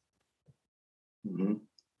song. Mm-hmm.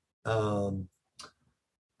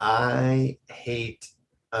 I hate,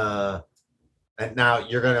 and now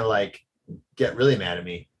you're going to get really mad at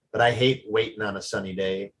me, but I hate Waiting on a Sunny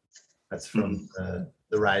Day. That's from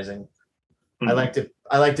The Rising. Mm-hmm.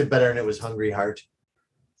 I liked it better, and it was Hungry Heart.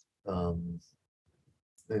 I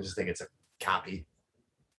just think it's a copy.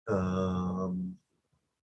 I'd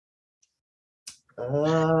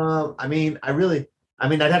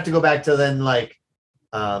have to go back to then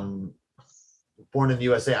Born in the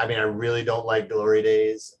USA. I really don't like Glory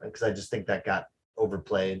Days because I just think that got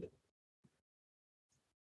overplayed.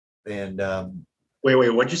 And wait,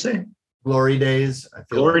 what'd you say? Glory Days.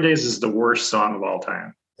 Glory Days is the worst song of all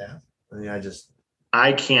time. Yeah.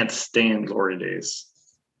 I can't stand Glory Days.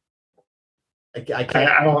 I can't.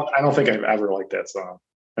 I don't think I've ever liked that song.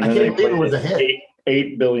 And I can't believe it was a hit.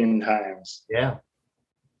 8 billion times. Yeah.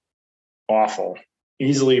 Awful.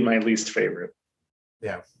 Easily my least favorite.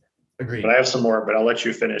 Yeah. Agreed. But I have some more, but I'll let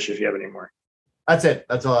you finish if you have any more. That's it.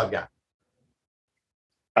 That's all I've got.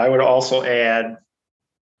 I would also add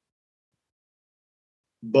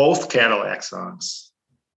both Cadillac songs.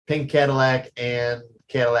 Pink Cadillac and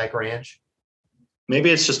Cadillac Ranch. Maybe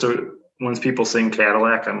it's just once people sing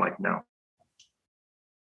Cadillac, I'm like, no.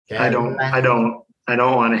 Cadillac. I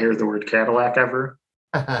don't want to hear the word Cadillac ever.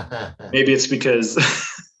 Maybe it's because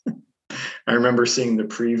I remember seeing the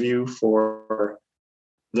preview for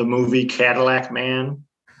the movie Cadillac Man,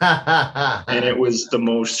 and it was the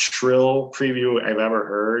most shrill preview I've ever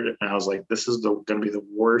heard. And I was like, this is going to be the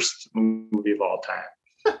worst movie of all time.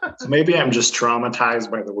 So maybe I'm just traumatized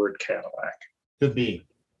by the word Cadillac. Could be.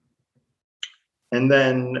 And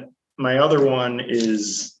then my other one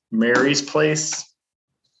is Mary's Place.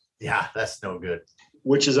 Yeah, that's no good.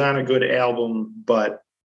 Which is on a good album, but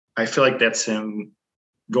I feel like that's him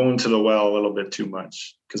going to the well a little bit too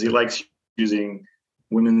much because he likes using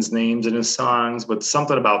women's names in his songs, but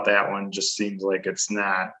something about that one just seems like it's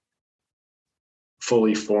not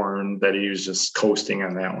fully formed, that he was just coasting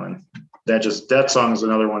on that one. That song is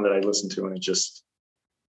another one that I listen to and it just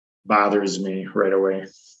bothers me right away.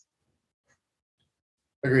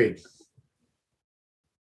 Agreed.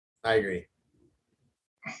 I agree.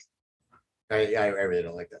 I really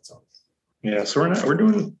don't like that song. Yeah, so we're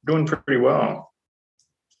doing pretty well.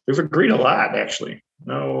 We've agreed a lot, actually.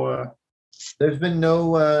 No, there's been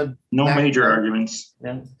no major arguments.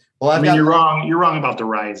 Yeah. Well, you're wrong. You're wrong about The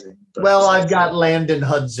Rising. Well, I've got Landon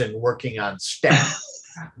Hudson working on stats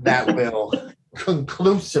that will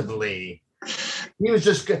conclusively. He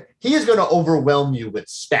is going to overwhelm you with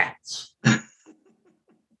stats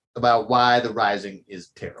about why The Rising is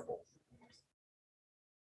terrible.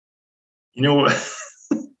 You know what?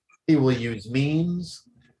 He will use memes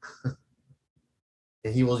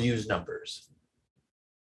and he will use numbers.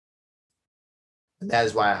 And that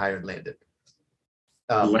is why I hired Landon.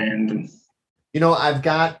 Landon. I've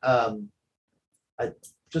got,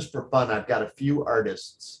 just for fun, I've got a few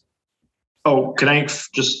artists. Oh, can I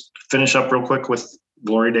just finish up real quick with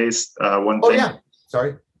Glory Days? One thing. Oh, yeah.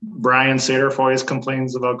 Sorry. Brian Sadorf always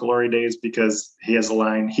complains about Glory Days because he has a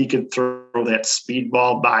line, he could throw that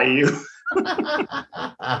speedball by you.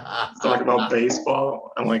 Talk about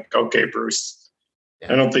baseball. I'm like, okay, Bruce.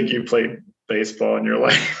 Yeah. I don't think you played baseball in your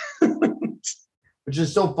life. Which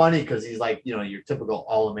is so funny because he's like, your typical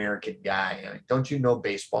all-American guy. Like, don't you know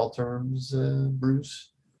baseball terms,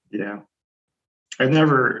 Bruce? Yeah.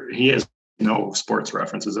 He has no sports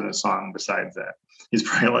references in his song besides that. He's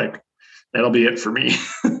probably like, that'll be it for me.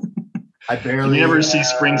 I barely. You never see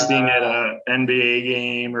Springsteen at a NBA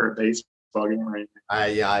game or a baseball game or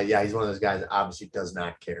anything. Yeah, he's one of those guys that obviously does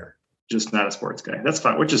not care. Just not a sports guy. That's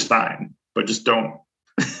fine, which is fine, but just don't,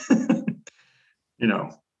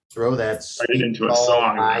 Throw that write it into a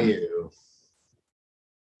song. by you.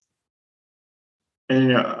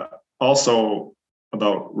 And also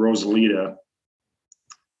about Rosalita,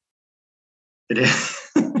 it is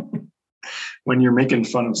when you're making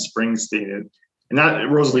fun of Springsteen, and that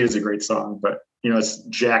Rosalita is a great song, but it's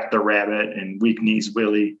Jack the Rabbit and Weak Knees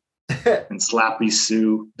Willie and Sloppy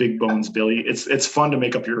Sue, Big Bones Billy. It's fun to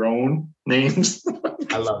make up your own names.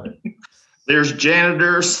 I love it. There's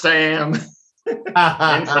Janitor Sam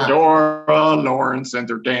and Fedora Lawrence, and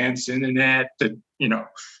they're dancing and at the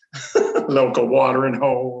local watering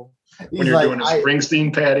hole. When you're doing a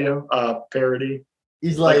Springsteen parody.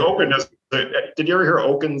 He's like Oaken does. Did you ever hear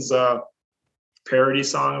Oaken's parody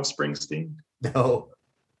song of Springsteen? No.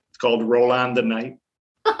 It's called "Roll on the Night."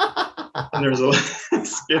 And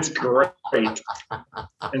it's great.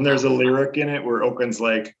 And there's a lyric in it where Oaken's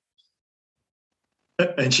like,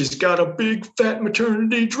 and she's got a big fat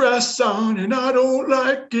maternity dress on, and I don't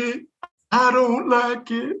like it. I don't like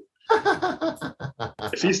it.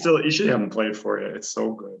 If you should have him play it for you. It's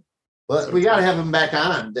so good. Well, we got to have him back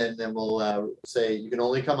on. Then we'll say you can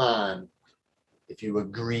only come on if you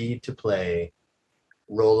agree to play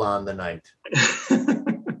 "Roll on the Night."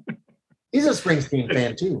 He's a Springsteen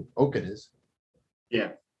fan too. Oaken is.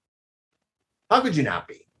 Yeah. How could you not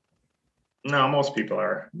be? No, most people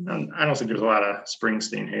are. I don't think there's a lot of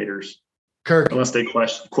Springsteen haters. Kirk, unless they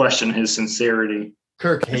question his sincerity.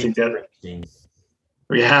 Kirk hates Springsteen.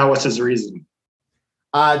 Yeah, what's his reason?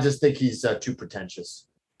 I just think he's too pretentious.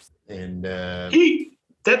 And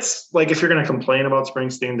that's like, if you're going to complain about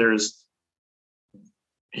Springsteen,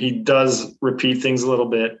 he does repeat things a little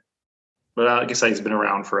bit, but like I said, he's been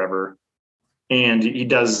around forever. And he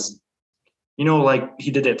does, like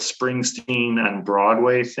he did that Springsteen on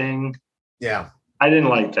Broadway thing. Yeah. I didn't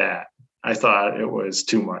like that. I thought it was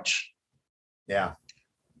too much. Yeah.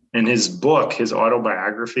 And his book, his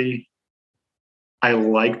autobiography, I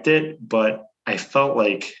liked it, but I felt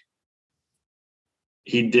like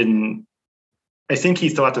I think he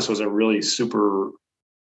thought this was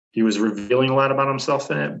he was revealing a lot about himself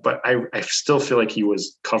in it, but I still feel like he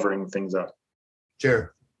was covering things up.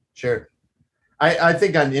 Sure. I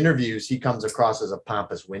think on interviews, he comes across as a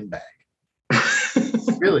pompous windbag.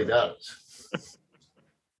 He really does.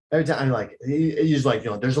 Every time I'm like, he's like,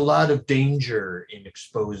 there's a lot of danger in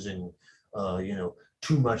exposing,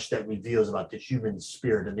 too much that reveals about the human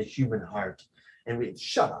spirit and the human heart. And we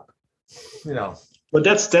shut up, But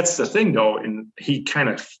that's the thing, though. And he kind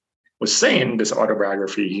of was saying this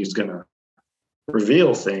autobiography, he's going to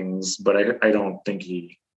reveal things, but I don't think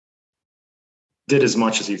he did as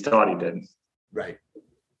much as he thought he did. Right.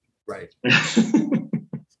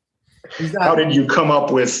 How did you come up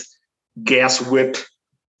with Gas Whip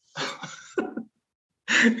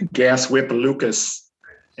Lucas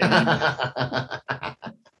and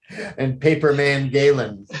Paperman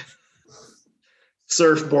Galen,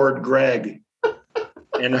 Surfboard Greg,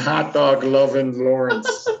 and Hot Dog Lovin'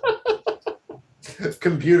 Lawrence?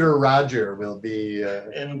 Computer Roger will be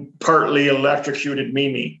and partly electrocuted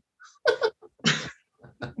Mimi.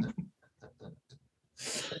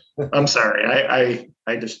 I'm sorry.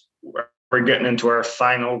 I just, we're getting into our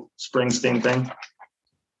final Springsteen thing.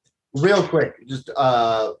 Real quick, just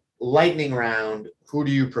lightning round. Who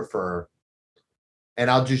do you prefer?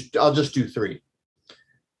 And I'll just do three.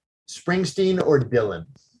 Springsteen or Dylan?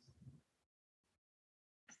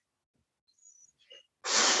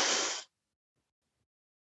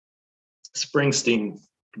 Springsteen,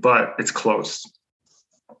 but it's close.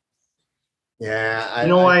 Yeah.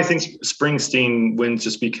 I think Springsteen wins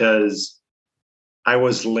just because I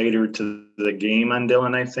was later to the game on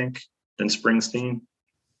Dylan, I think, than Springsteen.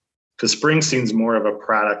 Because Springsteen's more of a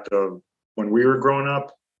product of when we were growing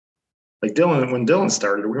up. Like when Dylan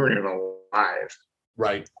started, we weren't even alive.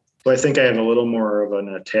 Right. So I think I have a little more of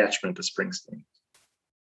an attachment to Springsteen.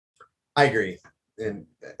 I agree. And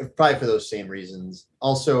probably for those same reasons.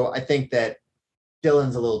 Also, I think that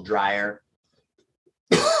Dylan's a little drier.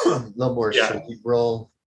 A little more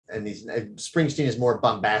cerebral, and Springsteen is more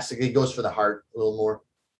bombastic. He goes for the heart a little more.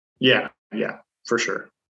 Yeah, for sure.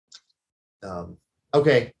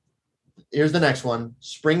 Okay, here's the next one: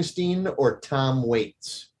 Springsteen or Tom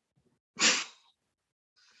Waits?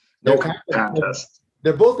 No contest.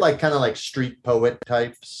 They're both kind of like street poet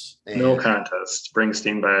types. No contest.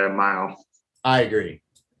 Springsteen by a mile. I agree.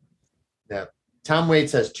 Yeah, Tom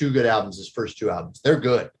Waits has two good albums. His first two albums, they're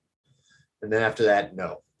good, and then after that,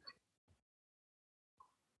 no.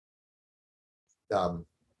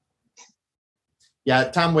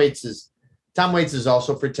 Yeah, Tom Waits is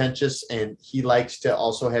also pretentious, and he likes to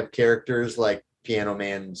also have characters like Piano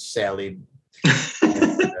Man Sally,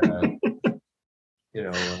 and,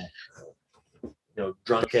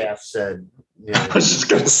 drunk ass said. I was just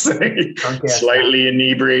gonna say, Drunk ass slightly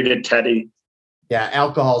inebriated Teddy. Yeah,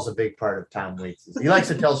 alcohol is a big part of Tom Waits. He likes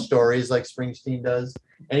to tell stories like Springsteen does,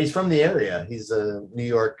 and he's from the area. He's a New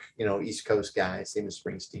York, East Coast guy, same as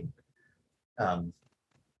Springsteen.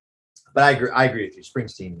 But I agree with you,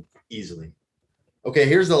 Springsteen easily. Okay,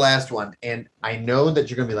 here's the last one, and I know that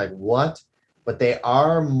you're gonna be like, what? But they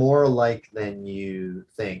are more alike than you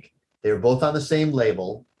think. They're both on the same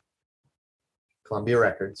label, Columbia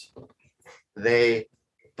Records. They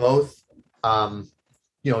both,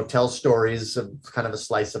 tell stories of kind of a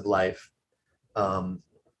slice of life.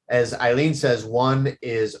 As Eileen says, one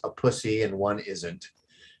is a pussy and one isn't.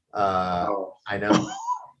 I know.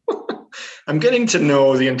 I'm getting to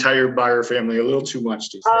know the entire Beyer family a little too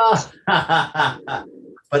much these days.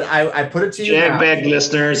 But I put it to you, Jagbag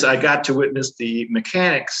listeners, I got to witness the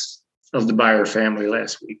mechanics of the Beyer family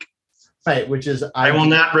last week. Right, which is I will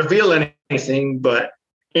not reveal anything, but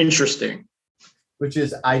interesting. Which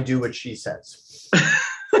is I do what she says.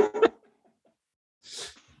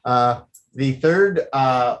 The third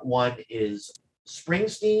one is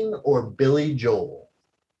Springsteen or Billy Joel.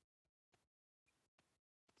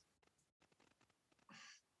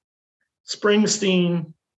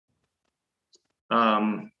 Springsteen.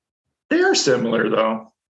 They are similar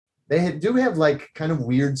though. They do have like kind of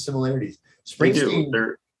weird similarities. Springsteen,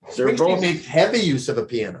 they're Springsteen both makes heavy use of a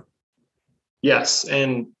piano. Yes,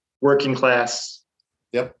 and working class.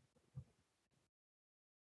 Yep.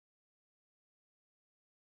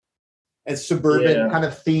 And suburban kind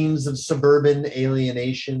of themes of suburban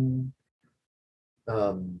alienation.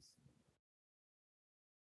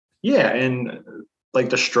 Yeah, and like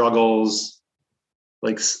the struggles,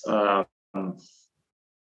 like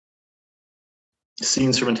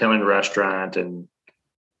scenes from Italian Restaurant and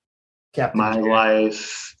Captain My Jack.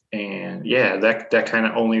 Life, and that kind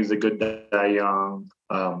of Only the Good Die Young,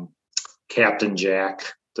 Captain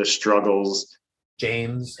Jack, the struggles,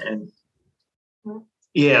 James, and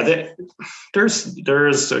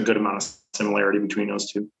there's a good amount of similarity between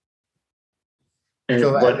those two.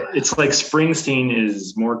 But it's like Springsteen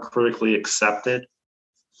is more critically accepted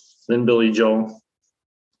than Billy Joel.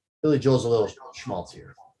 Billy Joel's a little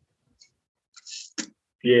schmaltzier.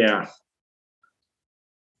 Yeah.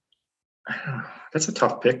 That's a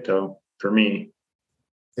tough pick, though, for me.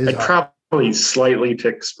 I'd probably slightly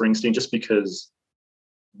pick Springsteen just because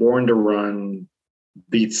Born to Run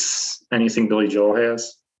beats anything Billy Joel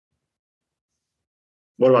has.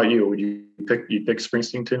 What about you? Would you pick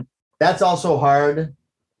Springsteen too? That's also hard.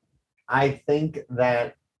 I think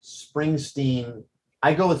that Springsteen,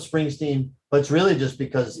 I go with Springsteen, but it's really just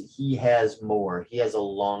because he has more. He has a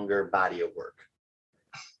longer body of work.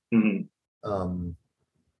 Mm-hmm.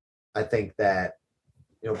 I think that,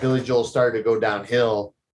 Billy Joel started to go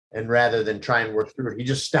downhill, and rather than try and work through it, he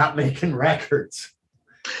just stopped making records.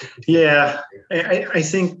 Yeah. I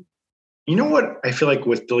think, what I feel like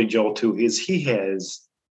with Billy Joel too is he has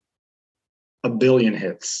a billion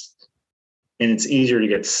hits. And it's easier to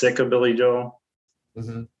get sick of Billy Joel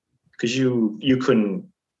because you couldn't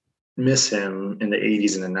miss him in the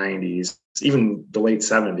 80s and the 90s, even the late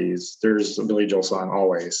 70s. There's a Billy Joel song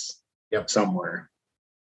always somewhere.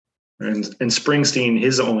 And Springsteen,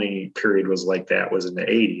 his only period was like that was in the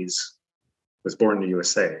 80s, was Born in the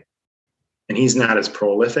USA. And he's not as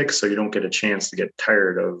prolific, so you don't get a chance to get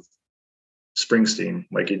tired of Springsteen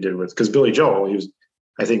like you did because Billy Joel,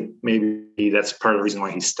 I think maybe that's part of the reason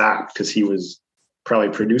why he stopped, because he was probably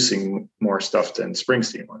producing more stuff than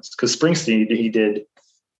Springsteen was. Because Springsteen, he did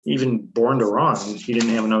even Born to Run. He didn't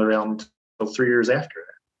have another album until 3 years after that.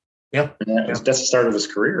 Yep. And that's the start of his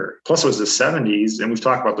career. Plus, it was the 70s, and we've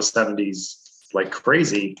talked about the 70s like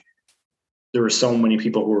crazy. There were so many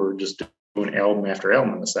people who were just doing album after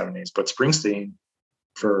album in the 70s. But Springsteen,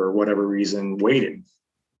 for whatever reason, waited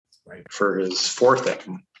for his fourth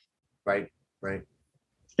album. Right.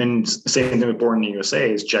 And same thing with Born in the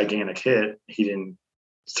USA is gigantic hit. He didn't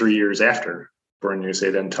 3 years after Born in the USA,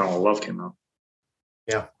 then Tunnel of Love came out.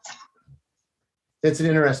 Yeah. It's an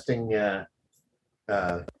interesting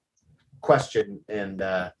question. And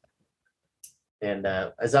as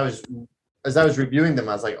I was reviewing them,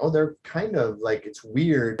 I was like, oh, they're kind of like, it's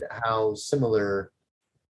weird how similar.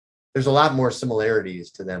 There's a lot more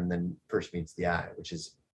similarities to them than First Meets the Eye, which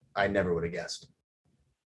is, I never would have guessed.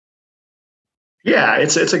 Yeah,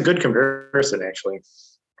 it's a good comparison, actually.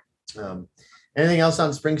 Anything else on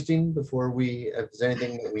Springsteen before is there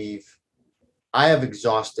anything that we've I have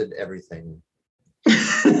exhausted everything.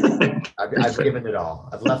 I've given it all.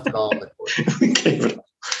 I've left it all in the court.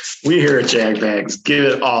 We here at Jagbags give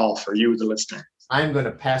it all for you, the listener. I'm going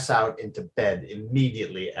to pass out into bed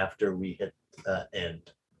immediately after we hit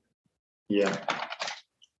end. Yeah.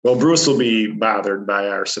 Well, Bruce will be bothered by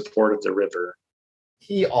our support of the river.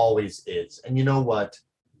 He always is. And you know what?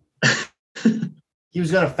 He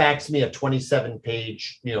was going to fax me a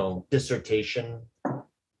 27-page, dissertation.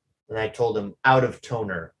 And I told him, out of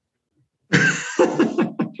toner.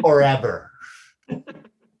 Forever.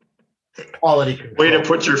 Quality control. Way to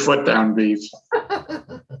put your foot down, Beef.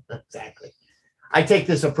 Exactly. I take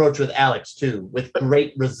this approach with Alex, too, with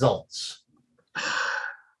great results.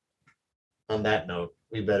 On that note,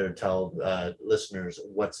 we better tell listeners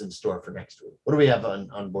what's in store for next week. What do we have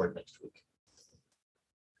on board next week?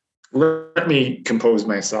 Let me compose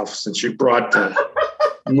myself since you brought the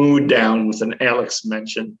mood down with an Alex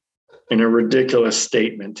mention in a ridiculous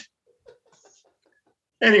statement.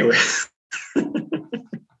 Anyway.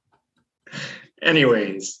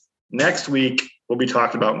 Anyways, next week we'll be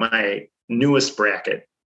talking about my newest bracket.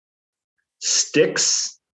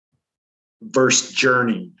 Styx versus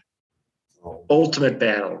Journey. Oh, Ultimate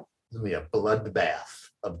battle. it's going to be a bloodbath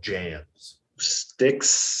of jams.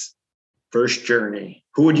 Styx versus Journey.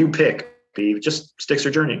 Who would you pick, Steve? Just Styx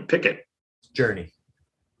or Journey? Pick it. Journey.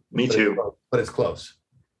 Me But too. But it's close.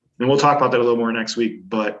 And we'll talk about that a little more next week.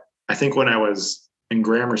 But I think when I was in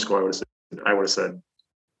grammar school, I would have said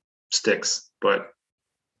Styx. But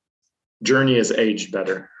Journey has aged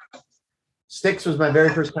better. Styx was my very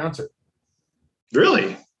first concert.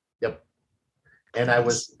 Really? Yep. And I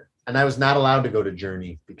was not allowed to go to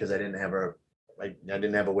Journey because I didn't have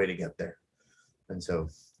a way to get there. And so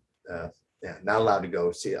not allowed to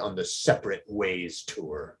go see it on the Separate Ways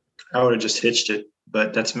tour. I would have just hitched it,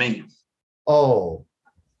 but that's me. Oh.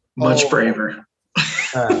 Much braver.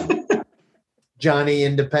 Johnny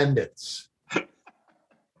Independence.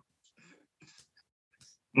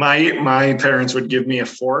 My parents would give me a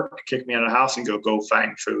fork, kick me out of the house, and go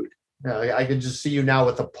find food. I could just see you now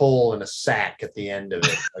with a pole and a sack at the end of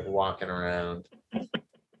it, like walking around.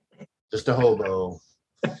 Just a hobo,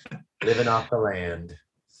 living off the land.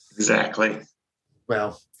 Exactly.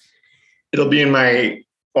 Well, it'll be in my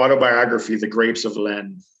autobiography, The Grapes of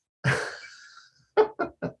Len.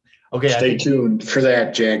 Okay. Stay tuned for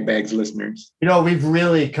that, Jagbags listeners. We've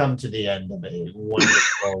really come to the end of a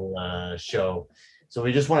wonderful show. So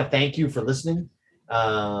we just want to thank you for listening.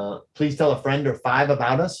 Please tell a friend or 5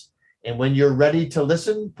 about us. And when you're ready to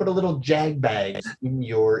listen, put a little Jagbags in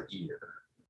your ear.